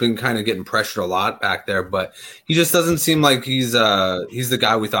know he's been kind of getting pressured a lot back there, but he just doesn't seem like he's the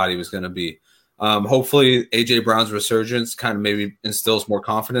guy we thought he was going to be. Hopefully, AJ Brown's resurgence kind of maybe instills more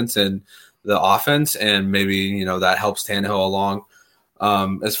confidence in the offense, and maybe that helps Tannehill along.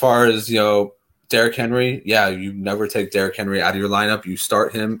 As far as Derrick Henry, you never take Derrick Henry out of your lineup. You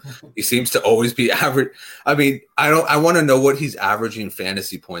start him. He seems to always be average. I want to know what he's averaging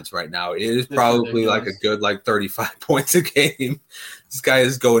fantasy points right now. It is probably like a good 35 points a game. This guy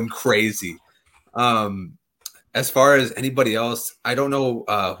is going crazy. As far as anybody else, I don't know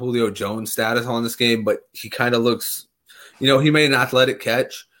Julio Jones' status on this game, but he kind of looks, he made an athletic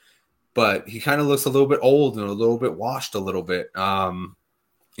catch, but he kind of looks a little bit old and a little bit washed a little bit.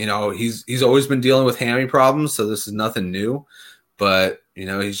 He's always been dealing with hammy problems, so this is nothing new. But,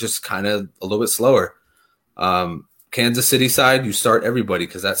 he's just kind of a little bit slower. Kansas City side, you start everybody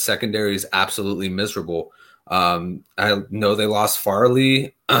because that secondary is absolutely miserable. I know they lost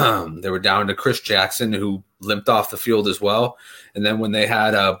Farley. They were down to Chris Jackson, who limped off the field as well. And then when they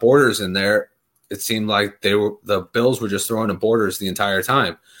had Borders in there, it seemed like the Bills were just throwing to Borders the entire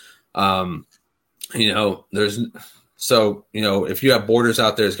time. So, if you have Borders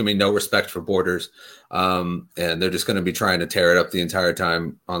out there, there's going to be no respect for Borders. And they're just going to be trying to tear it up the entire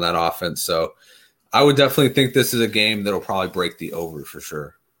time on that offense. So I would definitely think this is a game that'll probably break the over for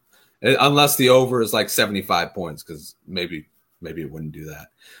sure. Unless the over is 75 points, because maybe it wouldn't do that.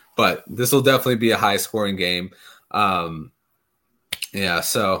 But this will definitely be a high scoring game. So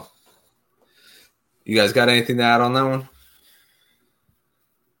you guys got anything to add on that one?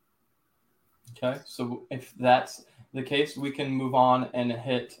 Okay, so if that's the case, we can move on and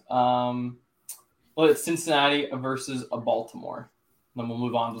hit it's Cincinnati versus Baltimore. Then we'll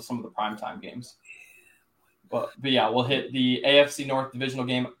move on to some of the primetime games. But we'll hit the AFC North divisional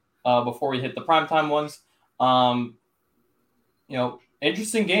game before we hit the primetime ones.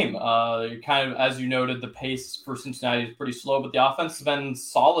 Interesting game. Kind of, as you noted, the pace for Cincinnati is pretty slow, but the offense has been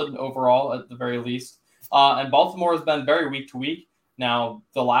solid overall at the very least. And Baltimore has been very week to week. Now,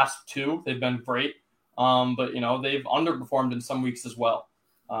 the last two, they've been great, but, they've underperformed in some weeks as well.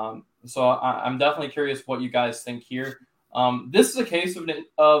 So I'm definitely curious what you guys think here. This is a case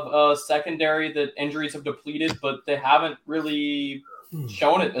of a secondary that injuries have depleted, but they haven't really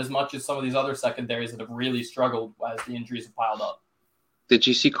shown it as much as some of these other secondaries that have really struggled as the injuries have piled up. Did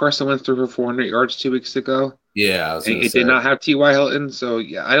you see Carson Wentz threw for 400 yards 2 weeks ago? Yeah. It did not have T.Y. Hilton, so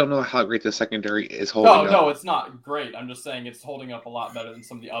I don't know how great the secondary is holding up. No, it's not great. I'm just saying it's holding up a lot better than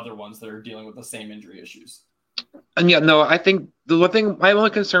some of the other ones that are dealing with the same injury issues. And I think the one thing, my only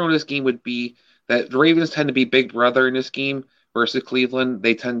concern with this game would be that the Ravens tend to be big brother in this game versus Cleveland.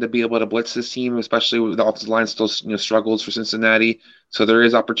 They tend to be able to blitz this team, especially with the offensive line still struggles for Cincinnati. So there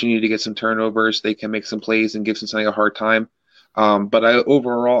is opportunity to get some turnovers. They can make some plays and give Cincinnati a hard time. But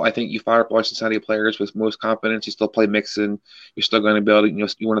overall, I think you fire up all Cincinnati players with most confidence. You still play Mixon. You're still going to be able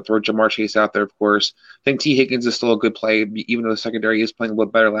to, you want to throw Jamar Chase out there, of course. I think T. Higgins is still a good play, even though the secondary is playing a little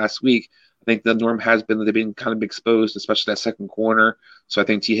better last week. I think the norm has been that they've been kind of exposed, especially that second corner. So I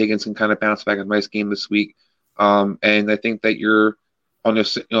think T. Higgins can kind of bounce back a nice game this week. And I think that you're on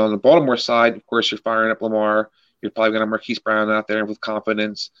the Baltimore side, of course, you're firing up Lamar. You're probably going to have Marquise Brown out there with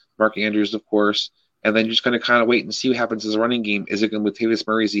confidence. Mark Andrews, of course. And then you're just going to kind of wait and see what happens as a running game. Is it going to be Latavius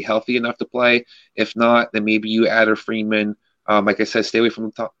Murray? Is he healthy enough to play? If not, then maybe you add a Freeman. Like I said, stay away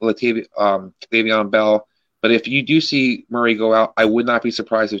from Le'Veon Bell. But if you do see Murray go out, I would not be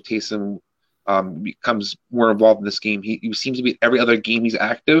surprised if Taysom becomes more involved in this game. He seems to be every other game he's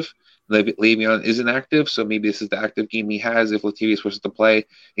active. Le'Veon isn't active, so maybe this is the active game he has if Latavius was to play.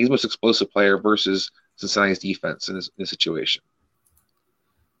 He's the most explosive player versus Cincinnati's defense in this situation.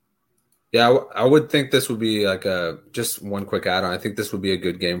 Yeah, I would think this would be just one quick add-on. I think this would be a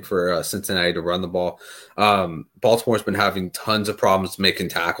good game for Cincinnati to run the ball. Baltimore's been having tons of problems making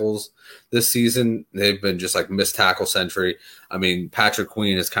tackles this season. They've been just missed tackle century. I mean, Patrick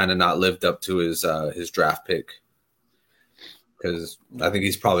Queen has kind of not lived up to his draft pick because I think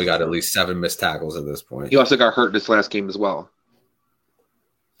he's probably got at least 7 missed tackles at this point. He also got hurt this last game as well.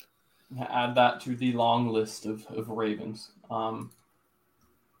 Add that to the long list of Ravens.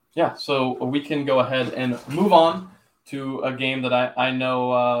 So we can go ahead and move on to a game that I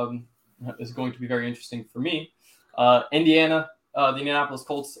know is going to be very interesting for me. The Indianapolis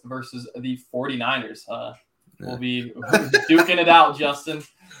Colts versus the 49ers. We'll be duking it out, Justin.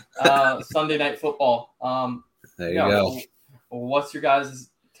 Sunday Night Football. There you go. What's your guys'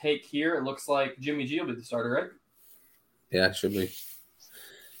 take here? It looks like Jimmy G will be the starter, right? Yeah, it should be.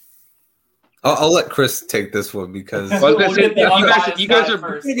 I'll let Chris take this one because Well, I was gonna say, you guys are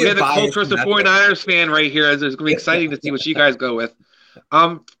first. we have the Colts versus 49ers fan right here. It's going to be exciting to see what you guys go with.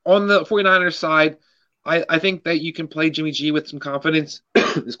 On the 49ers side, I think that you can play Jimmy G with some confidence.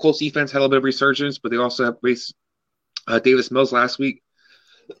 This Colts defense had a little bit of resurgence, but they also have raised Davis Mills last week.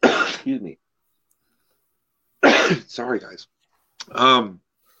 Excuse me. Sorry, guys.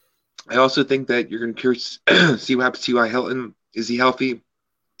 I also think that you're going to curious see what happens to T.Y. Hilton. Is he healthy?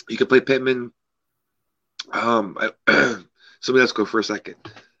 You could play Pittman. Somebody else go for a second.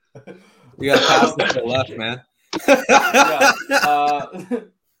 You got to pass it to the left, man.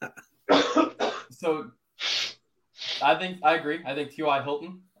 So I agree. I think T.Y.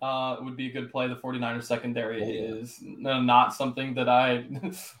 Hilton would be a good play. The 49ers secondary is not something that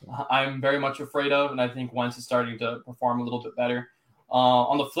I'm very much afraid of, and I think Wentz is starting to perform a little bit better.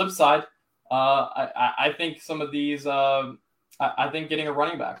 On the flip side, I think some of these I think getting a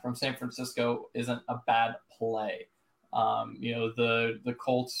running back from San Francisco isn't a bad play. The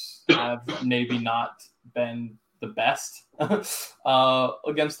Colts have maybe not been the best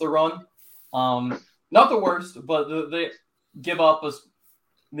against the run. Not the worst, but they give up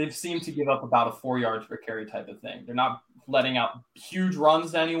they've seemed to give up about a 4 yards per carry type of thing. They're not letting out huge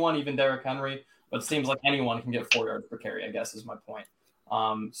runs to anyone, even Derrick Henry, but it seems like anyone can get 4 yards per carry, I guess is my point.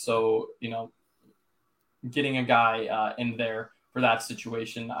 Getting a guy in there for that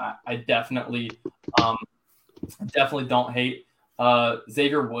situation, I definitely don't hate.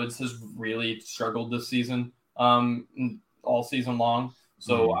 Xavier Woods has really struggled this season, all season long.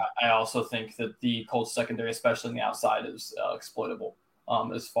 So I also think that the Colts secondary, especially on the outside, is exploitable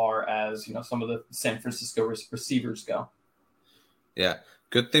as far as some of the San Francisco receivers go. Yeah,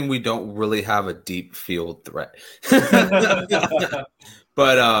 good thing we don't really have a deep field threat.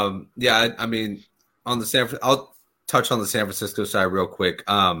 But I mean, on the I'll touch on the San Francisco side real quick.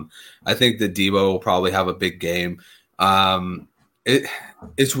 I think that Debo will probably have a big game.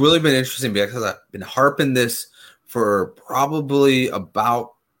 It's really been interesting because I've been harping this for probably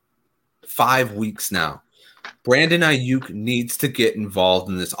about 5 weeks now. Brandon Ayuk needs to get involved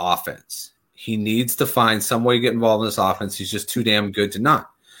in this offense. He needs to find some way to get involved in this offense. He's just too damn good to not.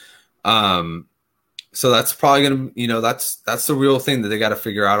 So that's probably going to, that's the real thing that they got to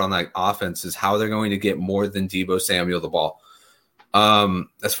figure out on that offense is how they're going to get more than Deebo Samuel the ball.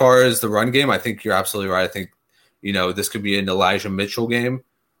 As far as the run game, I think you're absolutely right. I think, this could be an Elijah Mitchell game.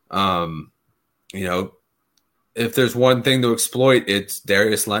 If there's one thing to exploit, it's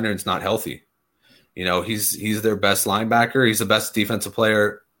Darius Leonard's not healthy. He's their best linebacker. He's the best defensive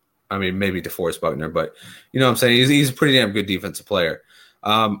player. I mean, maybe DeForest Buckner, but what I'm saying? He's a pretty damn good defensive player.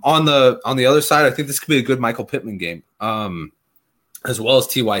 On the other side, I think this could be a good Michael Pittman game, as well as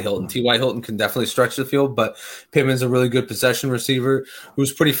T.Y. Hilton. T.Y. Hilton can definitely stretch the field, but Pittman's a really good possession receiver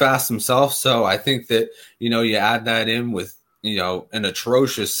who's pretty fast himself. So I think that, you add that in with, an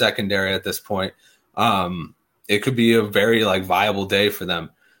atrocious secondary at this point. It could be a very viable day for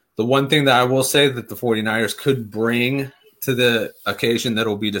them. The one thing that I will say that the 49ers could bring to the occasion that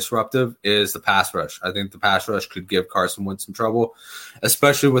will be disruptive is the pass rush. I think the pass rush could give Carson Wentz some trouble,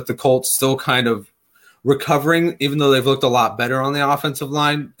 especially with the Colts still kind of recovering. Even though they've looked a lot better on the offensive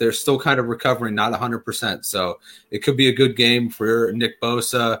line, they're still kind of recovering, not 100%. So it could be a good game for Nick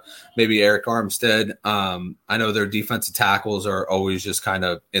Bosa, maybe Eric Armstead. I know their defensive tackles are always just kind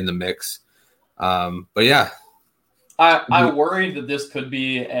of in the mix. But yeah. I worried that this could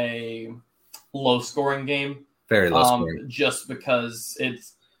be a low-scoring game. Very low scoring. Just because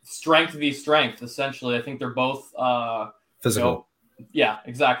it's strength v. strength, essentially. I think they're both physical. Yeah,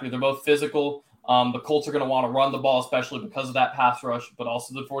 exactly. They're both physical. The Colts are going to want to run the ball, especially because of that pass rush, but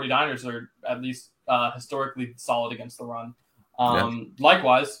also the 49ers are at least historically solid against the run.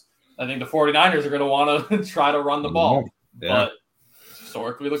 Likewise, I think the 49ers are going to want to try to run the ball. Yeah. But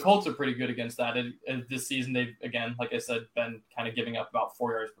historically, the Colts are pretty good against that. And this season, they've, again, like I said, been kind of giving up about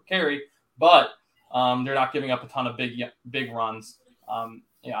 4 yards per carry, but they're not giving up a ton of big runs.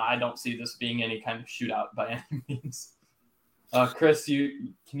 I don't see this being any kind of shootout by any means. Chris,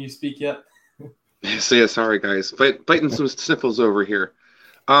 can you speak yet? So yeah, sorry guys, fighting some sniffles over here.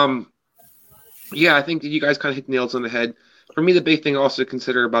 I think that you guys kind of hit the nails on the head. For me, the big thing also to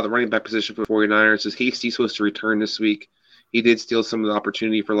consider about the running back position for the 49ers is Hasty's supposed to return this week. He did steal some of the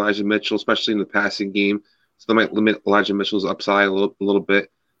opportunity for Elijah Mitchell, especially in the passing game. So that might limit Elijah Mitchell's upside a little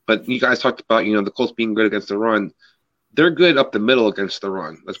bit. But you guys talked about, the Colts being good against the run. They're good up the middle against the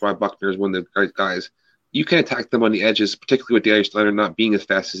run. That's why Buckner is one of the great guys. You can attack them on the edges, particularly with Darius Leonard not being as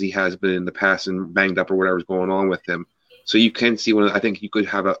fast as he has been in the past and banged up or whatever's going on with him. So you can see I think you could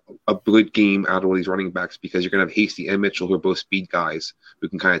have a good game out of all these running backs because you're going to have Hasty and Mitchell, who are both speed guys who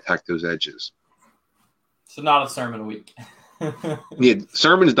can kind of attack those edges. So not a Sermon week. Yeah,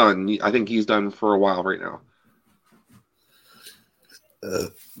 Sermon's done. I think he's done for a while right now.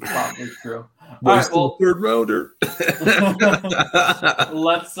 Probably true. All right, well, third rounder.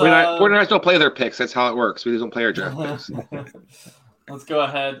 Let's. 49ers don't play their picks. That's how it works. We just don't play our draft picks. Let's go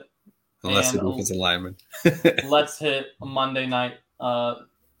ahead. Unless the defensive lineman. Let's hit Monday night.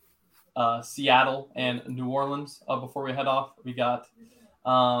 Seattle and New Orleans. Before we head off, we got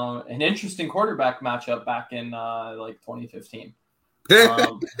an interesting quarterback matchup back in 2015.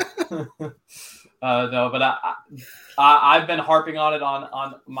 No, but I've been harping on it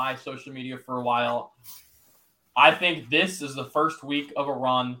on my social media for a while. I think this is the first week of a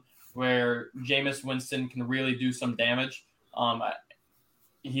run where Jameis Winston can really do some damage.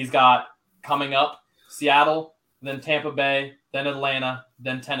 He's got coming up Seattle, then Tampa Bay, then Atlanta,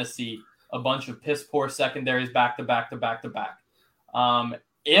 then Tennessee. A bunch of piss poor secondaries back to back to back to back.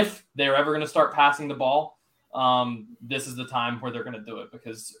 If they're ever going to start passing the ball, this is the time where they're going to do it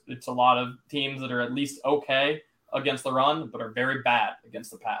because it's a lot of teams that are at least okay against the run, but are very bad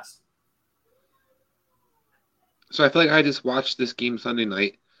against the pass. So I feel like I just watched this game Sunday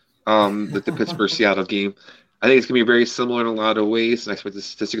night, the Pittsburgh-Seattle game. I think it's going to be very similar in a lot of ways, and I expect the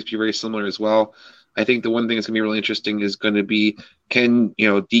statistics to be very similar as well. I think the one thing that's going to be really interesting is going to be, can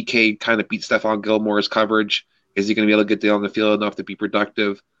DK kind of beat Stephon Gilmore's coverage? Is he going to be able to get down the field enough to be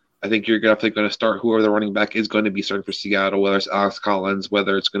productive? I think you're definitely going to start whoever the running back is going to be starting for Seattle, whether it's Alex Collins,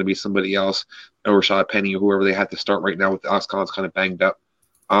 whether it's going to be somebody else, or Rashad Penny, or whoever they have to start right now with Alex Collins kind of banged up.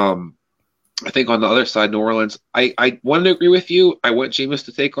 I think on the other side, New Orleans, I wanted to agree with you. I want Jameis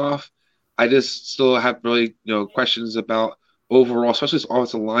to take off. I just still have really questions about overall, especially this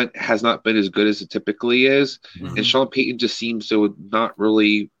offensive line has not been as good as it typically is. Mm-hmm. And Sean Payton just seems to not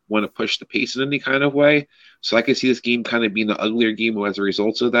really want to push the pace in any kind of way. So I can see this game kind of being an uglier game as a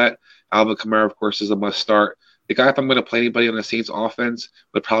result of that. Alvin Kamara, of course, is a must start. The guy, if I'm going to play anybody on the Saints offense,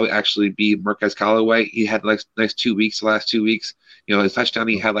 would probably actually be Marquez Callaway. He had nice 2 weeks, the last 2 weeks. His touchdown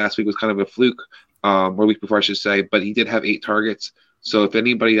he had last week was kind of a fluke, or week before I should say, but he did have 8 targets. So if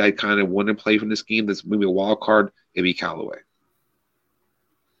anybody I kind of want to play from this game that's maybe a wild card, it'd be Callaway.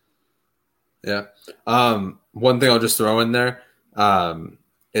 Yeah. One thing I'll just throw in there,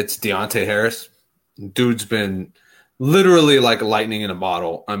 it's Deontay Harris. Dude's been literally like lightning in a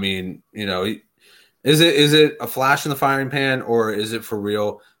bottle. I mean, is it a flash in the firing pan or is it for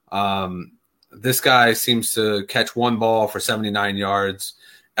real? This guy seems to catch one ball for 79 yards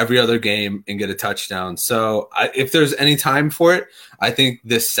every other game and get a touchdown. So if there's any time for it, I think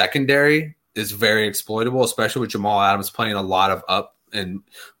this secondary is very exploitable, especially with Jamal Adams playing a lot of up and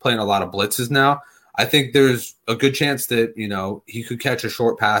playing a lot of blitzes now. I think there's a good chance that, he could catch a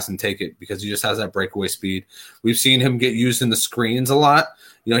short pass and take it because he just has that breakaway speed. We've seen him get used in the screens a lot.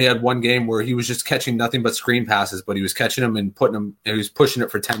 He had one game where he was just catching nothing but screen passes, but he was catching them and putting them, and he was pushing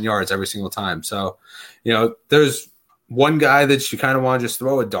it for 10 yards every single time. So, there's one guy that you kind of want to just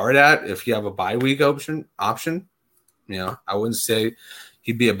throw a dart at if you have a bye week option. I wouldn't say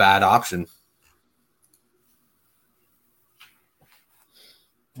he'd be a bad option.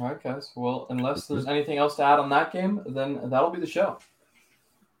 All right, guys. Well, unless there's anything else to add on that game, then that'll be the show.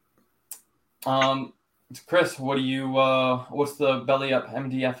 Chris, what do you? What's the Belly Up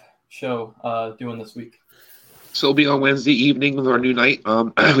MDF show doing this week? So it'll be on Wednesday evening with our new night.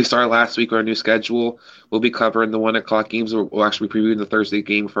 We started last week with our new schedule. We'll be covering the 1:00 games. We'll actually be previewing the Thursday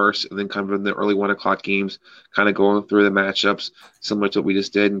game first, and then covering the early 1:00 games. Kind of going through the matchups, similar to what we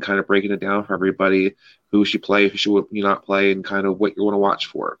just did, and kind of breaking it down for everybody. Who should play, who should not play, and kind of what you want to watch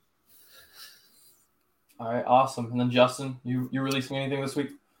for. All right, awesome. And then Justin, you releasing anything this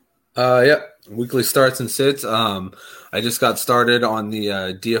week? Yep. Weekly starts and sits. I just got started on the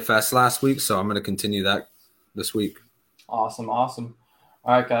DFS last week, so I'm going to continue that this week. Awesome. All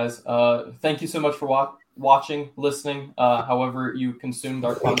right, guys. Thank you so much for watching, listening, however you consumed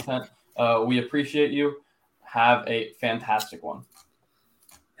our content. We appreciate you. Have a fantastic one.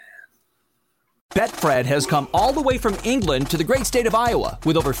 Betfred has come all the way from England to the great state of Iowa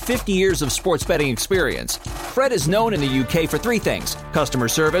with over 50 years of sports betting experience. Fred is known in the UK for 3 things: customer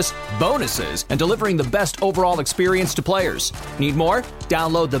service, bonuses, and delivering the best overall experience to players. Need more?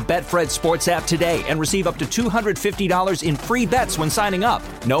 Download the Betfred Sports app today and receive up to $250 in free bets when signing up.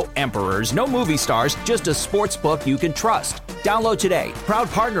 No emperors, no movie stars, just a sports book you can trust. Download today. Proud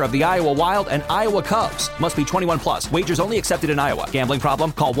partner of the Iowa Wild and Iowa Cubs. Must be 21 plus. Wagers only accepted in Iowa. Gambling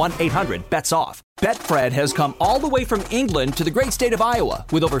problem? Call 1-800-BETS-OFF. Betfred has come all the way from England to the great state of Iowa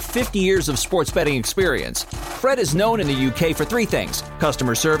with over 50 years of sports betting experience. Fred is known in the UK for three things: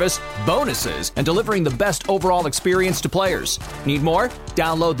 customer service, bonuses, and delivering the best overall experience to players. Need more?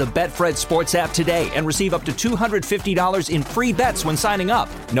 Download the Betfred Sports app today and receive up to $250 in free bets when signing up.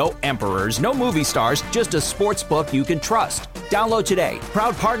 No emperors, no movie stars, just a sports book you can trust. Download today.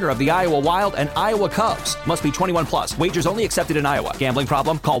 Proud partner of the Iowa Wild and Iowa Cubs. Must be 21 plus. Wagers only accepted in Iowa. Gambling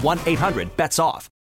problem? Call 1-800-BETS-OFF.